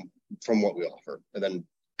benefit from what we offer. And then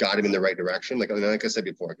guide them in the right direction. Like I said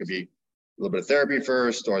before, it could be a little bit of therapy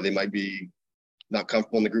first, or they might be not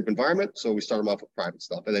comfortable in the group environment. So we start them off with private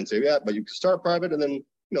stuff and then say, yeah, but you can start private and then,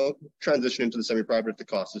 transition into the semi-private if the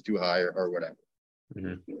cost is too high or whatever.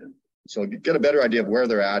 Mm-hmm. So get a better idea of where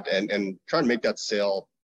they're at and try and make that sale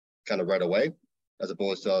kind of right away, as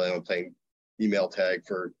opposed to playing email tag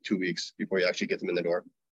for 2 weeks before you actually get them in the door.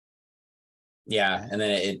 Yeah, and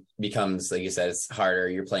then it becomes, like you said, it's harder.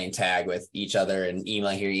 You're playing tag with each other and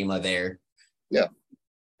email here, email there. Yeah.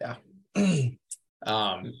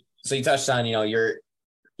 So you touched on,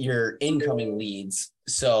 your incoming leads.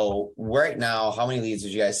 So right now, how many leads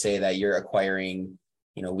would you guys say that you're acquiring,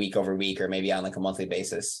 week over week, or maybe on like a monthly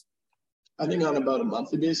basis? I think on about a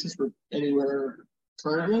monthly basis, for anywhere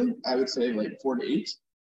currently, I would say like 4 to 8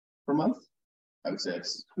 per month. I would say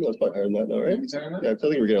it's probably higher than that, though, right? Yeah, I think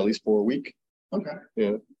we're getting at least 4 a week. Okay.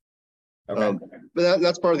 Yeah. Okay. But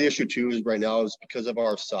that's part of the issue too. Is right now is because of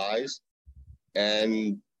our size,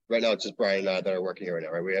 and right now it's just Brian and I that are working here right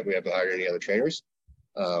now. Right, we haven't hired any other trainers,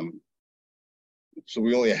 so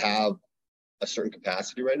we only have a certain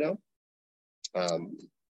capacity right now.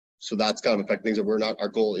 So that's kind of affecting things that our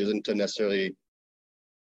goal isn't to necessarily,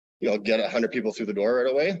 get 100 people through the door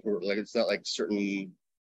right away. It's not like certain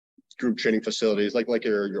group training facilities, like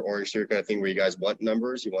your Orange Theory kind of thing, where you guys want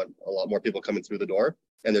numbers, you want a lot more people coming through the door,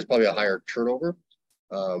 and there's probably a higher turnover.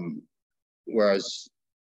 Whereas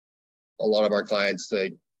a lot of our clients,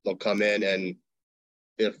 they'll come in, and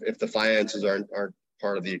if the finances aren't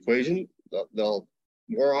part of the equation, they'll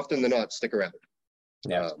more often than not stick around.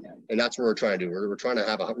 Yeah. And that's what we're trying to do. We're trying to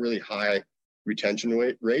have a really high retention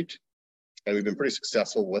rate, and we've been pretty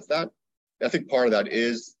successful with that. And I think part of that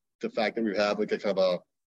is the fact that we have like a kind of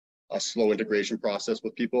a slow integration process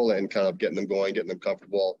with people and kind of getting them going, getting them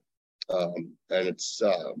comfortable. And it's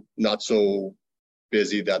not so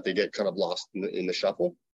busy that they get kind of lost in the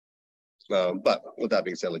shuffle. But with that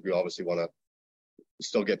being said, like we obviously want to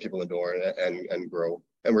still get people in the door and grow.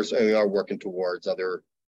 And we are working towards other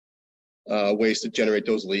ways to generate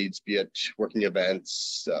those leads, be it working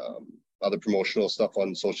events, other promotional stuff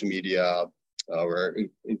on social media. We're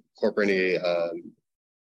incorporating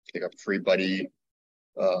like a free buddy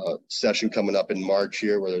session coming up in March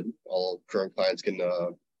here, where all current clients can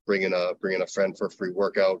bring in a friend for a free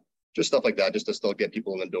workout, just stuff like that, just to still get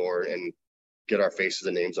people in the door and get our faces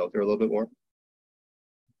and names out there a little bit more.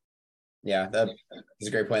 Yeah, that is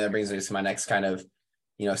a great point. That brings me to my next kind of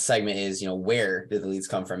segment is, where did the leads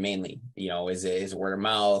come from mainly? Is it word of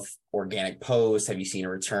mouth, organic posts? Have you seen a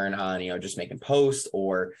return on, just making posts,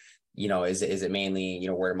 or, is it mainly,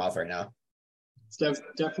 word of mouth right now? It's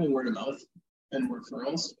definitely word of mouth and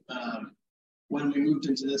referrals. When we moved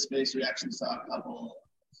into this space, we actually saw a couple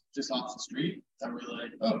just off the street that were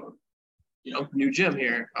like, oh, new gym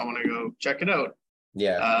here. I want to go check it out.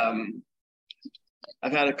 Yeah.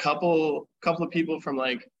 I've had a couple of people from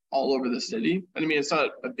like all over the city. And I mean, it's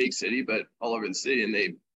not a big city, but all over the city. And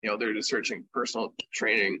they, they're just searching personal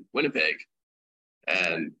training Winnipeg.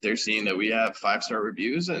 And they're seeing that we have 5-star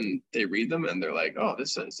reviews, and they read them and they're like, oh,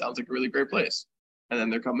 this sounds like a really great place. And then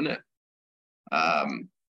they're coming in.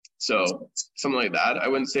 So something like that. I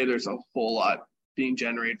wouldn't say there's a whole lot being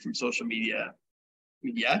generated from social media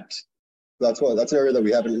yet. That's an area that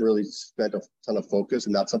we haven't really spent a ton of focus.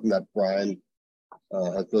 And that's something that Brian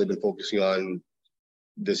has really been focusing on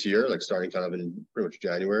this year, like starting kind of in pretty much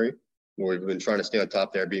January, where we've been trying to stay on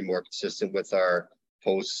top there, being more consistent with our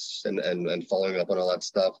posts and following up on all that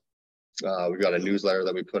stuff. We've got a newsletter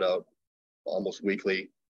that we put out almost weekly.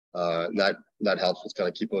 And that helps us kind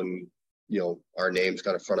of keeping, our names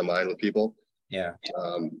kind of front of mind with people. Yeah.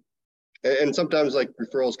 And sometimes like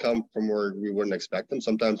referrals come from where we wouldn't expect them.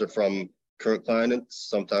 Sometimes they're from current clients.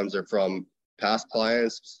 Sometimes they're from past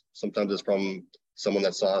clients. Sometimes it's from someone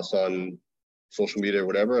that saw us on social media or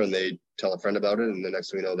whatever, and they tell a friend about it, and the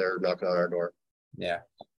next thing you know, they're knocking on our door. Yeah.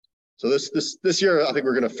 So this year, I think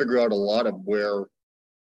we're going to figure out a lot of where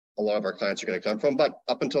a lot of our clients are going to come from. But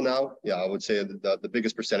up until now, yeah, I would say that the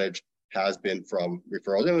biggest percentage has been from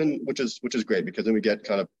referrals, which is great, because then we get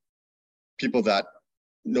kind of people that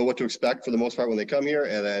know what to expect for the most part when they come here,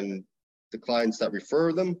 and then the clients that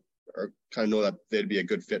refer them are kind of know that they'd be a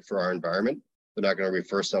good fit for our environment. They're not going to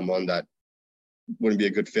refer someone that wouldn't be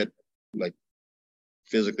a good fit, like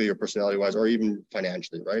physically or personality wise, or even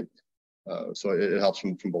financially, right? So it helps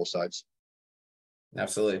from both sides.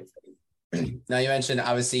 Absolutely. Now, you mentioned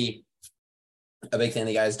obviously a big thing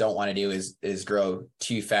that guys don't want to do is grow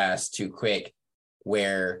too fast, too quick,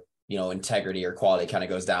 where integrity or quality kind of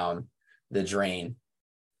goes down the drain.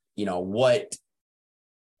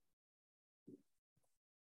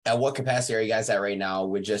 At what capacity are you guys at right now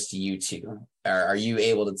with just you two? Are you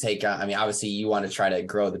able to take on, I mean, obviously you want to try to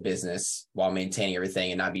grow the business while maintaining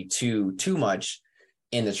everything and not be too much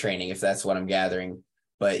in the training, if that's what I'm gathering.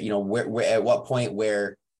 But, where at what point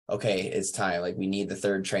where, okay, it's time, like we need the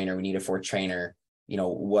third trainer, we need a fourth trainer,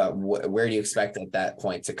 where do you expect at that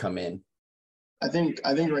point to come in? I think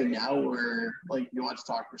right now we're, like, you want to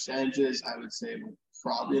talk percentages, I would say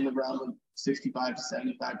probably in the realm of 65 to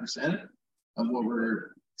 75% of what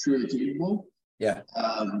we're truly capable. Yeah.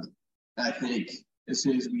 I think as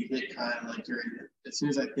soon as we hit kind of like as soon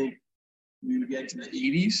as I think we would get to the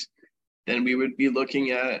 80s, then we would be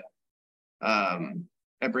looking at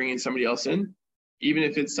bringing somebody else in, even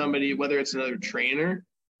if it's somebody, whether it's another trainer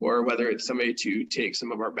or whether it's somebody to take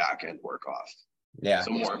some of our back end work off. Yeah.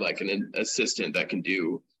 So more of like an assistant that can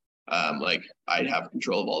do, like I'd have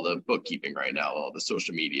control of all the bookkeeping right now, all the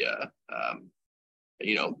social media,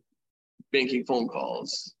 banking phone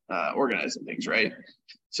calls, organizing things, right?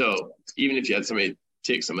 So even if you had somebody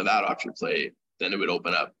take some of that off your plate, then it would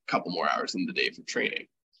open up a couple more hours in the day for training,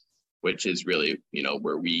 which is really,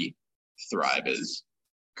 where we thrive as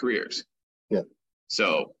careers. Yeah.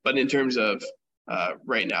 So, but in terms of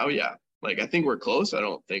right now, yeah. Like, I think we're close. I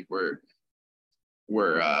don't think we're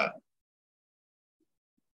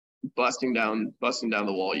busting down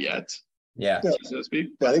the wall yet. Yeah. So to speak.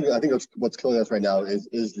 Yeah, I think what's killing us right now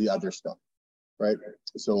is the other stuff, right?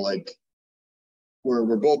 So like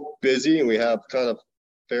we're both busy and we have kind of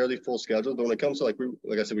fairly full schedules, but when it comes to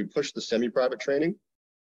like I said, we push the semi-private training,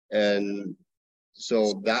 and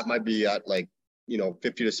so that might be at like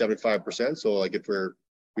 50 to 75%. So like if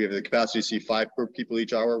we have the capacity to see 5 people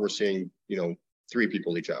each hour, we're seeing 3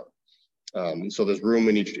 people each hour. So there's room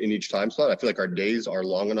in each time slot. I feel like our days are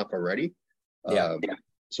long enough already. Yeah.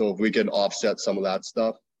 So if we could offset some of that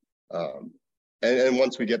stuff, and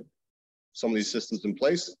once we get some of these systems in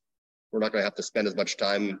place, we're not going to have to spend as much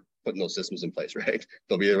time putting those systems in place, right?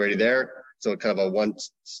 They'll be already there. So kind of a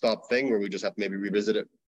one-stop thing where we just have to maybe revisit it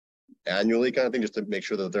annually, kind of thing, just to make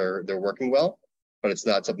sure that they're working well. But it's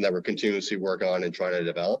not something that we're continuously working on and trying to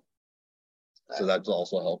develop. So that's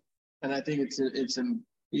also help. And I think it's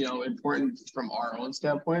important from our own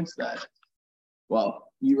standpoints that, well,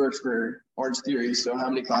 you work for Orange Theory, so how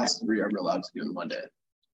many classes were you ever allowed to do in one day?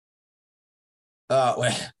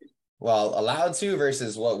 Well, allowed to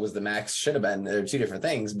versus what was the max should have been. They're 2 different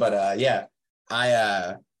things. But yeah,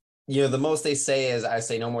 I the most they say is I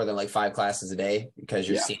say no more than like 5 classes a day, because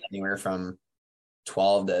you're seeing anywhere from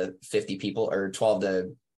 12 to 50 people or 12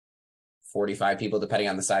 to 45 people, depending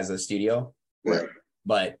on the size of the studio. Right.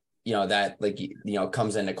 But that like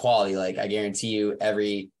comes into quality. Like I guarantee you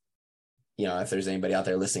every if there's anybody out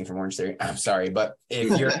there listening from Orange Theory, I'm sorry, but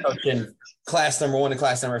if you're coaching class number 1 to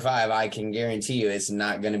class number 5, I can guarantee you it's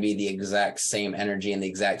not going to be the exact same energy and the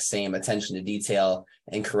exact same attention to detail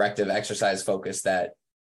and corrective exercise focus that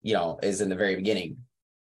is in the very beginning.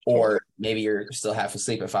 Or maybe you're still half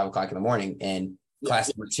asleep at 5 o'clock in the morning and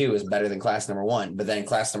class number 2 is better than class number 1, but then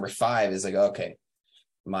class number 5 is like, okay,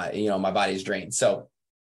 my body's drained. So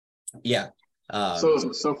yeah. So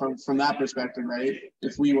from that perspective, right,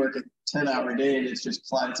 if we work a 10-hour day and it's just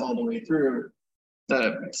clients all the way through,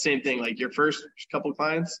 the same thing, like your first couple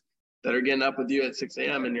clients that are getting up with you at 6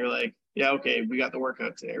 a.m. and you're like, yeah, okay, we got the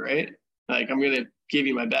workout today, right? Like, I'm going to give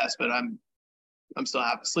you my best, but I'm still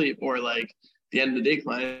half asleep. Or like the end of the day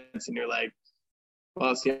clients and you're like,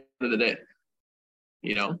 well, it's the end of the day,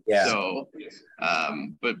 Yeah. So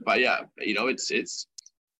but yeah, it's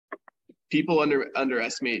people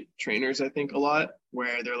underestimate trainers, I think, a lot,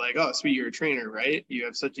 where they're like, oh, sweet, you're a trainer, right? You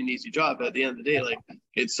have such an easy job. But at the end of the day, like,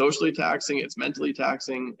 it's socially taxing, it's mentally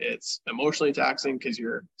taxing, it's emotionally taxing, because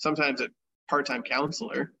you're sometimes a part-time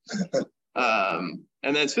counselor.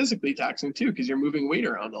 And then it's physically taxing too, because you're moving weight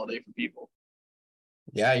around all day for people.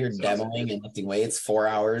 Yeah, you're demoing and lifting weights 4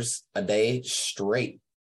 hours a day straight.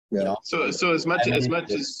 Yeah. So as much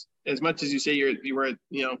as you say you were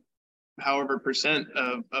however percent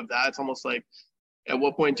of that, it's almost like, at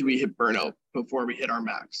what point do we hit burnout before we hit our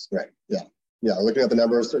max? Right. Yeah. Looking at the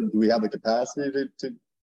numbers, do we have the capacity to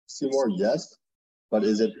see more? Yes. But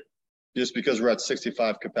is it just because we're at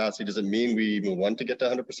 65 capacity, does it mean we even want to get to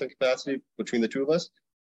 100% capacity between the two of us?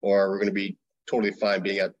 Or we're going to be totally fine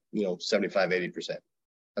being at 75, 80%?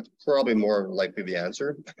 That's probably more likely the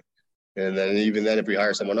answer. And then even then, if we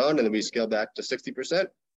hire someone on and then we scale back to 60%,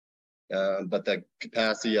 but the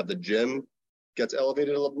capacity of the gym gets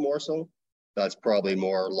elevated a little bit more, so that's probably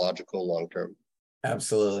more logical long term.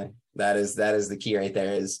 Absolutely. That is the key right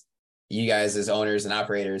there, is you guys as owners and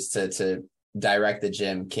operators to direct the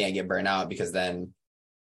gym can't get burnt out, because then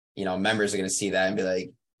members are going to see that and be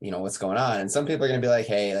like, what's going on? And some people are going to be like,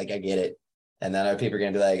 hey, like, I get it. And then other people are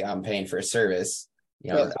going to be like, I'm paying for a service,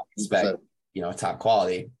 I expect top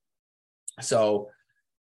quality. So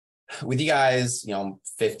with you guys,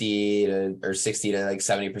 50 to or 60 to like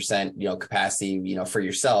 70%, capacity, for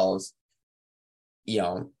yourselves,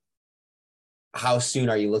 how soon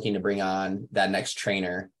are you looking to bring on that next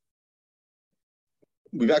trainer?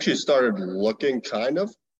 We've actually started looking, kind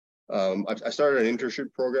of. I started an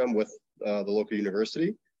internship program with the local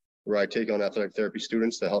university, where I take on athletic therapy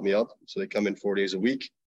students to help me out. So they come in 4 days a week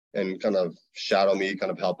and kind of shadow me,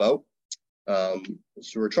 kind of help out.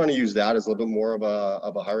 So we're trying to use that as a little bit more of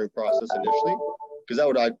a hiring process initially, because that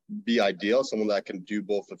would be ideal. Someone that can do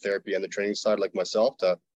both the therapy and the training side, like myself,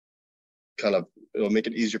 to kind of, it'll make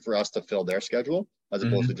it easier for us to fill their schedule, as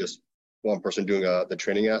opposed to just one person doing the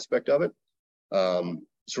training aspect of it. So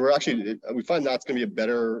we find that's going to be a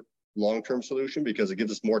better long-term solution, because it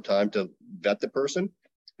gives us more time to vet the person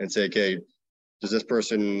and say, okay, does this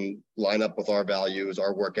person line up with our values,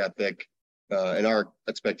 our work ethic, and our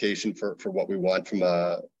expectation for what we want from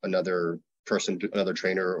another person, another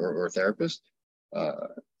trainer or therapist.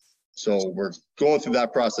 So we're going through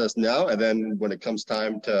that process now. And then when it comes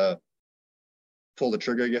time to pull the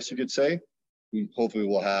trigger, I guess you could say, hopefully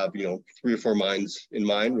we'll have, 3 or 4 minds in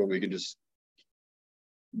mind where we can just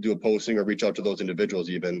do a posting or reach out to those individuals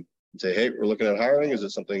even and say, hey, we're looking at hiring. Is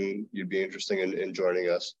it something you'd be interested in joining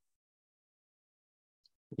us?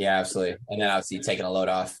 Yeah, absolutely. And then obviously taking a load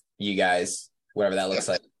off you guys, whatever that looks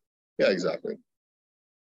like. Yeah, exactly.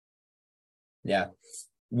 Yeah.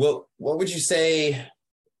 What would you say,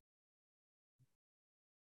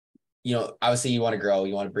 obviously you want to grow,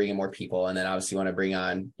 you want to bring in more people, and then obviously you want to bring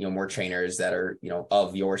on, more trainers that are,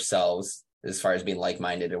 of yourselves as far as being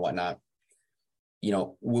like-minded and whatnot.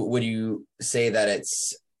 Would you say that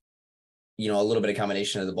it's, a little bit of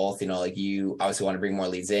combination of the both, like you obviously want to bring more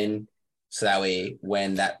leads in, so that way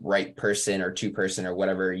when that right person or 2-person or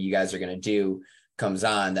whatever you guys are going to do comes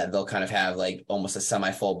on, that they'll kind of have like almost a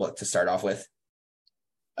semi-full book to start off with?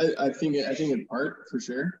 I think in part, for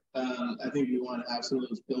sure. I think we want to have some of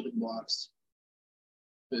those building blocks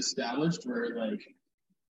established where, like,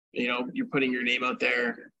 you're putting your name out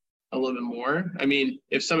there a little bit more. I mean,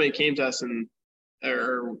 if somebody came to us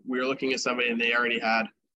or we were looking at somebody and they already had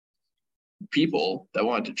people that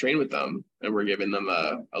wanted to train with them and we're giving them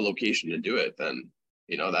a location to do it, then,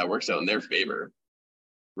 that works out in their favor,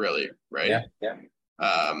 really, right? Yeah.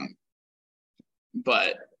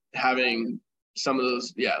 But having some of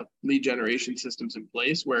those, lead generation systems in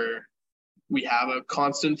place where we have a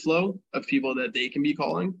constant flow of people that they can be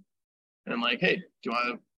calling and like, hey, do you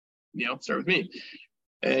want to, start with me?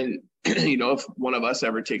 And, if one of us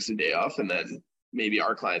ever takes a day off and then maybe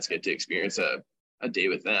our clients get to experience a day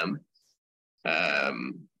with them,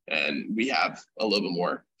 and we have a little bit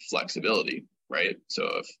more flexibility, right?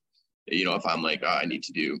 So if I'm like, I need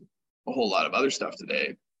to do a whole lot of other stuff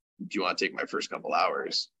today, do you want to take my first couple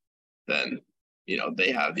hours? Then,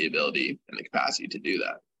 they have the ability and the capacity to do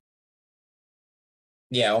that.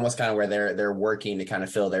 Yeah, almost kind of where they're working to kind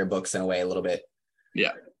of fill their books in a way a little bit.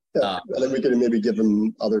 Yeah. And then we can maybe give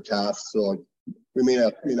them other tasks. So like, we may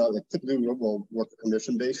not, like typically we'll work a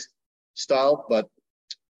commission-based style, but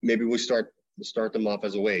maybe we'll start them off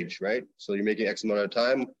as a wage, right? So you're making X amount of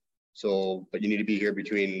time. So, but you need to be here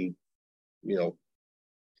between,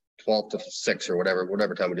 12 to 6 or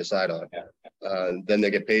whatever time we decide on. Then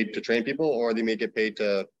they get paid to train people, or they may get paid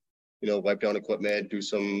to, wipe down equipment, do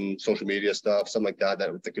some social media stuff, something like that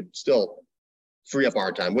they could still free up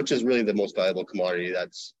our time, which is really the most valuable commodity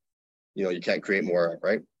that's, you can't create more of,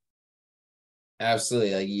 right?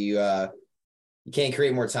 Absolutely. Like you can't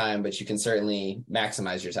create more time, but you can certainly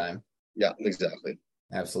maximize your time. Yeah, exactly.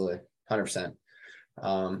 Absolutely. 100%.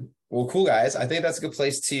 Well, cool, guys. I think that's a good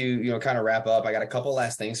place to, kind of wrap up. I got a couple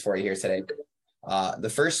last things for you here today. The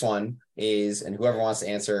first one is, and whoever wants to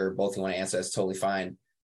answer, both you want to answer, that's totally fine.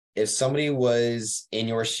 If somebody was in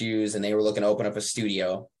your shoes and they were looking to open up a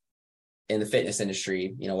studio in the fitness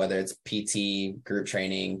industry, whether it's PT, group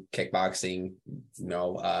training, kickboxing,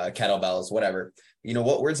 kettlebells, whatever,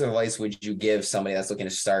 what words of advice would you give somebody that's looking to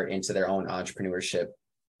start into their own entrepreneurship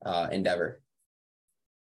endeavor?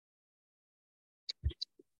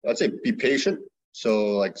 I'd say be patient.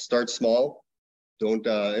 So like start small. Don't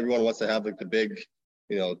everyone wants to have like the big,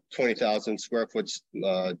 20,000 square foot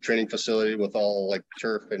training facility with all like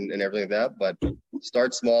turf and everything like that. But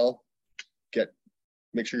start small.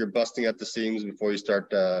 Make sure you're busting at the seams before you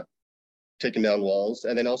start taking down walls.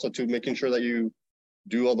 And then also to making sure that you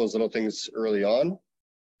do all those little things early on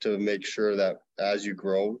to make sure that as you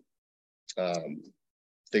grow,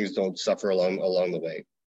 things don't suffer along the way.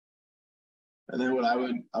 And then what I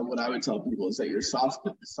would tell people is that your soft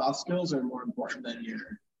skills are more important than your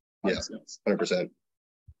hard skills. 100%.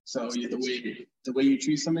 So the way you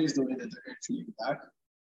treat somebody is the way that they're going to treat you back.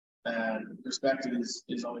 And respect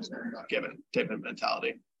is always very God given type of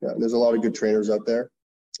mentality. Yeah, there's a lot of good trainers out there,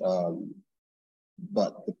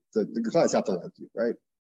 but the clients have to like you, right?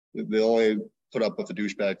 They only put up with a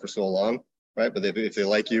douchebag for so long, right? But if they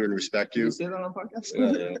like you and respect you, Can you say that on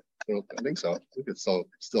podcast? I think so. I think it's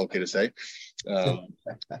still okay to say,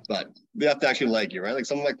 but they have to actually like you, right? Like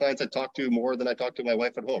some of my clients I talk to more than I talk to my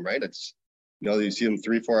wife at home, right? It's you see them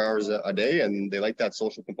 3-4 hours a day, and they like that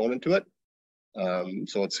social component to it.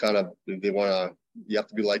 So it's kind of you have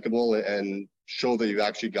to be likable and show that you've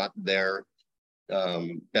actually got their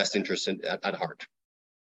best interest at heart,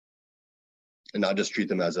 and not just treat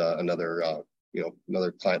them as another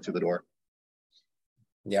client through the door.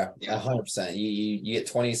 Yeah, 100%. You get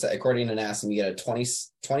 20, according to NASM, you get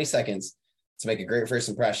 20 seconds to make a great first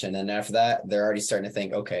impression. And after that, they're already starting to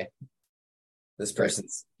think, okay, this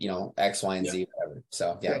person's, X, Y, and Z, whatever.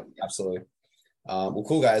 So yeah, absolutely. Well,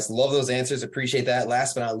 cool, guys. Love those answers. Appreciate that.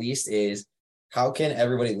 Last but not least is how can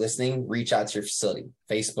everybody listening reach out to your facility?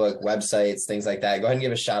 Facebook, websites, things like that. Go ahead and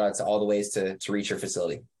give a shout out to all the ways to reach your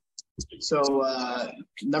facility. So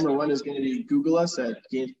number one is going to be Google us at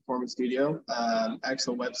Gains Performance Studio.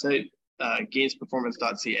 Excellent website,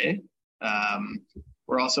 gainsperformance.ca.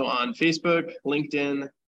 We're also on Facebook, LinkedIn,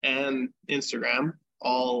 and Instagram,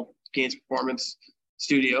 all Gains Performance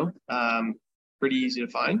Studio. Pretty easy to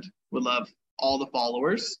find. Would love all the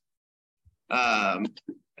followers. And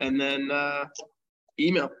then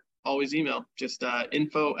email, always email, just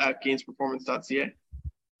info@gainsperformance.ca.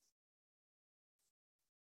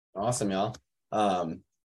 Awesome, y'all. I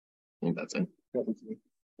think that's it. Is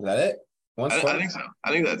that it? I think so.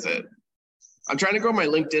 I think that's it. I'm trying to grow my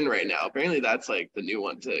LinkedIn right now. Apparently that's like the new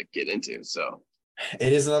one to get into. So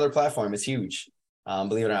it is another platform. It's huge.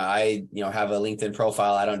 Believe it or not, I have a LinkedIn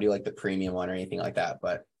profile. I don't do like the premium one or anything like that,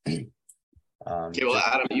 but okay, well,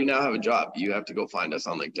 Adam, you now have a job. You have to go find us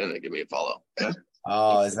on LinkedIn and give me a follow. Okay?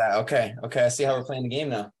 Oh, is that okay? Okay, I see how we're playing the game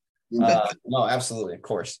now. No, absolutely, of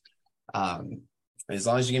course. As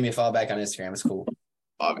long as you give me a follow back on Instagram, it's cool.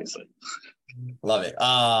 Obviously. Love it. Well,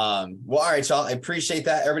 all right, y'all. I appreciate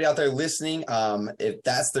that. Everybody out there listening, if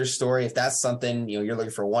that's their story, if that's something, you're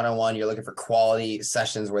looking for one-on-one, you're looking for quality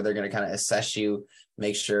sessions where they're going to kind of assess you,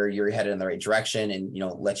 make sure you're headed in the right direction and,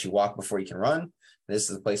 let you walk before you can run. This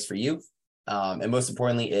is the place for you. And most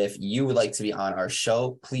importantly, if you would like to be on our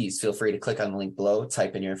show, please feel free to click on the link below,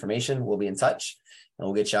 type in your information. We'll be in touch and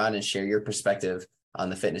we'll get you on and share your perspective on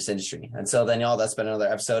the fitness industry. Until then, y'all, that's been another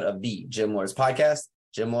episode of the Gym Lords Podcast.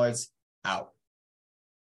 Gym Lords out.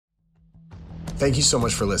 Thank you so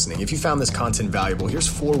much for listening. If you found this content valuable, here's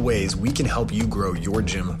 4 ways we can help you grow your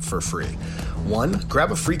gym for free. 1,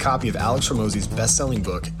 grab a free copy of Alex Hormozi's best-selling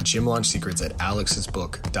book, Gym Launch Secrets, at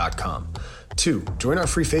alexsbook.com. 2, join our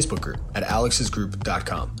free Facebook group at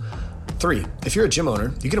alexsgroup.com. 3, if you're a gym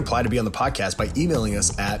owner, you can apply to be on the podcast by emailing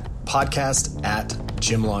us at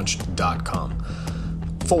podcast@gymlaunch.com.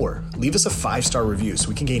 4, leave us a 5-star review so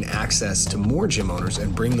we can gain access to more gym owners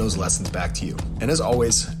and bring those lessons back to you. And as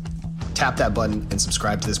always, tap that button and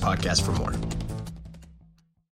subscribe to this podcast for more.